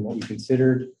was and what we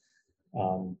considered.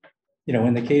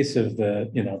 In the case of the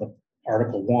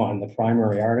Article 1, the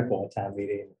primary article at town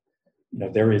meeting,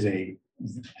 there is a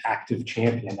active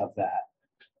champion of that.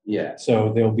 Yeah.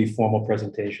 So there'll be formal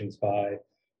presentations by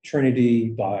Trinity,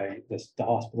 by the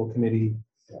hospital committee,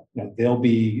 they'll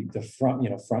be the front,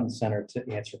 front and center to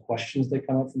answer questions that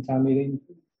come up from town meeting.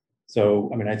 So,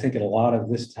 I mean, I think at a lot of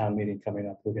this town meeting coming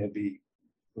up, we're gonna be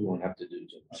We won't have to do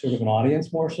sort of an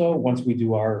audience more so, once we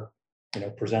do our,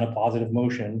 present a positive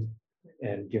motion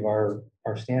and give our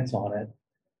stance on it.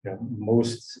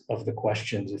 Most of the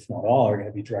questions, if not all, are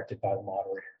gonna be directed by the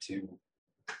moderator to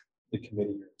the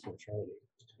committee or Trinity.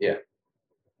 Yeah.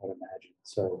 I would imagine,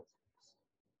 so.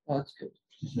 Oh, that's good.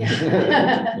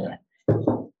 Yeah.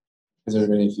 Has there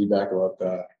been any feedback about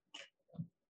the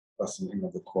lessening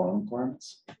of the quorum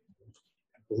requirements? I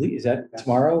believe, is that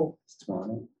tomorrow? It's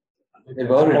tomorrow. They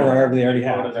voted on it. Or they already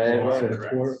have. They So voted,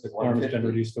 the quorum has been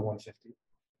reduced to 150.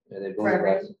 Yeah, they For voted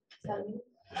every last- town meeting?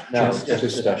 No,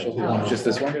 Just special, Oh. just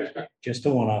this one? Just a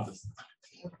one-off.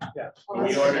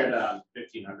 We ordered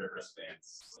 1,500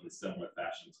 wristbands in a similar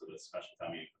fashion to the special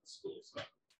town meeting for the school, so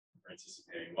we're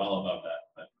anticipating well above that,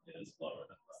 but it is lower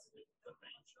than the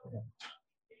range.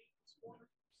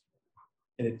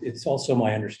 And it's also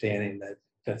my understanding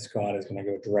that Scott is gonna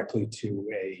go directly to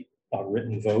a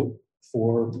written vote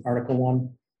for Article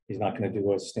 1. He's not gonna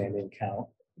do a standing count.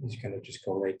 He's gonna just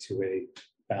go right to a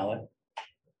ballot.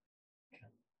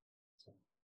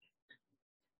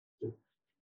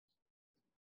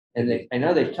 And I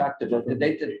know they talked about, did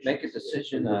they make a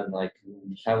decision on like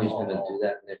how he's gonna do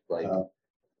that, Nick, like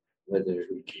whether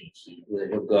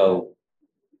he'll go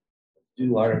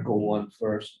do Article 1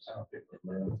 first,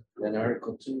 then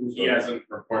Article 2? He hasn't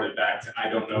reported back to, I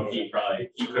don't know, he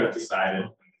could have decided,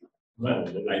 but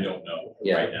I don't know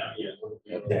right now yet.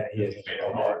 Yeah, he is.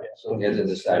 So he hasn't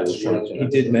decided. He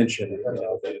did mention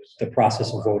the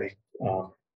process of voting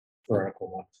for Article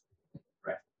 1.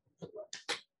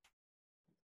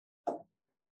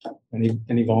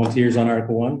 Any volunteers on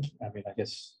Article 1? I mean, I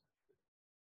guess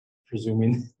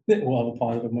presuming that we'll have a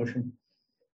positive motion.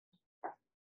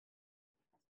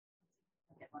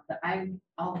 But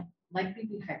I'll likely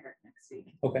be hybrid next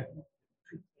week. Okay.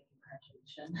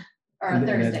 Graduation. Or And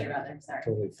Thursday, that's rather, sorry.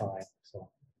 Totally fine, so.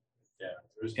 Yeah.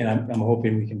 And I'm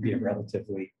hoping we can be a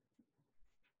relatively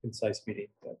concise meeting.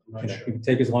 But, it can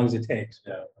take as long as it takes.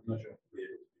 Yeah, I'm not sure if we'll be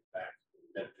able to be back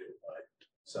meditate by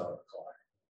 7 o'clock.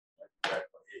 Like back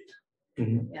by 8.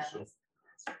 Mhm. Yeah. So,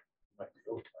 might be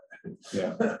over by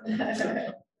Yeah.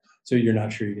 then. So you're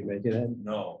not sure you can make it in?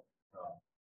 No.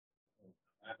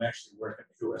 I'm actually working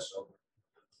the US Open.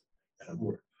 And I'm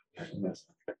working.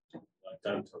 I'm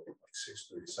done till like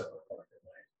 6:30, 7 o'clock at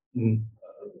night. Mhm.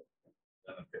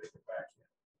 Then I'm getting back.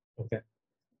 Okay.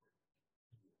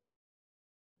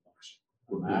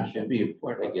 Should be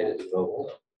important to get it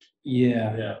vote.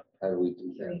 Yeah. Yeah. How do we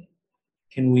do that?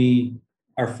 Can we,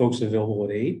 are folks available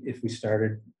at 8 if we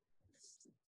started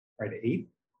right at 8?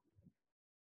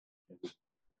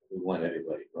 We want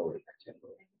everybody voting. I can't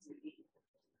vote.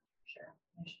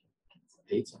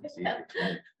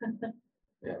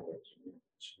 Yeah.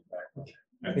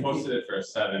 I posted it for a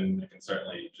 7. I can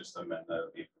certainly just amend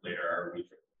the later, or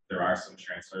there are some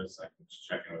transfers. I can just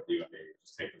check in with you and maybe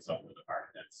just take this up with the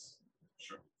department heads.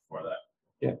 Sure, for that.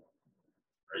 Yeah.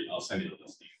 Or I'll send you the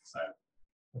list.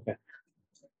 Okay.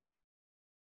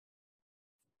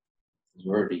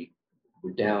 We're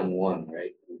down 1,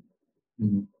 right?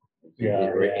 Mhm.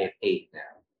 Yeah, We're yeah. at 8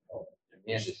 now.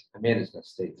 Amanda's gonna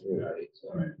stay through, right?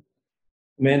 So.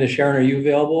 Amanda, Sharon, are you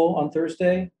available on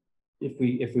Thursday? If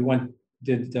we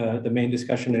did the main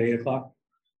discussion at 8 o'clock?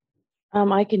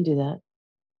 I can do that.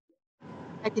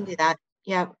 I can do that.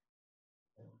 Yeah.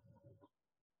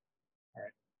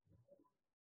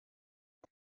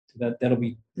 So that'll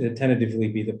be tentatively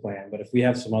be the plan, but if we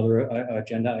have some other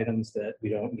agenda items that we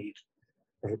don't need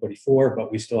everybody for,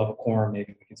 but we still have a quorum,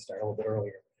 maybe we can start a little bit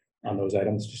earlier on those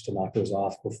items just to knock those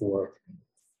off before.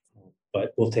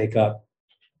 But we'll take up,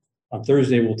 on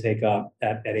Thursday, we'll take up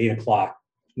at 8 o'clock,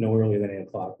 no earlier than 8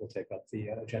 o'clock, we'll take up the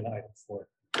agenda item for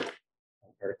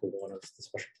Article 1 of the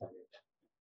special town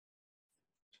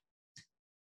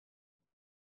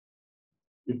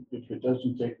meeting. If it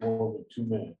doesn't take more than 2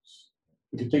 minutes,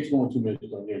 if it takes more than 2 minutes,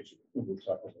 don't get you, we'll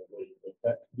talk about it later,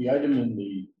 but the item in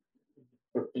the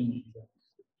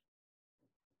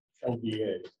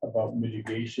LDA about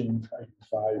mitigation, item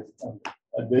 5,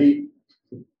 are they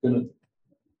gonna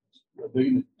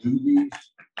do these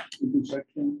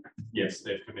intersections? Yes,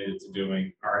 they've committed to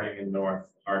doing Harding in north,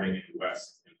 Harding in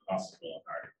west, and possible in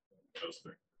Harding. Those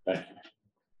 3. Thank you.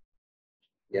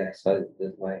 Yeah, so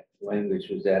my language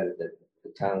was added that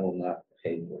the town will not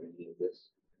pay for any of this.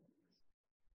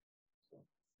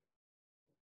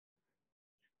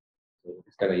 So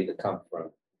it's gotta either come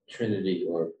from Trinity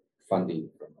or funding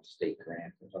from a state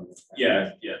grant or something.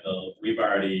 Yeah, we've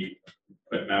already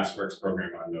put MassWorks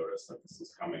program on notice that this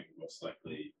is coming, most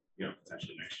likely, potentially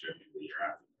potentially next year, maybe the year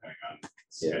after, depending on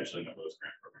scheduling of those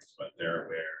grant programs, but they're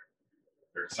aware.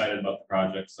 They're excited about the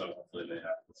project, so hopefully they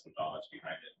have some knowledge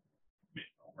behind it. Make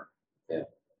it work. Yeah.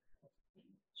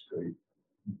 It's great.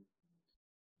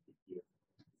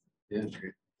 Yeah,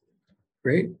 great.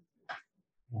 Great.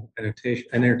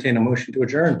 Entertain a motion to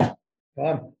adjourn.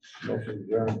 Bob, Motion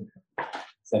adjourned.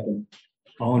 Second.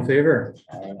 all in favor?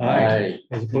 Aye.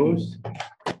 As opposed?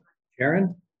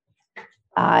 Karen?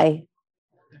 Aye.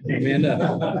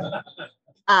 Amanda?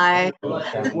 Aye.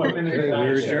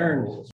 We're adjourned.